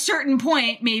until a certain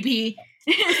point, maybe.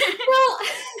 Well,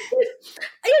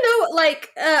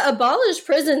 abolish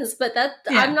prisons, but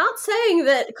I'm not saying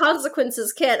that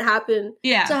consequences can't happen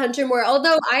to Hunter Moore,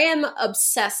 although I am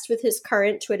obsessed with his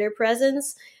current Twitter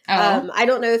presence. I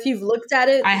don't know if you've looked at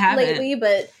it lately,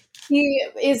 but he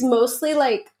is mostly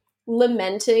like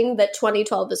lamenting that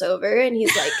 2012 is over, and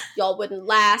he's like, y'all wouldn't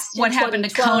last. What happened to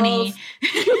Coney?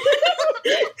 Because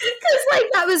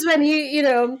that was when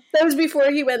that was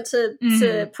before he went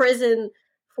to prison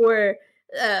for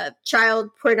child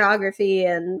pornography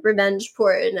and revenge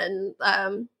porn. And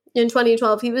in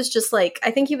 2012, he was just like,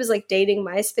 I think he was like dating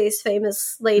MySpace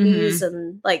famous ladies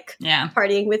and like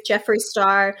partying with Jeffree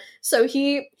Star. So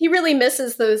he really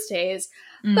misses those days.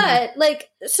 But like,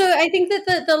 so I think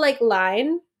that the like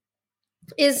line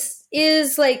is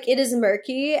like, it is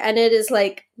murky, and it is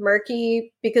like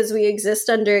murky because we exist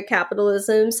under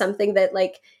capitalism. Something that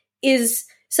like is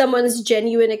someone's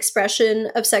genuine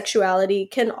expression of sexuality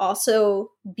can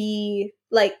also be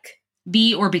like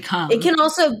be or become. It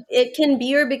can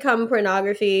be or become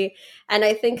pornography. And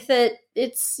I think that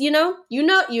it's you know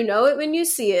it when you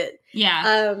see it.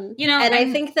 Yeah. And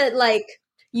I think that like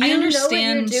you know what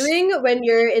you're doing when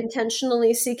you're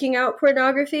intentionally seeking out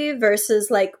pornography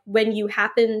versus like when you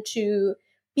happen to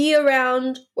be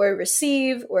around or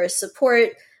receive or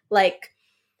support like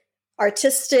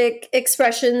artistic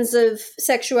expressions of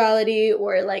sexuality,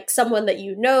 or like someone that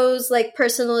you know's like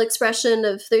personal expression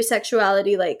of their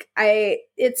sexuality. Like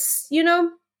it's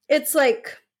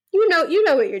like you know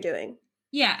what you're doing.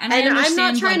 Yeah, and I'm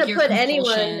not trying to put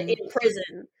anyone in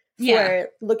prison for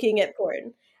looking at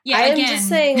porn. Yeah, I'm just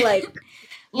saying, like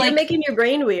you're making your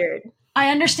brain weird. I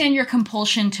understand your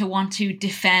compulsion to want to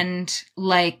defend,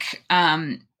 like,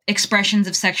 expressions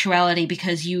of sexuality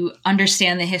because you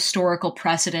understand the historical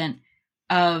precedent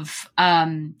of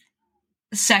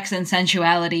sex and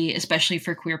sensuality, especially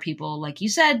for queer people, like you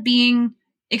said, being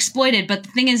exploited. But the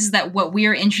thing is that what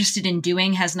we're interested in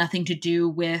doing has nothing to do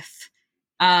with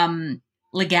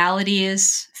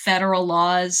legalities, federal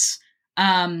laws,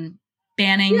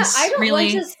 bannings. I don't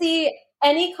want to see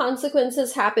any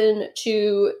consequences happen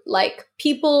to like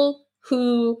people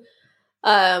who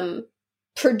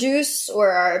produce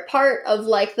or are part of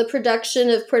like the production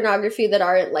of pornography that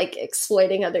aren't like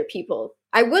exploiting other people.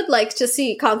 I would like to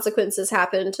see consequences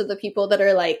happen to the people that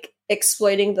are like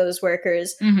exploiting those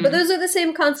workers, but those are the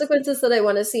same consequences that I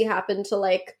want to see happen to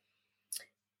like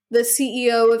the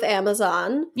CEO of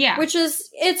Amazon, which is,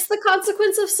 it's the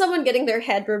consequence of someone getting their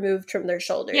head removed from their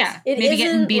shoulders. Yeah, maybe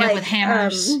getting beat up with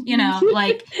hammers,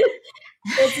 like...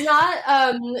 It's not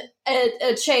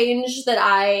a change that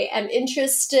I am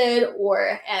interested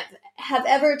or have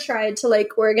ever tried to,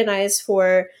 like, organize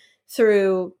for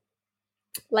through,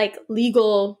 like,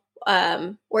 legal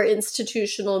or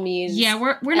institutional means. Yeah,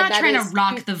 we're not trying to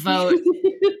rock the vote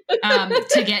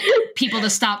to get people to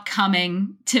stop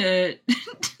coming to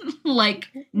like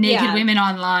naked women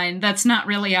online. That's not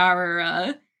really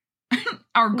our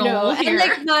goal here.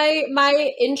 And like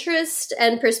my interest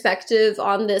and perspective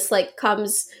on this like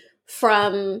comes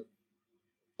from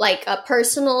like a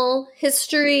personal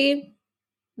history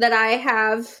that I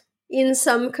have in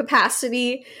some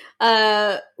capacity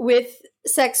with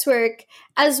sex work,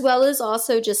 as well as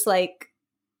also just like,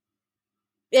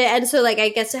 and so like I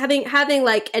guess having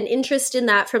like an interest in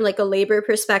that from like a labor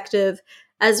perspective,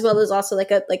 as well as also like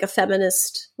a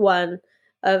feminist one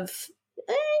of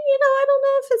I don't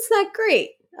know if it's that great.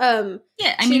 I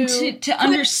mean to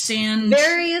understand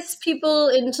various people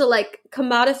into like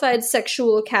commodified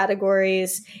sexual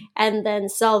categories and then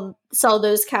sell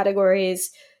those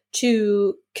categories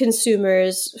to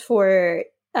consumers for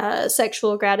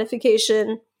sexual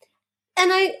gratification.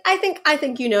 And I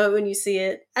think you know it when you see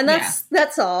it. And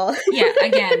that's all. Yeah,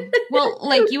 again. Well,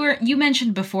 like you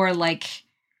mentioned before, like,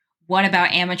 what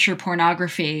about amateur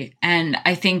pornography? And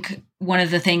I think one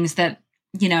of the things that,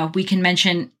 we can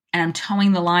mention and I'm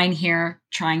towing the line here,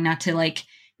 trying not to like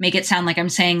make it sound like I'm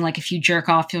saying like if you jerk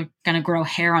off, you're gonna grow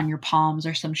hair on your palms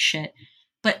or some shit.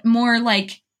 But more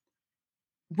like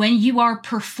when you are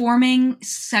performing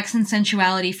sex and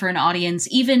sensuality for an audience,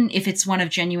 even if it's one of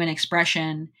genuine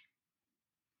expression,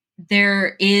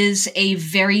 there is a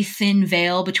very thin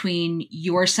veil between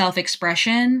your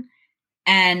self-expression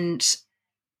and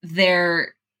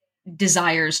their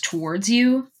desires towards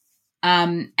you,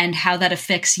 and how that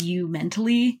affects you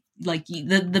mentally. Like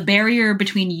the barrier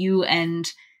between you and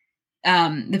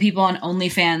the people on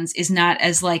OnlyFans is not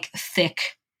as like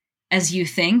thick as you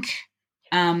think.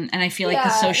 And I feel like the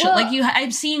social, like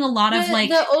I'm seeing a lot of like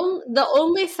the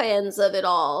OnlyFans of it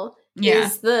all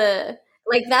is the,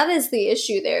 like, that is the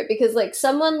issue there, because like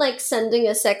someone like sending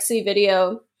a sexy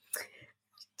video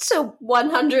to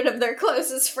 100 of their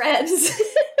closest friends,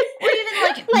 or even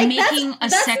like making a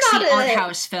sexy art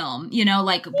house film, you know,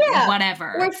 like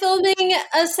whatever, or filming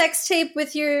a sex tape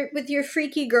with your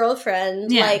freaky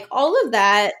girlfriend, like all of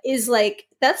that is like,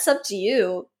 that's up to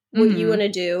you what you want to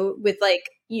do with like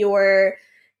your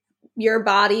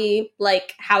body,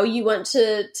 like how you want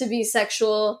to be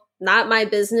sexual. Not my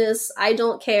business. I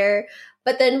don't care.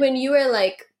 But then when you are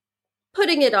like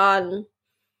putting it on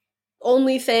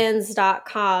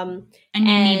OnlyFans.com and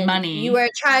you need money, you are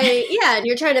trying, and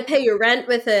you're trying to pay your rent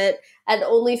with it, and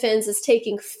OnlyFans is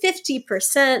taking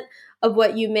 50% of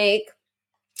what you make,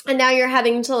 and now you're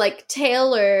having to like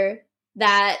tailor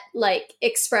that like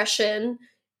expression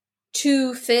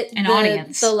to fit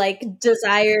the like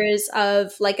desires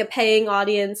of like a paying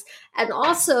audience, and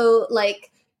also like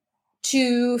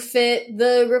to fit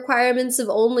the requirements of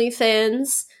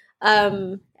OnlyFans,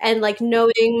 and like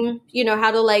knowing, you know,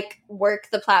 how to like work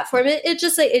the platform. It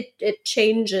just like it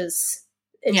changes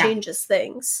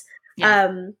things.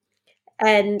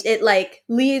 And it like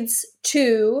leads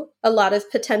to a lot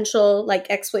of potential like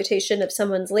exploitation of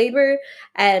someone's labor,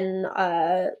 and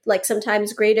like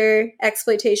sometimes greater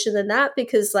exploitation than that,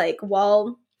 because like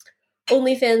while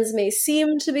OnlyFans may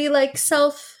seem to be like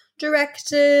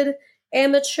self-directed,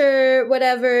 amateur,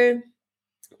 whatever,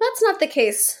 that's not the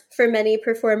case for many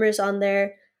performers on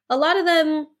there. A lot of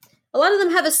them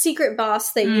have a secret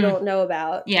boss that you don't know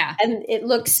about. Yeah. And it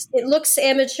looks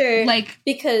amateur, like,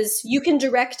 because you can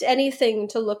direct anything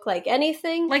to look like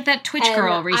anything. Like that Twitch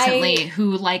girl recently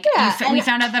who like we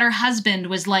found out that her husband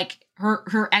was like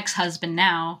her ex-husband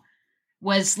now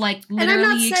was like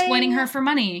literally exploiting her for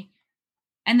money.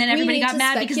 And then everybody got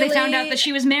mad because they found out that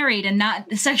she was married and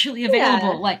not sexually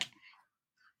available. Like,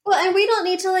 well, and we don't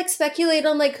need to like speculate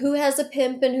on like who has a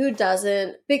pimp and who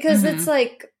doesn't, because it's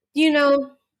like, you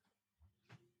know,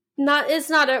 it is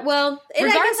our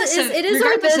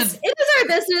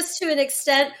business to an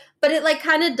extent, but it like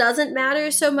kind of doesn't matter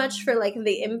so much for like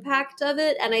the impact of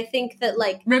it. And I think that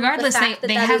like regardless,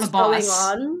 they have a boss.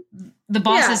 The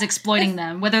boss is exploiting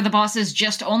them, whether the boss is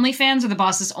just OnlyFans or the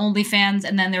boss is OnlyFans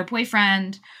and then their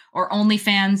boyfriend, or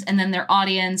OnlyFans and then their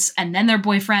audience and then their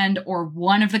boyfriend, or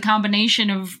one of the combination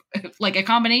of like a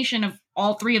combination of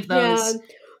all three of those.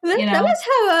 Yeah. That was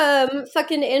how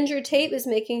fucking Andrew Tate was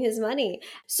making his money.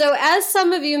 So as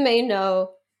some of you may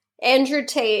know, Andrew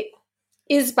Tate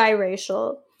is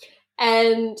biracial.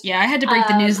 And I had to break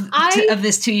the news of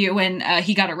this to you when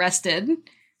he got arrested.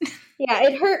 Yeah,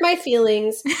 it hurt my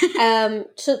feelings to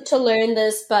learn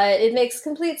this, but it makes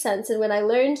complete sense. And when I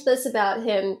learned this about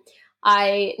him,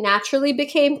 I naturally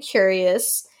became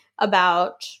curious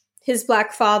about his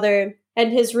Black father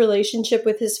and his relationship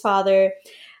with his father.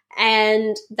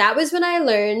 And that was when I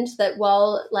learned that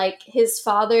while like his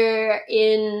father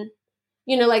in,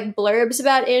 you know, like blurbs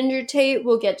about Andrew Tate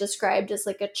will get described as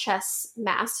like a chess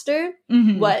master,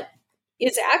 what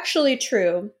is actually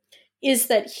true is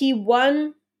that he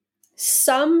won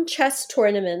some chess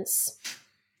tournaments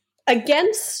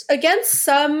against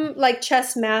some like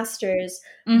chess masters,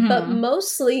 but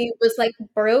mostly was like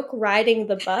broke riding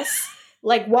the bus,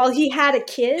 like while he had a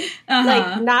kid,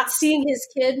 like not seeing his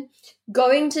kid,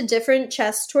 going to different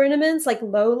chess tournaments, like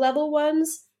low level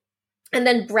ones, and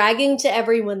then bragging to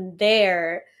everyone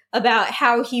there about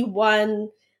how he won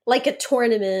like a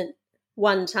tournament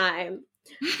one time.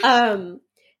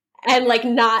 And like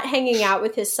not hanging out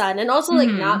with his son, and also like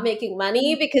not making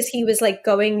money because he was like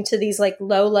going to these like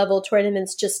low level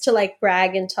tournaments just to like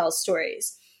brag and tell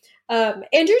stories.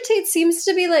 Andrew Tate seems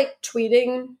to be like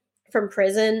tweeting from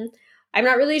prison. I'm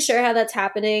not really sure how that's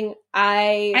happening.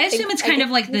 I assume it's kind of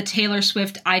like the Taylor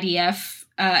Swift IDF,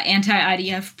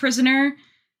 anti-IDF prisoner,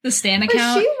 the Stan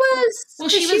account.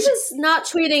 She was not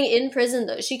tweeting in prison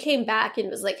though. She came back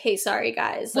and was like, "Hey, sorry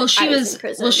guys." Like, I was in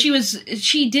prison.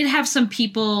 She did have some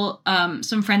people,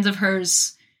 some friends of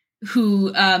hers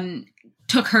who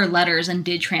took her letters and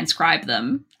did transcribe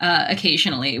them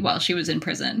occasionally while she was in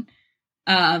prison.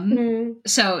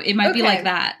 So it might be like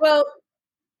that. Well,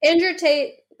 Andrew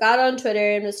Tate got on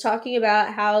Twitter and was talking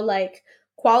about how, like,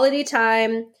 quality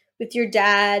time with your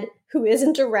dad who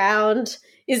isn't around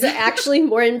is actually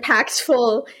more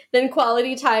impactful than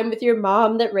quality time with your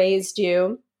mom that raised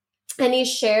you. And he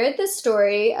shared this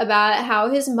story about how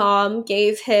his mom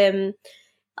gave him,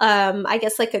 I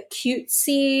guess, like a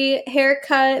cutesy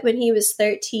haircut when he was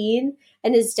 13.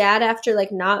 And his dad, after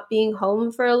like not being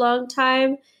home for a long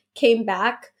time, came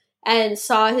back and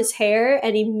saw his hair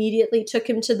and immediately took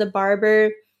him to the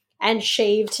barber and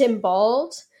shaved him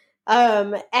bald.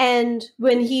 And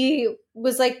when he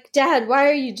was like, Dad, why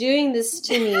are you doing this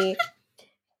to me?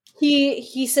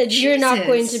 he said, Jesus. You're not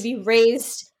going to be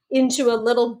raised into a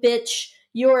little bitch.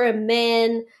 You're a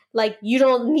man. Like, you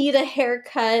don't need a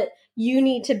haircut. You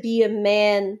need to be a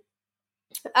man.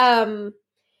 And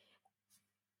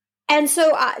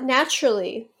so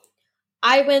naturally,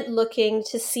 I went looking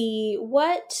to see,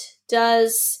 what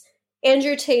does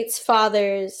Andrew Tate's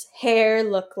father's hair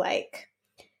look like?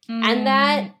 And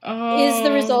that is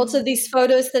the result of these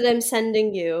photos that I'm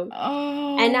sending you.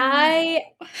 And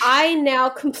I now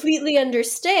completely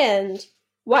understand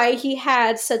why he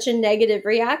had such a negative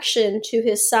reaction to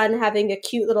his son having a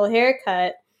cute little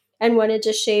haircut and wanted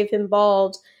to shave him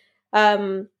bald.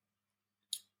 Because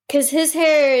his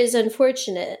hair is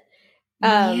unfortunate.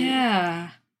 Yeah.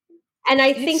 And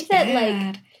I think that,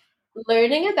 like,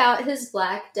 learning about his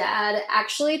Black dad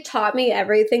actually taught me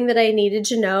everything that I needed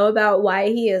to know about why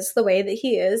he is the way that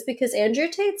he is, because Andrew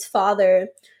Tate's father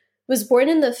was born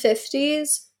in the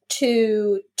 50s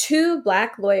to two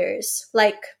Black lawyers,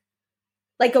 like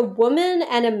a woman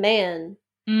and a man,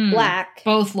 Black,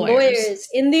 both lawyers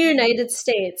in the United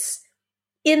States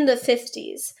in the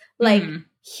 50s. Like,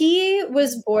 he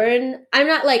was born, I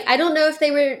don't know if they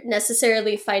were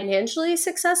necessarily financially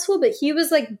successful, but he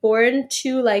was like born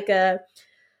to like a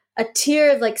tier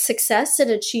of like success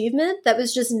and achievement that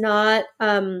was just not,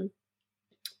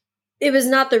 it was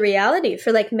not the reality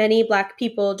for like many Black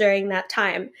people during that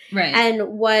time. Right.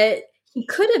 And what he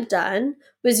could have done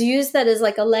was use that as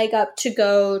like a leg up to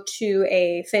go to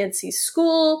a fancy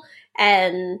school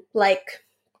and like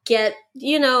get,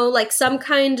 like some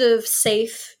kind of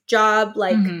safe job,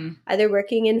 like either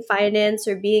working in finance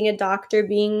or being a doctor,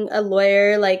 being a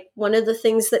lawyer, like one of the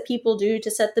things that people do to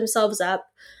set themselves up.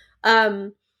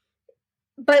 But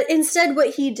instead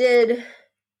what he did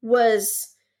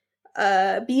was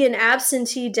be an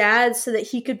absentee dad so that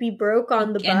he could be broke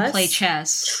on the bus and play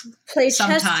chess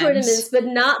tournaments, but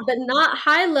not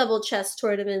high level chess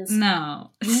tournaments.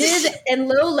 No, mid and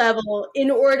low level, in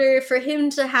order for him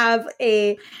to have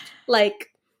a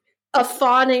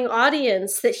fawning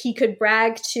audience that he could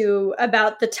brag to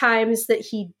about the times that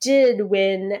he did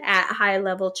win at high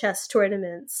level chess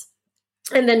tournaments,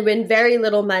 and then win very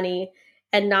little money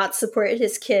and not support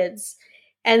his kids.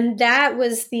 And that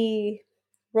was the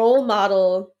role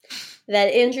model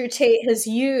that Andrew Tate has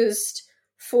used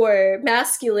for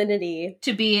masculinity,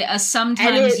 to be a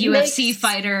sometimes UFC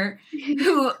fighter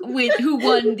who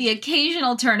won the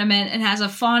occasional tournament and has a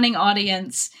fawning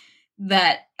audience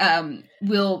that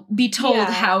will be told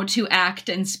how to act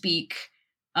and speak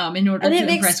in order to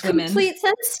impress women. And it makes complete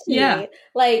sense to me.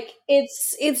 Like,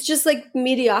 it's just like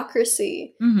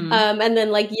mediocrity, and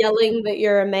then like yelling that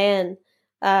you're a man.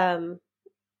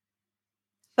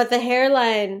 But the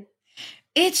hairline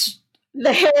is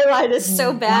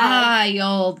so bad.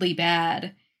 Wildly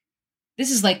bad.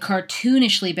 This is like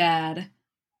cartoonishly bad.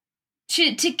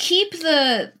 To keep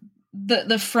the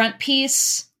front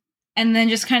piece and then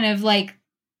just kind of like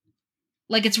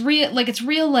it's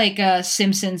real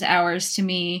Simpsons hours to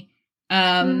me.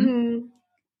 Oh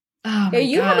my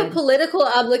you God. have a political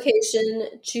obligation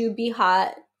to be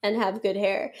hot and have good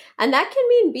hair. And that can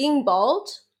mean being bald.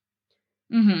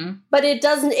 But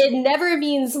it never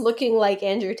means looking like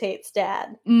Andrew Tate's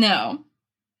dad. No.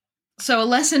 So a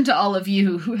lesson to all of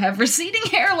you who have receding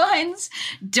hairlines,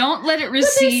 don't let it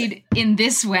recede in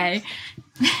this way.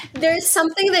 There's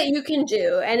something that you can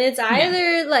do, and it's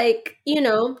either like, you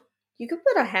could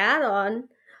put a hat on,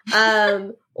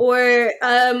 or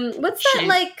what's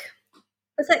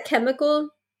that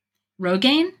chemical?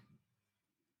 Rogaine?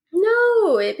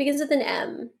 No, it begins with an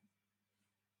M.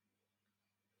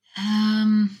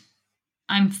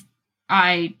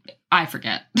 I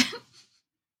forget.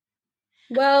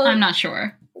 Well, I'm not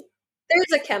sure.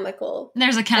 There's a chemical. And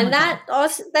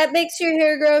that makes your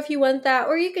hair grow if you want that,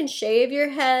 or you can shave your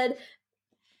head.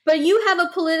 But you have a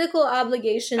political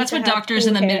obligation. That's what doctors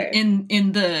in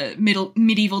the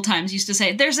medieval times used to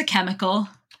say. There's a chemical.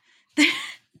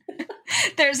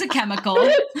 There's a chemical.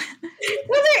 Well,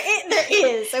 there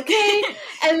is, okay?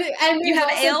 And you have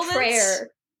also ailments. Prayer.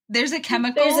 There's a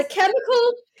chemical. There's a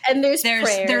chemical, and there's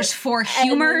prayer. There's 4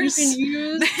 humors. And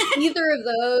you can use either of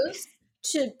those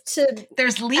to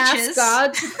there's leeches. Ask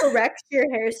God to correct your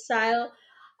hairstyle.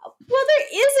 Well, there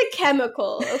is a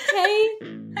chemical, okay?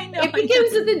 I know. It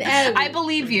begins with an M. I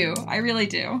believe you. I really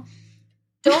do.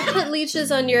 Don't put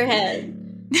leeches on your head.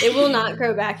 It will not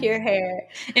grow back your hair.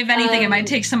 If anything, it might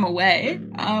take some away.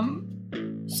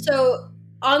 So,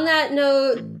 on that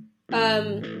note,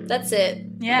 that's it.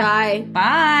 Yeah. Bye.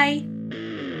 Bye.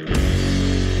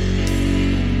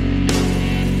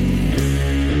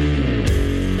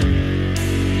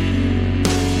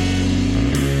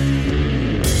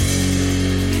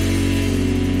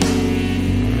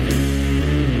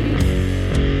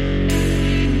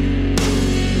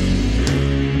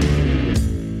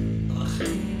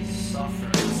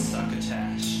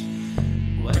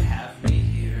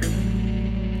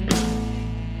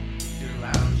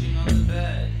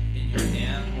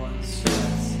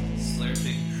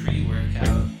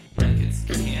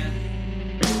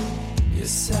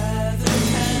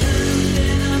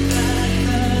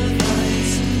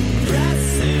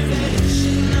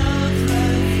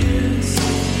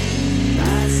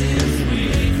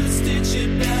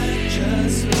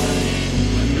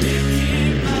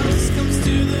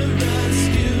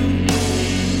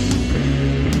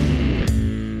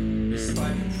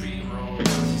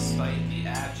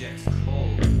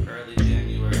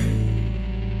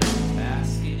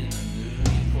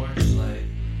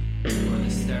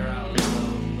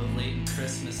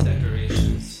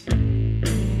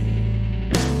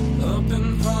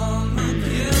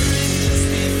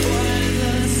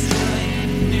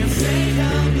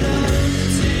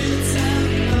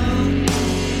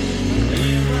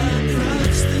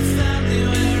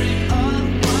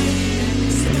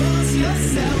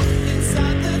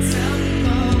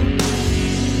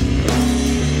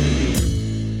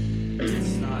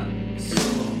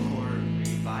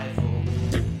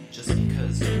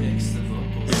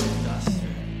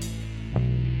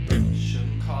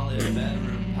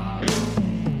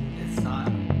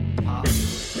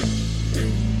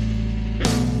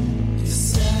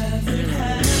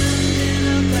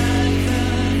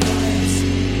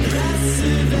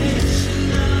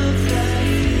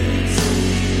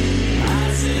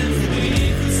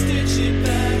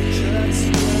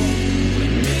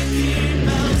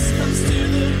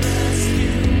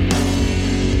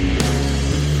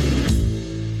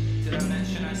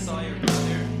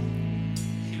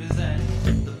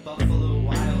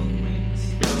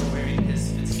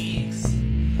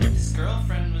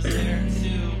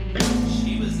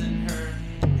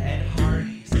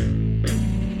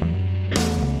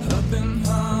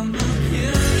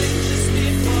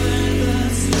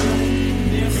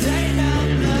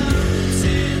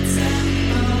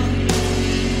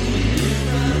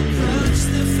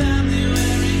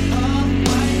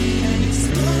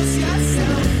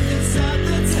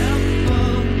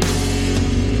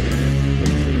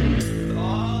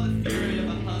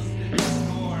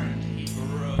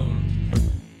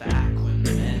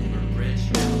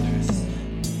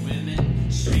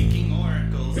 Speaking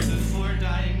oracles before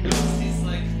diagnosis.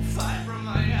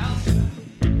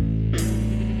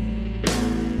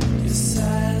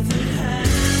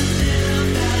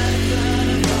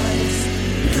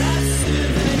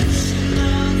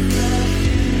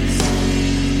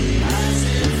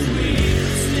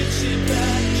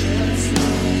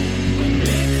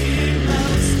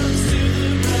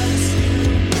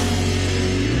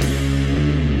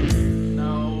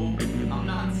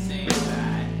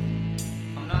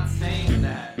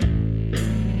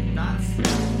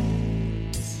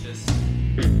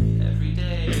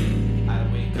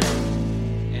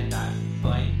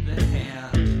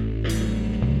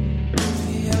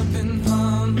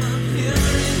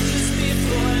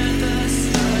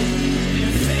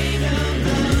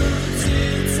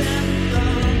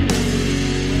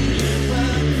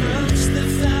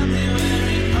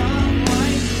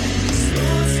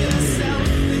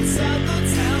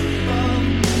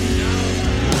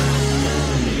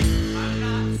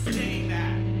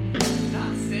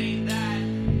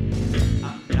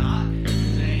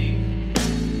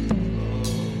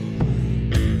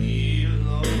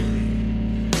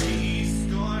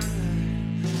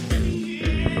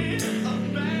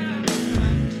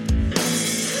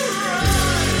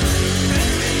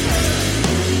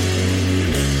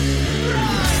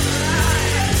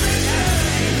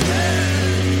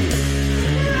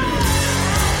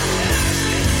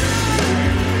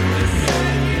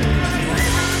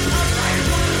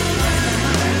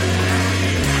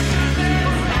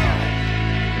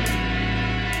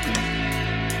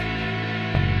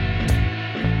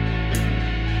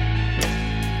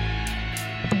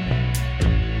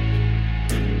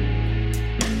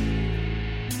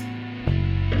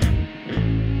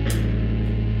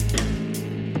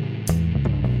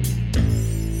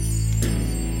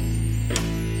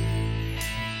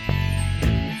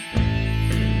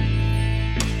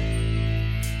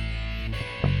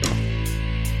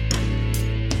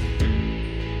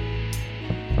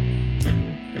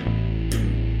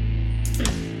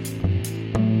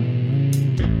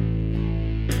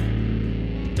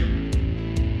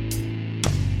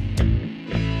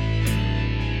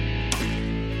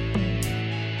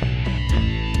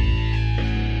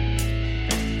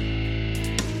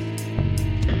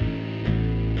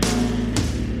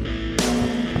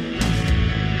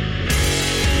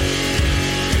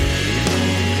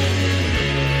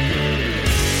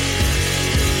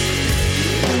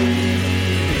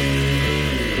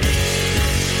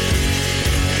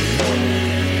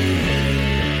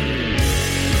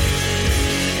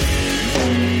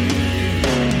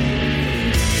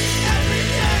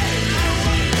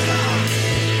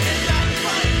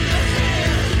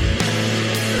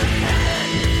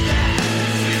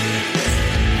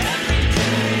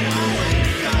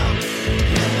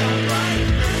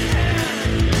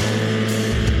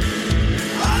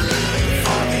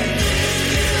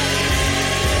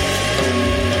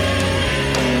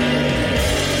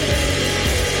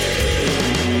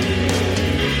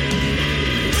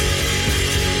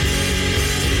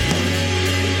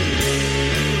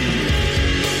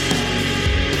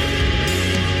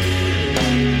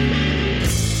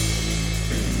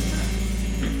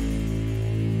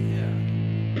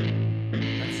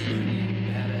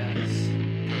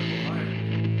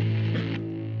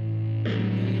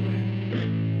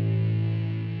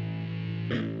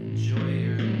 enjoy your